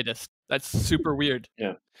ethnostatist. That's super weird.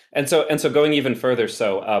 Yeah, and so going even further.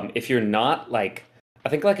 So if you're not like, I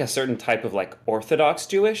think like a certain type of like Orthodox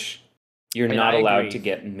Jewish, you're not allowed to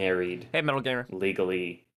get married. Hey, Metal Gamer.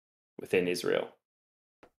 Legally within Israel.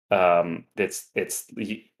 It's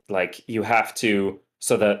like you have to.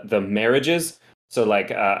 So the marriages. So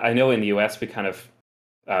like I know in the U.S. we kind of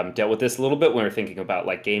dealt with this a little bit when we were thinking about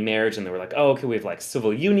like gay marriage, and they were like, oh, okay, we have like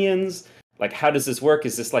civil unions. Like, how does this work?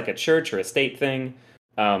 Is this like a church or a state thing?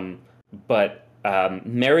 But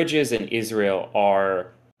marriages in Israel are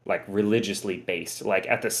like religiously based. Like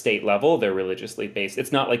at the state level, they're religiously based.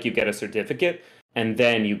 It's not like you get a certificate and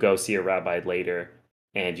then you go see a rabbi later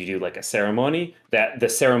and you do like a ceremony. That the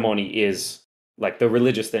ceremony is like the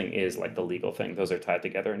religious thing is like the legal thing. Those are tied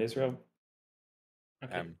together in Israel.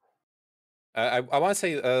 Okay. I want to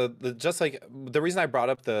say just like the reason I brought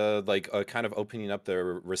up the like kind of opening up the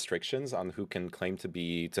restrictions on who can claim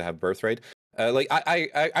to have birthright. Like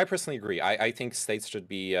I personally agree. I think states should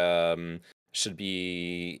be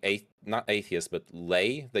not atheist but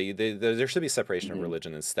lay. There should be separation of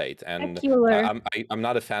religion and state. And Secular. I'm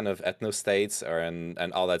not a fan of ethno states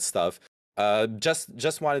and all that stuff.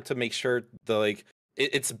 Just wanted to make sure the like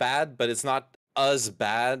it's bad, but it's not as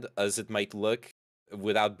bad as it might look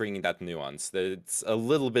without bringing that nuance. That it's a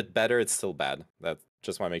little bit better, it's still bad. That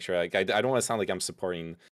just want to make sure. Like, I don't want to sound like I'm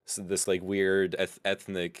supporting this like weird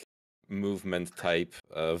ethnic movement type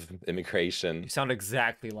of immigration. You sound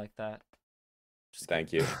exactly like that.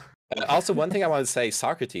 Thank you. Also, one thing I want to say,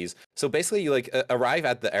 Socrates. So basically, you like arrive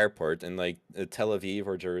at the airport in like Tel Aviv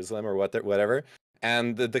or Jerusalem or whatever,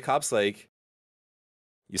 and the cop's like,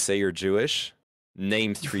 "You say you're Jewish?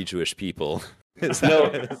 Name 3 Jewish people."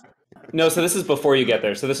 No, so this is before you get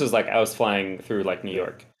there. So this is like I was flying through like New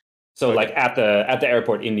York. So okay. Like at the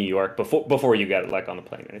airport in New York before you get like on the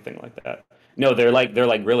plane or anything like that. No, they're like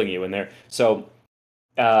grilling you in there. So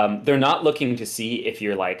they're not looking to see if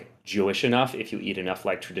you're like Jewish enough, if you eat enough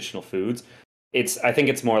like traditional foods. I think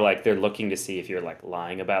it's more like they're looking to see if you're like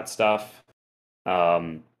lying about stuff.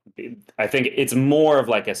 I think it's more of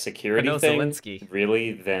like a security thing, Zelensky.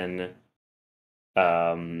 Really, than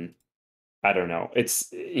I don't know.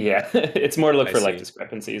 It's more to look for like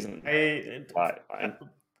discrepancies and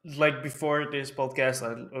like before this podcast,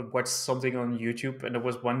 I watched something on YouTube, and there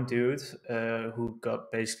was one dude who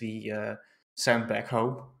got basically sent back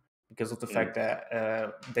home because of the fact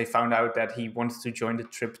that they found out that he wanted to join the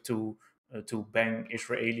trip to bang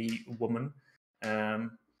Israeli woman. He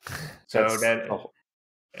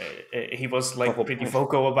was like pretty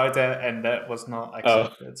vocal about that, and that was not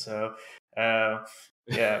accepted. So.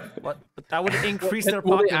 Yeah, but that would increase their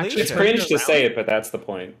population. It's cringe to say it, but that's the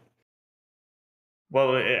point.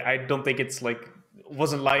 Well, I don't think it's like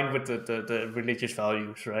was in line with the religious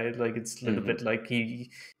values, right? Like it's a little bit like he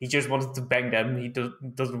just wanted to bang them. He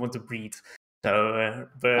doesn't want to breed. So,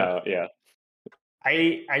 but yeah,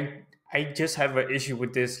 I just have an issue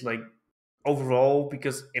with this like overall,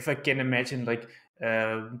 because if I can imagine like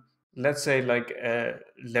let's say like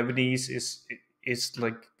Lebanese is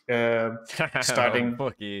like starting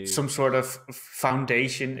some sort of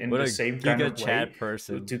foundation in the same kind of way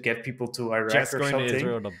to get people to Iraq just or going something. To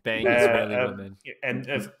Israel to bang Israeli women.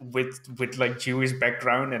 And with like Jewish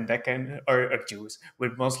background and that kind of, or Jews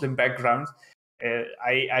with Muslim background,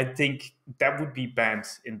 I think that would be banned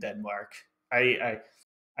in Denmark. I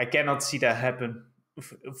cannot see that happen.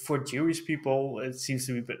 For Jewish people, it seems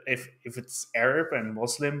to be, if it's Arab and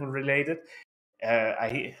Muslim related,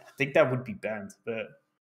 I think that would be banned. But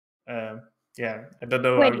yeah, I don't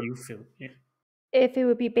know how you feel. Yeah. If it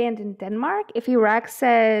would be banned in Denmark, if Iraq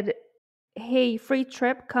said, "Hey, free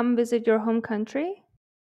trip, come visit your home country."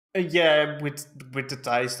 Yeah, with the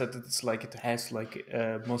ties that it's like it has like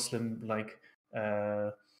Muslim like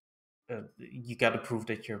you got to prove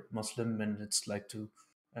that you're Muslim, and it's like to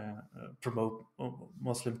promote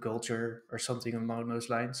Muslim culture or something along those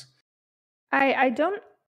lines. I don't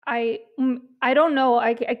know.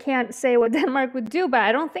 I can't say what Denmark would do, but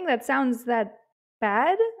I don't think that sounds that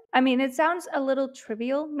bad. I mean, it sounds a little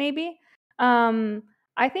trivial, maybe.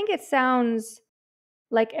 I think it sounds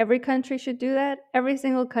like every country should do that. Every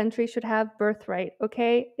single country should have birthright,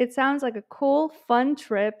 okay? It sounds like a cool, fun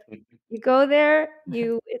trip. You go there,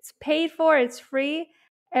 it's paid for, it's free.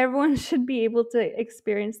 Everyone should be able to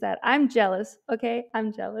experience that. I'm jealous, okay?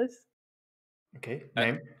 I'm jealous. Okay,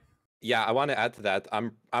 name? Yeah, I want to add to that.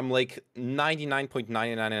 I'm like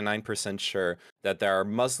 99.999% sure that there are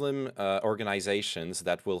Muslim organizations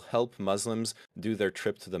that will help Muslims do their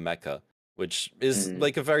trip to the Mecca, which is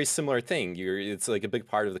like a very similar thing. It's like a big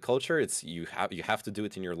part of the culture. It's you have to do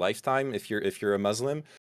it in your lifetime if you're a Muslim,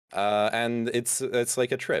 and it's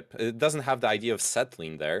like a trip. It doesn't have the idea of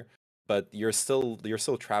settling there, but you're still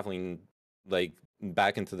traveling like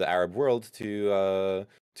back into the Arab world to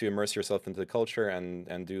immerse yourself into the culture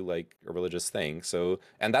and do like a religious thing. So,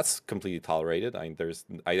 and that's completely tolerated. I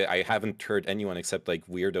haven't heard anyone except like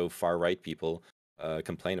weirdo far right people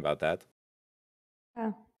complain about that.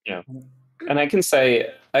 Oh. Yeah. And I can say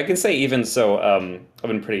even so, I've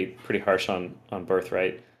been pretty harsh on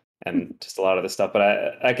birthright and just a lot of the stuff,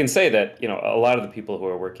 but I can say that, you know, a lot of the people who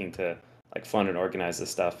are working to like fund and organize this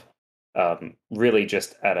stuff really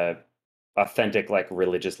just at a authentic like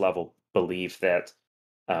religious level believe that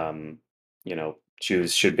you know,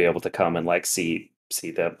 Jews should be able to come and like see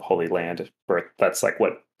the Holy Land. That's like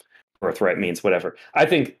what birthright means, whatever. I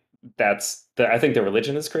think I think the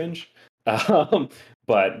religion is cringe.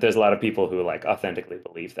 But there's a lot of people who like authentically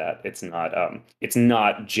believe that it's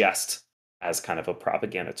not just as kind of a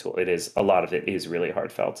propaganda tool. It is, a lot of it is really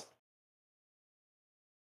heartfelt.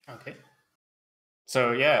 Okay.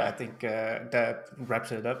 So yeah, I think that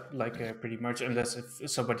wraps it up, like pretty much. Unless if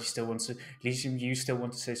somebody still wants to, Lysium, you still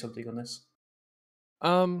want to say something on this?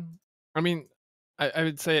 I mean, I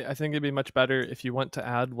would say I think it'd be much better if you want to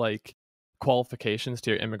add like qualifications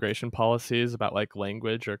to your immigration policies about like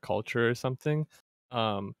language or culture or something.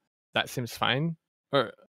 That seems fine,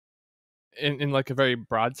 or in like a very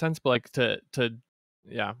broad sense. But like to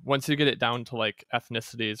yeah, once you get it down to like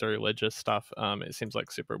ethnicities or religious stuff, it seems like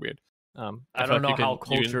super weird. I feel don't like know how you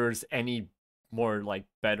can culture is any more like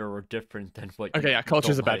better or different than what. Okay, you yeah,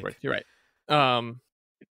 culture is a don't bad like. word. You're right.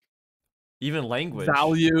 Even language.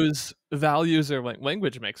 Values or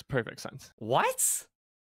language makes perfect sense. What?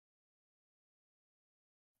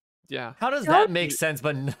 Yeah. How does that make sense?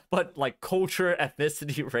 But like culture,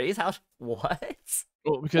 ethnicity, race. How? What?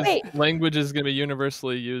 Well, because Wait. language is going to be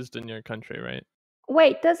universally used in your country, right?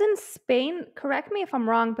 Wait, doesn't Spain, correct me if I'm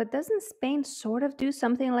wrong, but doesn't Spain sort of do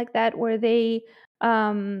something like that where they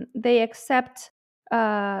accept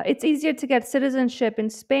it's easier to get citizenship in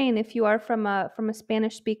Spain if you are from a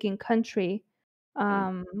Spanish speaking country.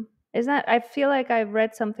 Is that, I feel like I've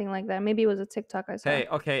read something like that. Maybe it was a TikTok I saw. Hey,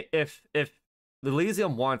 okay, if the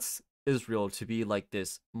Elysium wants Israel to be like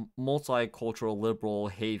this multicultural liberal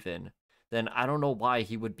haven, then I don't know why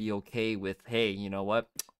he would be okay with, hey, you know what?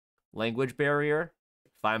 Language barrier?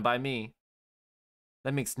 Fine by me.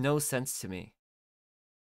 That makes no sense to me.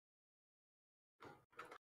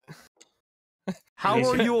 How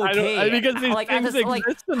are you okay? Because these things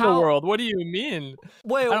exist in the world. What do you mean?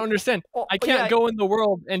 Wait, I don't understand. I can't go in the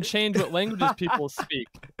world and change what languages people speak.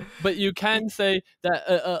 But you can say that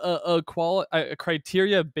a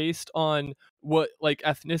criteria based on what like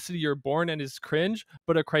ethnicity you're born in is cringe,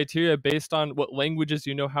 but a criteria based on what languages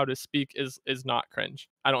you know how to speak is not cringe.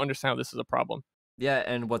 I don't understand how this is a problem. Yeah,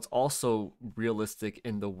 and what's also realistic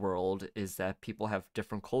in the world is that people have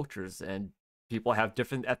different cultures and people have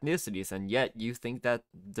different ethnicities, and yet you think that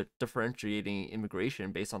the differentiating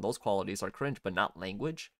immigration based on those qualities are cringe, but not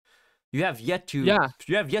language. You have yet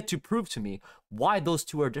to prove to me why those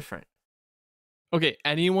two are different. Okay,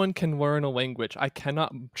 anyone can learn a language. I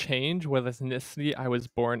cannot change what ethnicity I was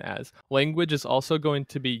born as. Language is also going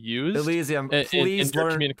to be used. Elysium, please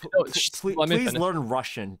learn. Please learn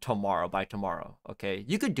Russian by tomorrow. Okay,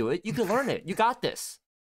 you could do it. You could learn it. You got this.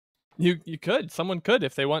 You could. Someone could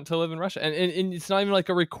if they want to live in Russia, and it's not even like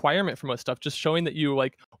a requirement for most stuff. Just showing that you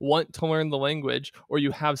like want to learn the language or you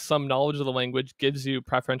have some knowledge of the language gives you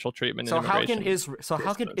preferential treatment. So how can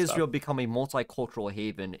Israel become a multicultural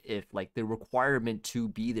haven if like the requirement to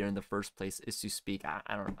be there in the first place is to speak?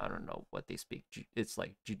 I don't know what they speak. It's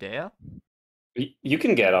like Judea. You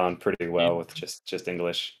can get on pretty well with just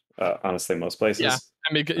English. Honestly, most places. Yeah,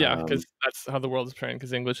 I mean, yeah, because that's how the world is trained.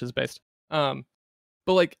 Because English is based.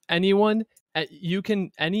 But like any ethnicity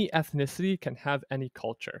can have any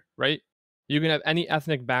culture, right? You can have any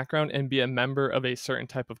ethnic background and be a member of a certain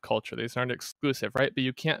type of culture. These aren't exclusive, right? But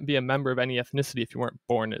you can't be a member of any ethnicity if you weren't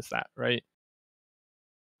born as that, right?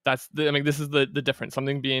 This is the difference.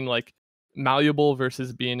 Something being like malleable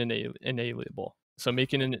versus being inalienable. So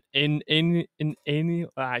making I can't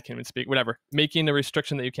even speak. Whatever. Making a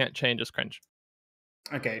restriction that you can't change is cringe.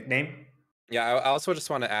 Okay, name. Yeah, I also just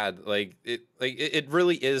want to add, it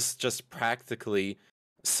really is just practically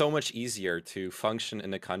so much easier to function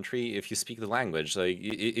in a country if you speak the language. Like,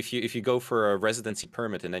 if you go for a residency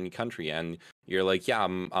permit in any country and you're like, yeah,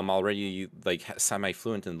 I'm already like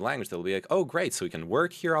semi-fluent in the language, they'll be like, oh, great, so you can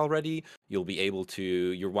work here already. You'll be able to,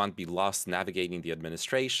 you won't be lost navigating the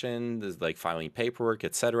administration, like filing paperwork,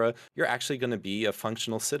 etc. You're actually going to be a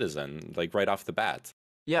functional citizen, like right off the bat.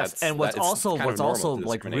 Yes, and what's also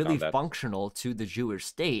like really functional to the Jewish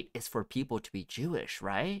state is for people to be Jewish,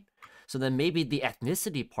 right? So then maybe the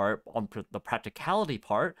ethnicity part, on the practicality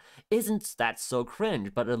part, isn't that so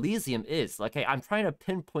cringe, but Elysium is. Like, hey, I'm trying to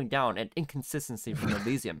pinpoint down an inconsistency from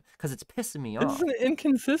Elysium because it's pissing me off. It's an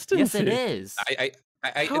inconsistency. Yes, it is. I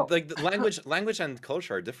like the language and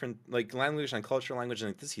culture are different. Like language and culture, language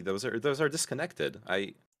and ethnicity, those are disconnected.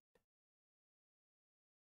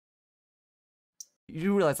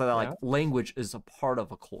 You realize that like language is a part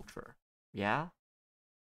of a culture, yeah?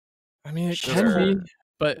 I mean, it can be,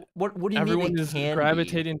 but what do you everyone mean is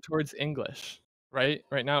gravitating towards English, right?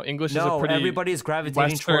 Right now, English is a pretty everybody is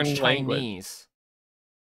gravitating towards Chinese.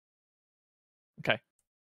 Okay.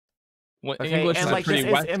 English is and a like pretty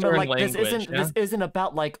this is, and Western like language. this isn't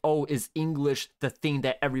about like, oh, is English the thing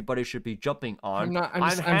that everybody should be jumping on?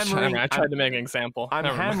 I'm hammering. I tried to make an example.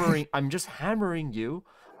 I'm just hammering you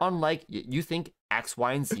on like you think X,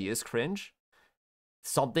 Y, and Z is cringe.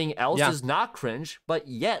 Something else is not cringe, but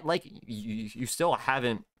yet like you still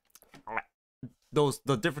haven't.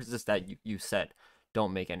 The differences that you said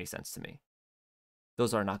don't make any sense to me.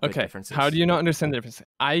 Those are not good differences. How do you not understand the difference?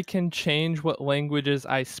 I can change what languages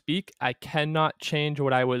I speak. I cannot change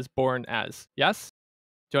what I was born as. Yes?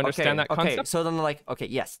 Do you understand that concept? Okay, so then like,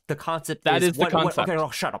 yes, the concept that is the what, concept.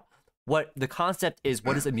 okay, shut up. What the concept is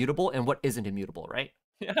what is immutable and what isn't immutable, right?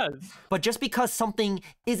 Yes. But just because something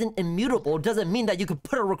isn't immutable doesn't mean that you can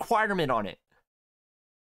put a requirement on it.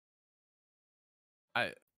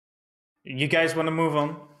 You guys want to move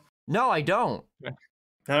on? No, I don't.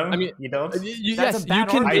 No, I mean, you don't. Yes,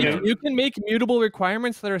 you can make mutable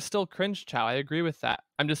requirements that are still cringe, Chao. I agree with that.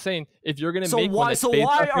 I'm just saying, if you're gonna make one that's based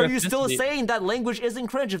why off are your you still ethnicity- saying that language isn't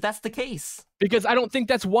cringe if that's the case? Because I don't think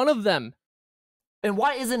that's one of them. And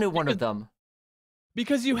why isn't it one of them?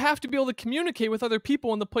 Because you have to be able to communicate with other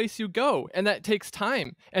people in the place you go, and that takes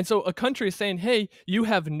time. And so a country is saying, hey, you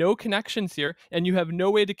have no connections here, and you have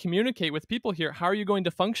no way to communicate with people here. How are you going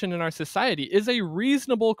to function in our society? Is a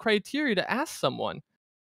reasonable criteria to ask someone.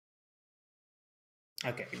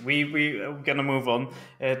 Okay, we're gonna move on.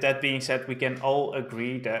 That being said, we can all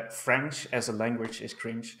agree that French as a language is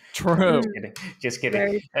cringe. True. Just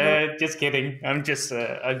kidding. Just kidding. I'm just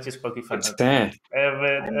poking fun. Sacre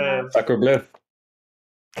bleu.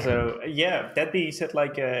 So yeah, that being said,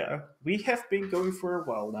 like we have been going for a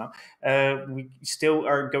while now. We still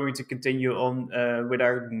are going to continue on with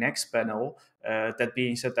our next panel. That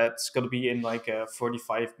being said, that's going to be in like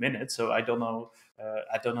 45 minutes. So I don't know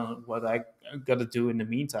what I gotta do in the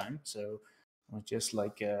meantime. So I'll just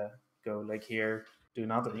like go like here, do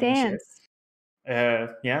another dance.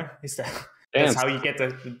 Yeah, is that's how you get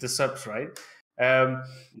the subs, right?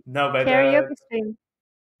 No, but karaoke stream.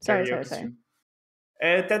 Sorry.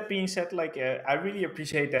 That being said, like I really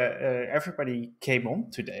appreciate that everybody came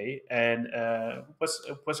on today, and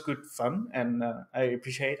was good fun, and I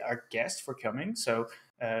appreciate our guests for coming. So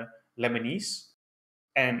Lebanese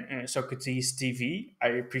and Socrates TV, I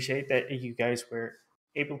appreciate that you guys were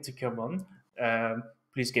able to come on.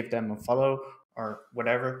 Please give them a follow or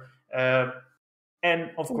whatever, and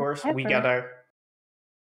of course we got our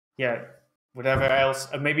whatever else.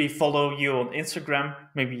 Maybe follow you on Instagram.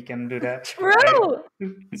 Maybe you can do that. True.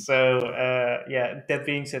 So that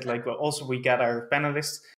being said, like also we got our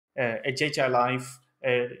panelists at JChaoLive,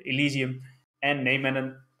 Elysium, and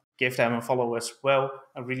Neymanen. Give them a follow as well.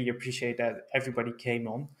 I really appreciate that everybody came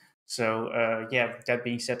on. So that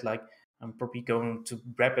being said, like I'm probably going to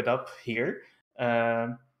wrap it up here.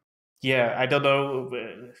 I don't know.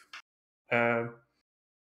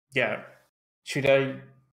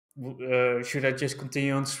 Should I just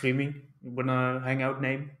continue on streaming? Wanna hangout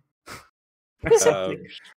name?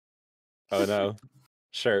 Oh no.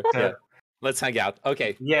 Sure. Yeah. Let's hang out.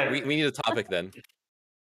 Okay. Yeah. We need a topic then.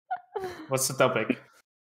 What's the topic?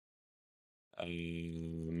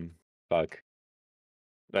 Fuck.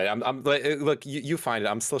 Right. I'm look. You find it.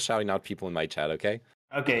 I'm still shouting out people in my chat. Okay.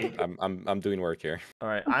 Okay. I'm doing work here. All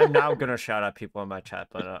right. I'm now gonna shout out people in my chat,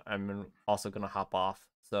 but I'm also gonna hop off.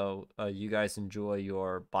 So you guys enjoy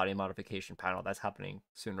your body modification panel. That's happening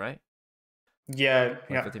soon, right? Yeah.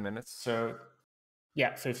 Like 50 minutes. So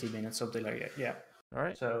 50 minutes, something like that. Yeah. All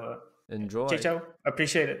right. So enjoy. JChao,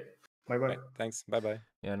 appreciate it. Bye bye. Right, thanks. Bye bye.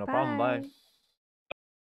 Yeah, no problem. Bye.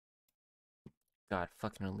 God,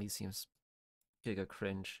 fucking Elysium's giga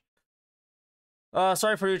cringe.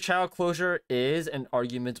 Sorry for your child closure is an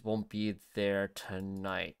argument won't be there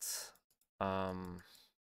tonight.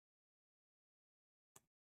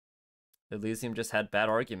 Elysium just had bad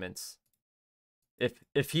arguments.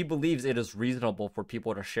 If he believes it is reasonable for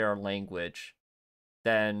people to share a language,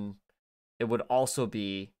 then it would also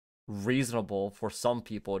be reasonable for some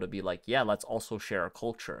people to be like, yeah, let's also share a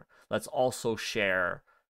culture. Let's also share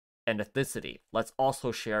an ethnicity. Let's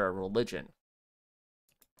also share a religion.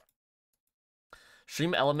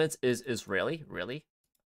 Stream Elements is Israeli? Really?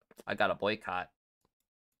 I got a boycott.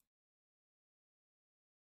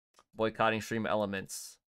 Boycotting Stream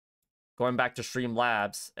Elements. Going back to Stream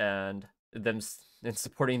Labs and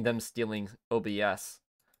supporting them stealing OBS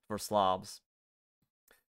for slobs.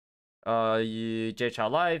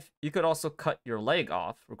 JChaoLive, you could also cut your leg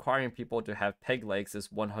off. Requiring people to have peg legs is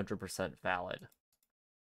 100% valid.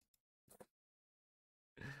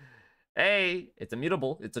 Hey, it's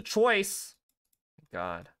immutable. It's a choice.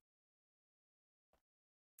 God.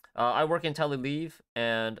 I work in JChaoLive,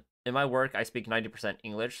 and In my work, I speak 90%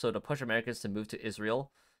 English, so to push Americans to move to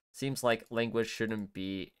Israel seems like language shouldn't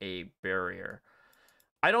be a barrier.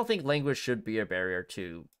 I don't think language should be a barrier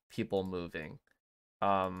to people moving.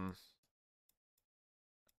 I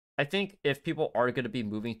think if people are going to be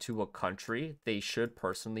moving to a country, they should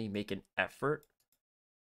personally make an effort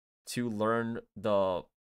to learn the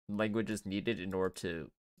languages needed in order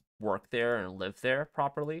to work there and live there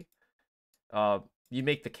properly. You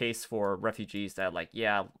make the case for refugees that, like,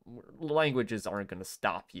 yeah, languages aren't going to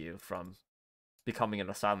stop you from becoming an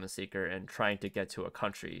asylum seeker and trying to get to a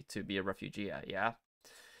country to be a refugee at, yeah?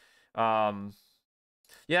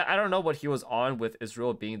 Yeah, I don't know what he was on with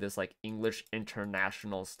Israel being this, like, English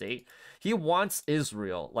international state. He wants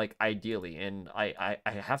Israel, like, ideally, and I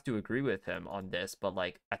have to agree with him on this, but,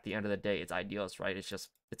 like, at the end of the day, it's idealist, right? It's just,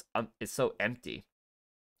 it's so empty.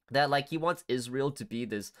 That, like, he wants Israel to be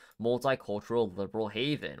this multicultural liberal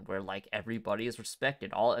haven where, like, everybody is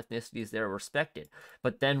respected, all ethnicities there are respected.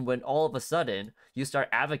 But then when all of a sudden you start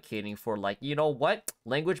advocating for, like, you know what,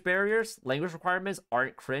 language barriers, language requirements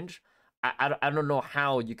aren't cringe, I don't know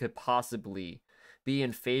how you could possibly be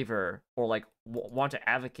in favor or, like, want to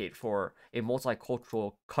advocate for a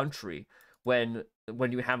multicultural country when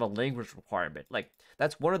you have a language requirement. Like,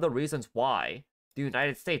 that's one of the reasons why the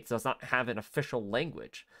United States does not have an official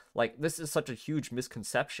language. Like, this is such a huge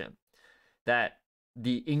misconception that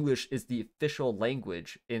the English is the official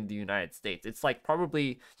language in the United States. It's like,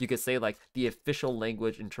 probably you could say, like, the official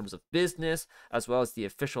language in terms of business, as well as the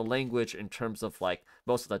official language in terms of, like,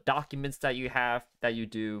 most of the documents that you have, that you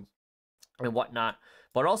do, and whatnot.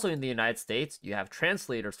 But also in the United States, you have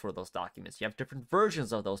translators for those documents. You have different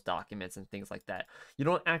versions of those documents and things like that. You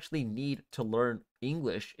don't actually need to learn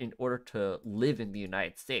English in order to live in the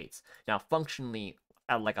United States. Now, functionally,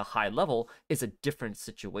 at, like, a high level, is a different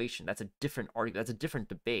situation. That's a different argument. That's a different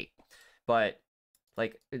debate. But,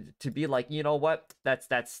 like, to be like, you know what, that's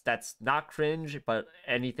not cringe, but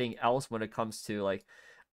anything else when it comes to, like,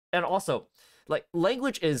 and also, like,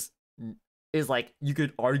 language is like, you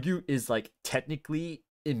could argue, is, like, technically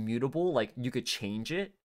immutable. Like, you could change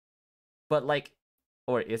it, but, like,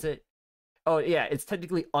 or is it? Oh yeah, it's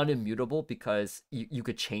technically unimmutable because you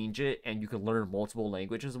could change it and you can learn multiple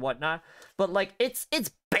languages and whatnot. But, like, it's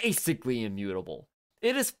basically immutable.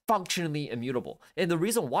 It is functionally immutable. And the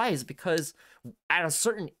reason why is because at a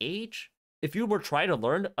certain age, if you were trying to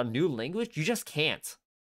learn a new language, you just can't.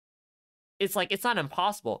 It's like, it's not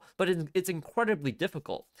impossible, but it's incredibly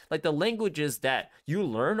difficult. Like, the languages that you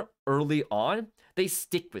learn early on, they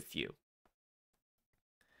stick with you.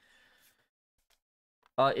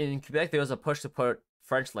 In Quebec, there was a push to put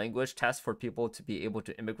French language tests for people to be able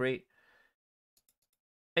to immigrate.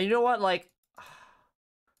 And you know what? Like,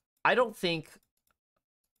 I don't think...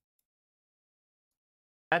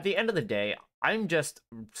 At the end of the day, I'm just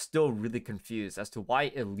still really confused as to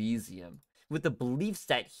why Elysium, with the beliefs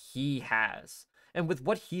that he has, and with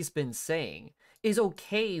what he's been saying, is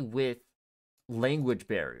okay with language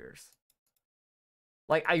barriers.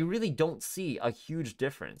 Like, I really don't see a huge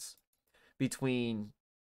difference between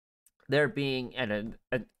there being an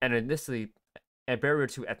ethnicity, a barrier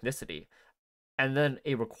to ethnicity, and then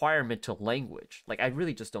a requirement to language. Like, I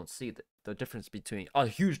really just don't see the difference between, a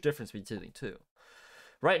huge difference between the two.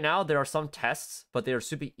 Right now, there are some tests, but they are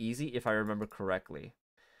super easy if I remember correctly.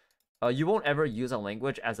 You won't ever use a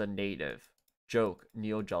language as a native. Joke,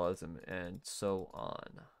 neo-Jaoism, and so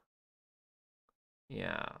on.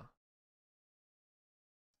 Yeah.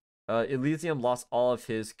 Elysium lost all of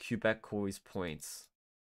his Quebecois points.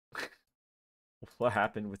 What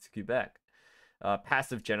happened with Quebec?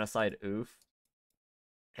 Passive genocide, oof.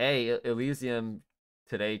 Hey, Elysium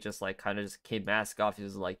today just, like, kind of just came mask off. He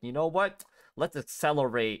was like, you know what? Let's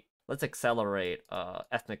accelerate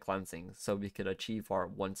ethnic cleansing so we could achieve our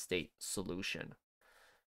one-state solution.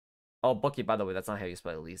 Oh, Bucky, by the way, that's not how you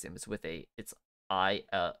spell Elysium. It's with it's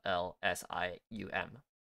Illsium.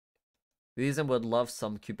 Elysium would love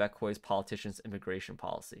some Quebecois politicians' immigration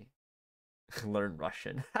policy. Learn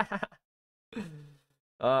Russian.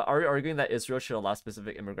 Are you arguing that Israel should allow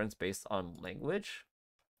specific immigrants based on language?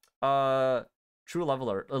 True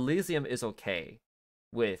leveler, Elysium is okay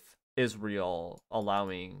with Israel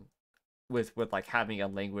allowing, with like, having a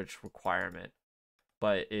language requirement,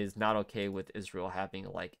 but is not okay with Israel having,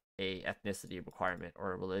 like, a ethnicity requirement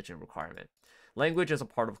or a religion requirement. Language is a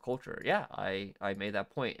part of culture. Yeah, I made that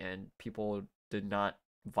point, and people did not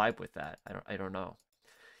vibe with that. I don't know.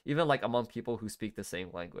 Even, like, among people who speak the same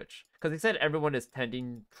language, because they said everyone is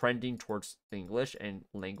trending towards English and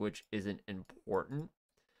language isn't important.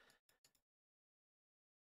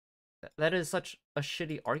 That is such a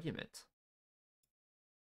shitty argument.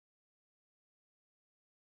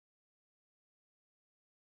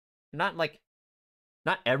 not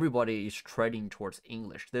everybody is trending towards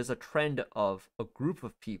English. There's a trend of a group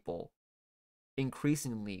of people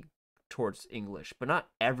increasingly towards English, but not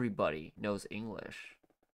everybody knows English.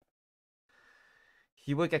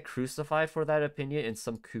 He would get crucified for that opinion in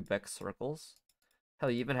some Quebec circles. Hell,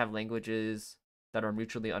 you even have languages that are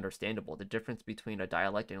mutually understandable. The difference between a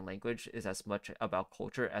dialect and a language is as much about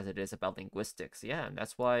culture as it is about linguistics. Yeah, and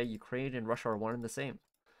that's why Ukraine and Russia are one and the same.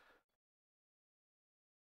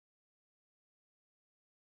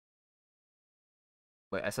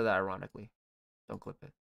 Wait, I said that ironically. Don't clip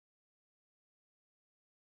it.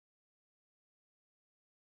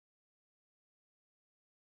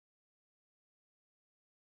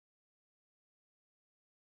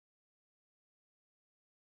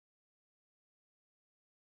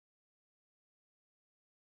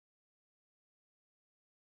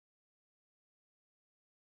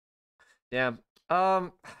 Damn.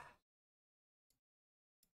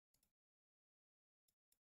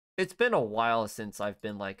 It's been a while since I've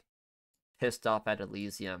been like pissed off at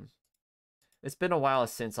Elysium. It's been a while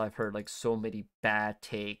since I've heard like so many bad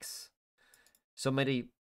takes, so many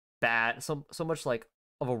bad, so much like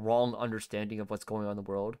of a wrong understanding of what's going on in the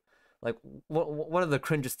world. Like one of the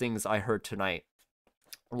cringiest things I heard tonight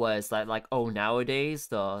was that like, oh, nowadays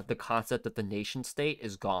the concept of the nation state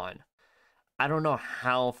is gone. I don't know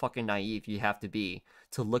how fucking naive you have to be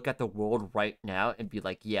to look at the world right now and be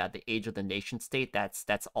like, yeah, the age of the nation state,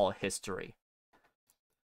 that's all history.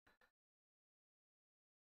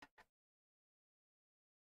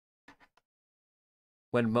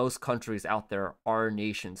 When most countries out there are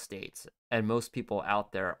nation states and most people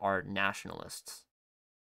out there are nationalists.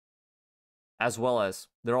 As well as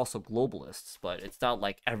they're also globalists, but it's not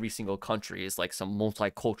like every single country is like some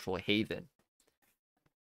multicultural haven.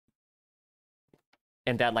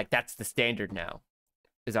 And that like that's the standard now,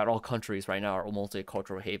 is that all countries right now are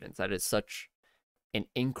multicultural havens. That is such an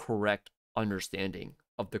incorrect understanding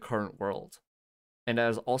of the current world. And that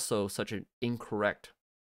is also such an incorrect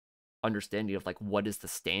understanding of like what is the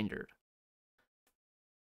standard.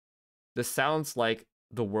 This sounds like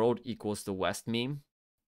the world equals the West meme.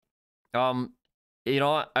 You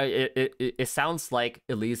know, it sounds like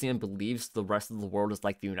Elysium believes the rest of the world is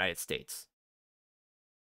like the United States.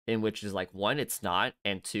 In which is like, one, it's not,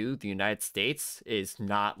 and two, the United States is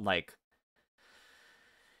not the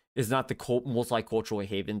multicultural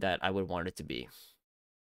haven that I would want it to be.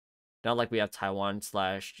 Not like we have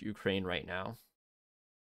Taiwan/Ukraine right now.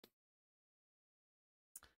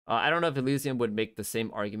 I don't know if Elysium would make the same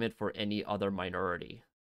argument for any other minority.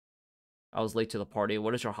 I was late to the party.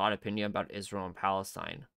 What is your hot opinion about Israel and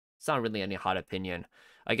Palestine? It's not really any hot opinion.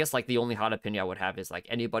 I guess like the only hot opinion I would have is like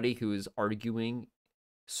anybody who's arguing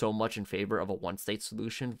so much in favor of a one-state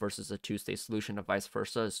solution versus a two-state solution and vice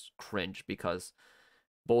versa is cringe, because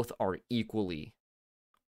both are equally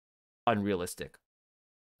unrealistic.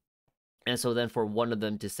 And so then for one of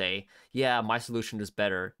them to say, yeah, my solution is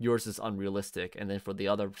better, yours is unrealistic, and then for the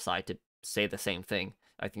other side to say the same thing,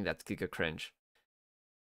 I think that's giga cringe.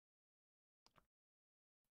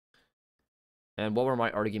 And what were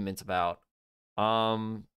my arguments about?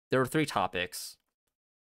 There were 3 topics.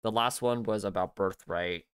 The last one was about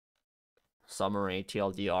birthright. Summary,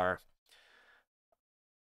 TLDR.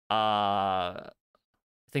 I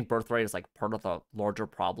think birthright is like part of the larger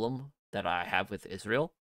problem that I have with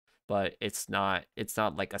Israel, but it's not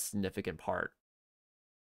like a significant part.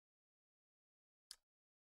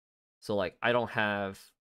 So like I don't have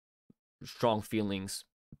strong feelings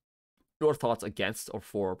or thoughts against or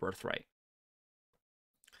for birthright.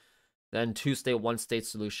 Then 2-state, 1-state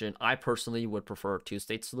solution. I personally would prefer a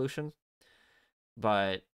 2-state solution,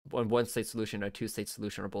 but a 1-state solution and a 2-state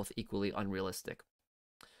solution are both equally unrealistic.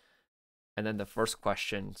 And then the first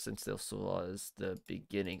question, since this was the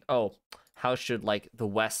beginning, how should like the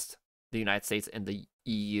West, the United States, and the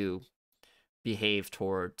EU behave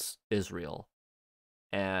towards Israel?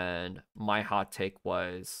 And my hot take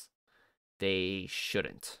was they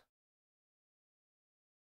shouldn't.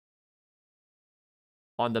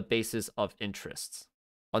 On the basis of interests.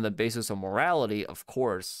 On the basis of morality, of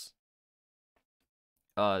course,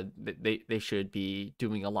 they should be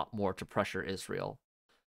doing a lot more to pressure Israel.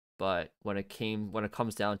 But when it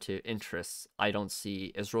comes down to interests, I don't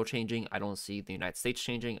see Israel changing. I don't see the United States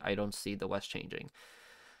changing. I don't see the West changing.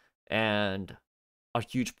 And a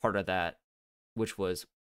huge part of that, which was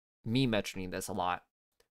me mentioning this a lot,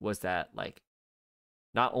 was that like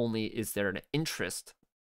not only is there an interest,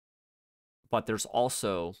 but there's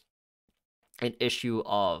also an issue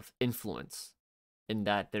of influence, in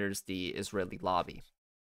that there's the Israeli lobby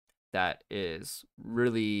that is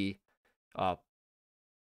really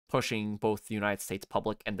pushing both the United States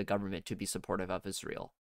public and the government to be supportive of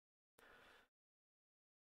Israel.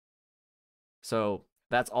 So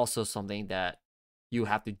that's also something that you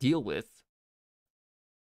have to deal with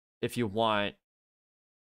if you want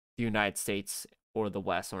the United States or the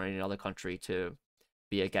West or any other country to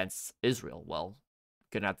be against Israel. Well,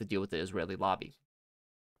 you're going to have to deal with the Israeli lobby.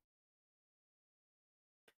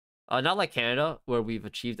 Not like Canada, where we've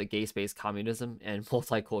achieved a gay-space communism and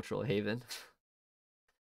multicultural haven.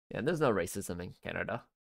 Yeah, there's no racism in Canada.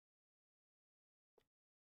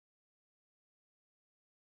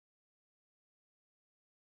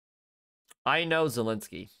 I know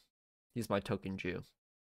Zelensky. He's my token Jew.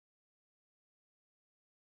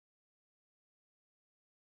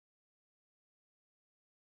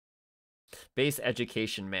 Base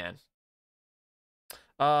education man.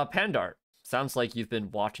 Pandart. Sounds like you've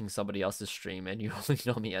been watching somebody else's stream and you only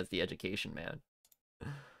know me as the education man.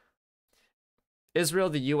 Israel,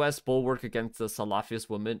 the U.S. bulwark against the Salafist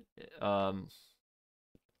women.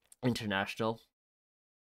 International.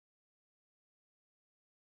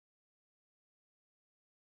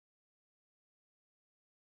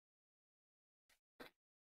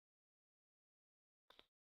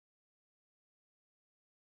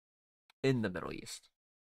 In the Middle East.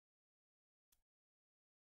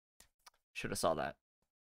 Should have saw that,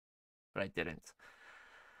 but I didn't.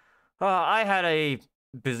 I had a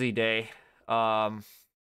busy day. I'm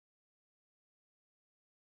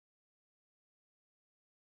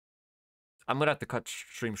gonna have to cut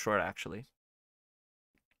stream short, actually.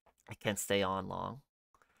 I can't stay on long.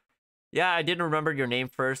 Yeah, I didn't remember your name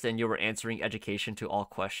first, and you were answering education to all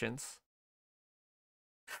questions.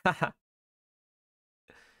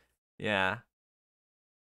 Yeah.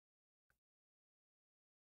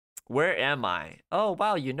 Where am I? Oh,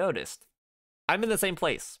 wow, you noticed. I'm in the same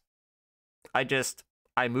place. I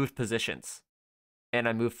moved positions. And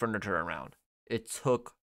I moved furniture around. It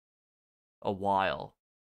took a while.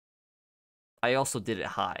 I also did it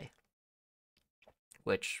high.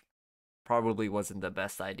 Which probably wasn't the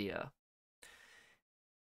best idea.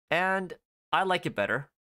 And I like it better.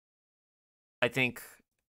 I think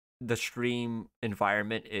the stream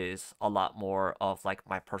environment is a lot more of like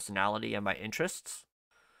my personality and my interests.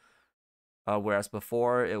 Whereas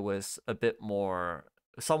before it was a bit more,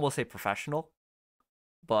 some will say professional,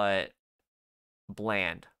 but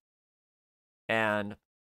bland. And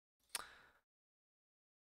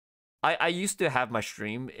I used to have my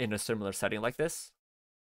stream in a similar setting like this.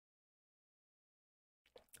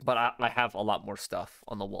 But I have a lot more stuff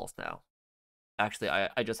on the walls now. Actually,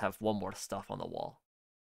 I just have one more stuff on the wall.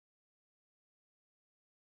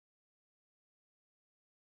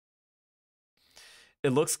 It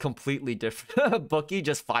looks completely different. Bookie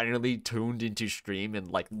just finally tuned into stream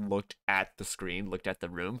and like looked at the screen, looked at the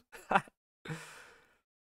room.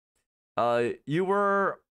 You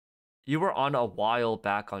were on a while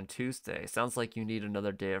back on Tuesday. Sounds like you need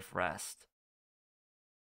another day of rest.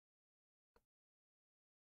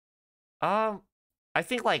 I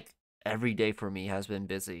think like every day for me has been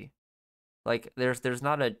busy. Like there's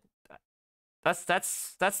not a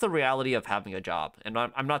that's the reality of having a job. And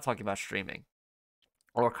I'm not talking about streaming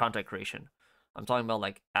or content creation. I'm talking about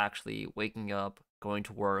like actually waking up, going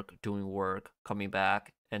to work, doing work, coming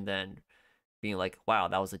back, and then being like, wow,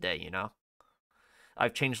 that was a day, you know?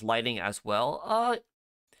 I've changed lighting as well.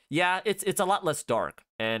 Yeah, it's a lot less dark.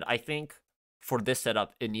 And I think for this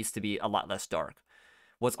setup, it needs to be a lot less dark.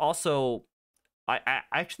 What's also, I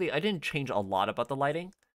actually, I didn't change a lot about the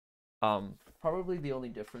lighting. Probably the only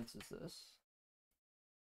difference is this.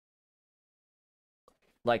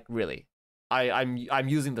 Like, really. I'm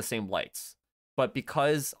using the same lights. But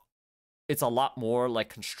because it's a lot more, like,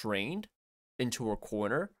 constrained into a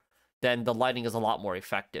corner, then the lighting is a lot more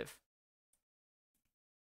effective.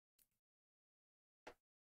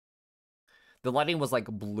 The lighting was, like,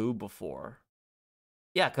 blue before.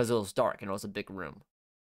 Yeah, because it was dark and it was a big room.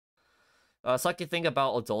 Sucky thing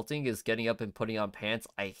about adulting is getting up and putting on pants.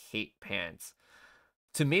 I hate pants.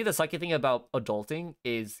 To me, the sucky thing about adulting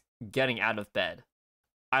is getting out of bed.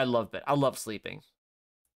 I love bed. I love sleeping.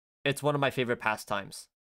 It's one of my favorite pastimes.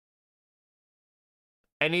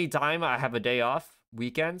 Anytime I have a day off,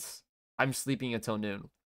 weekends, I'm sleeping until noon.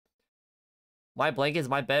 My blankets,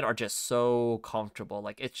 my bed are just so comfortable.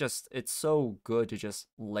 Like, it's so good to just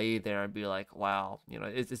lay there and be like, wow, you know,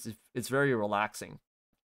 it's very relaxing.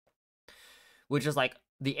 Which is like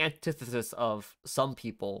the antithesis of some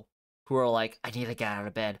people who are like, I need to get out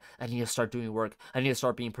of bed. I need to start doing work. I need to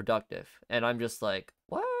start being productive. And I'm just like,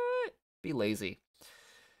 what? Be lazy.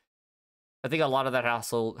 I think a lot of that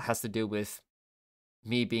also has to do with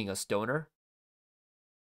me being a stoner.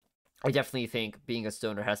 I definitely think being a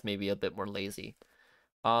stoner has made me a bit more lazy.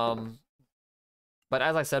 But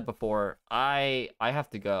as I said before, I have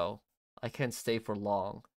to go. I can't stay for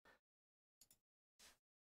long.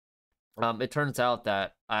 It turns out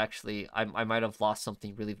that I might have lost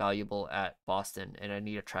something really valuable at Boston, and I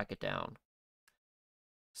need to track it down.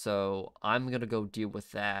 So I'm gonna go deal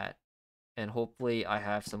with that, and hopefully I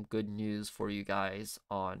have some good news for you guys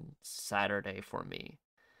on Saturday for me.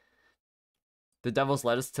 The Devil's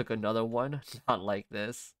Lettuce took another one, not like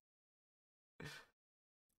this.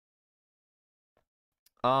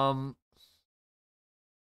 But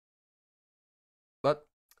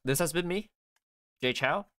this has been me,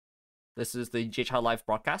 JChao. This is the JChaoLive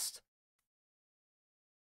broadcast.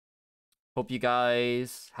 Hope you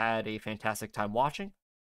guys had a fantastic time watching.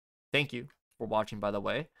 Thank you for watching, by the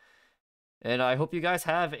way. And I hope you guys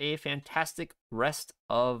have a fantastic rest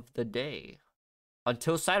of the day.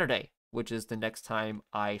 Until Saturday, which is the next time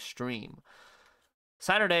I stream.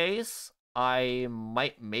 Saturdays, I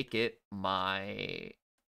might make it my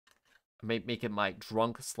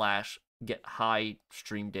drunk / get high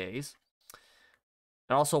stream days.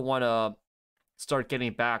 I also want to start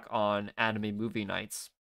getting back on anime movie nights.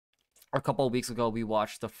 A couple of weeks ago, we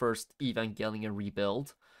watched the first Evangelion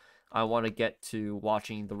rebuild. I want to get to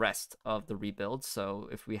watching the rest of the rebuild. So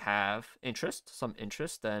if we have some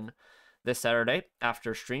interest, then this Saturday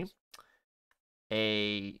after stream,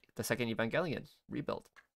 the second Evangelion rebuild.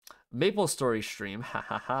 Maple Story stream. Ha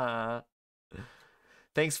ha ha.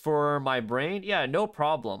 Thanks for my brain. Yeah, no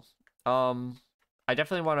problem. I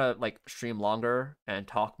definitely want to like stream longer and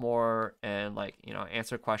talk more and like, you know,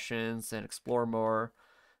 answer questions and explore more.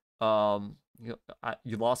 You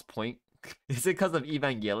lost point. Is it because of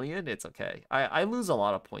Evangelion? It's okay. I lose a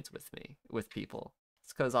lot of points with people.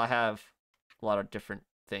 It's because I have a lot of different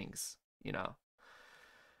things, you know.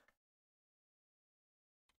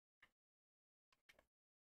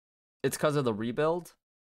 It's because of the rebuild.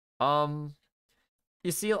 You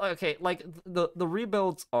see, okay, like the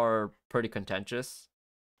rebuilds are pretty contentious.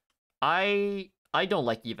 I don't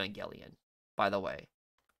like Evangelion, by the way.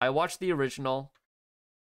 I watched the original.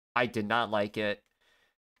 I did not like it.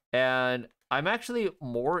 And I'm actually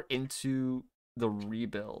more into the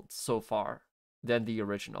rebuild so far than the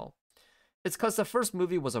original. It's because the first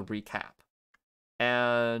movie was a recap.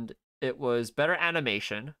 And it was better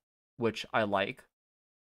animation, which I like.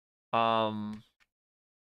 I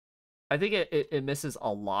think it misses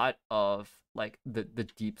a lot of like the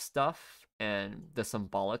deep stuff and the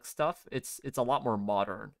symbolic stuff. It's a lot more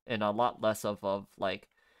modern and a lot less of like,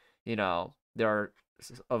 you know, there are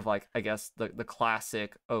of like, I guess the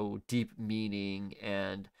classic deep meaning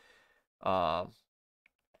and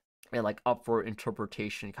like up for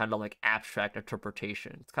interpretation, kind of like abstract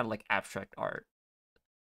interpretation. It's kind of like abstract art.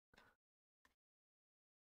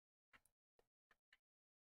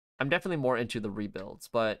 I'm definitely more into the rebuilds,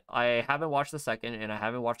 but I haven't watched the second and I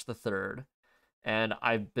haven't watched the third, and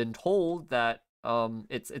I've been told that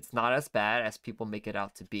it's not as bad as people make it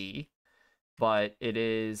out to be, but it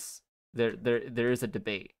is there is a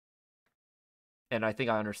debate, and I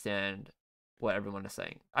think I understand what everyone is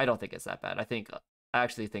saying. I don't think it's that bad. I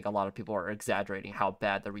actually think a lot of people are exaggerating how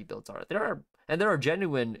bad the rebuilds are. There are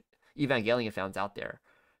genuine Evangelion fans out there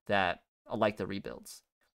that like the rebuilds.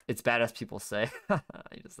 It's bad as people say. I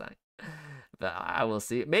just saying. But I will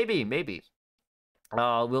see. Maybe.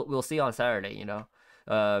 We'll see on Saturday, you know.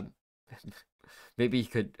 Maybe you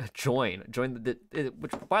could join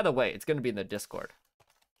which, by the way, it's going to be in the Discord.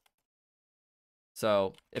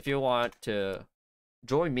 So if you want to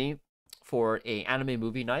join me for a anime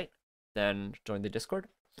movie night, then join the Discord.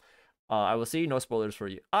 I will see. No spoilers for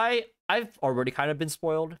you. I've already kind of been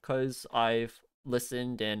spoiled because I've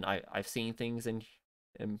listened and I've seen things and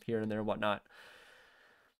here and there and whatnot.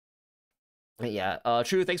 Yeah,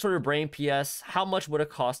 True, thanks for your brain. PS, how much would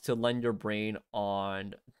it cost to lend your brain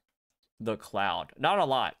on the cloud? Not a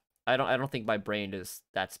lot. I don't think my brain is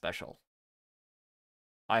that special.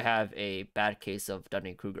 I have a bad case of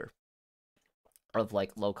Dunning-Kruger, of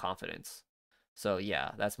like low confidence. So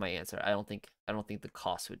yeah, that's my answer. I don't think the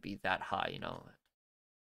cost would be that high, you know.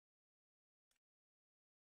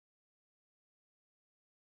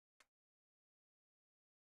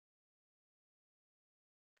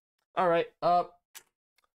 All right. So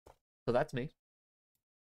that's me.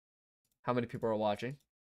 How many people are watching?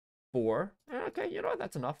 4. Okay, you know what?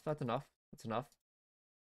 That's enough. That's enough. That's enough.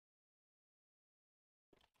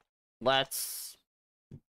 Let's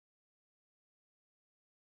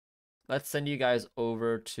send you guys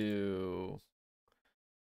over to...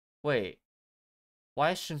 Wait.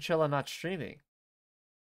 Why is Chinchilla not streaming?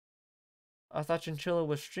 I thought Chinchilla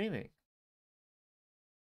was streaming.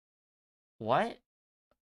 What?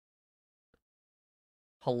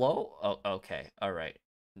 Hello? Oh, okay. All right.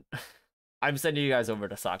 I'm sending you guys over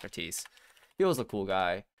to Socrates. He was a cool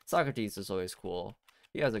guy. Socrates is always cool.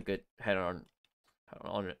 He has a good head on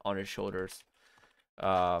his shoulders.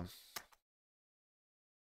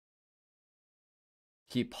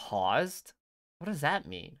 He paused? What does that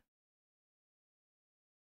mean?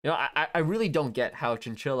 You know, I really don't get how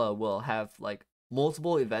Chinchilla will have like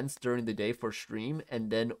multiple events during the day for stream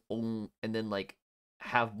and then like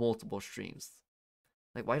have multiple streams.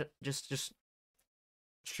 Like why just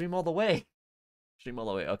stream all the way? Stream all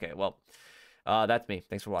the way. Okay, well, that's me.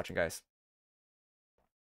 Thanks for watching, guys.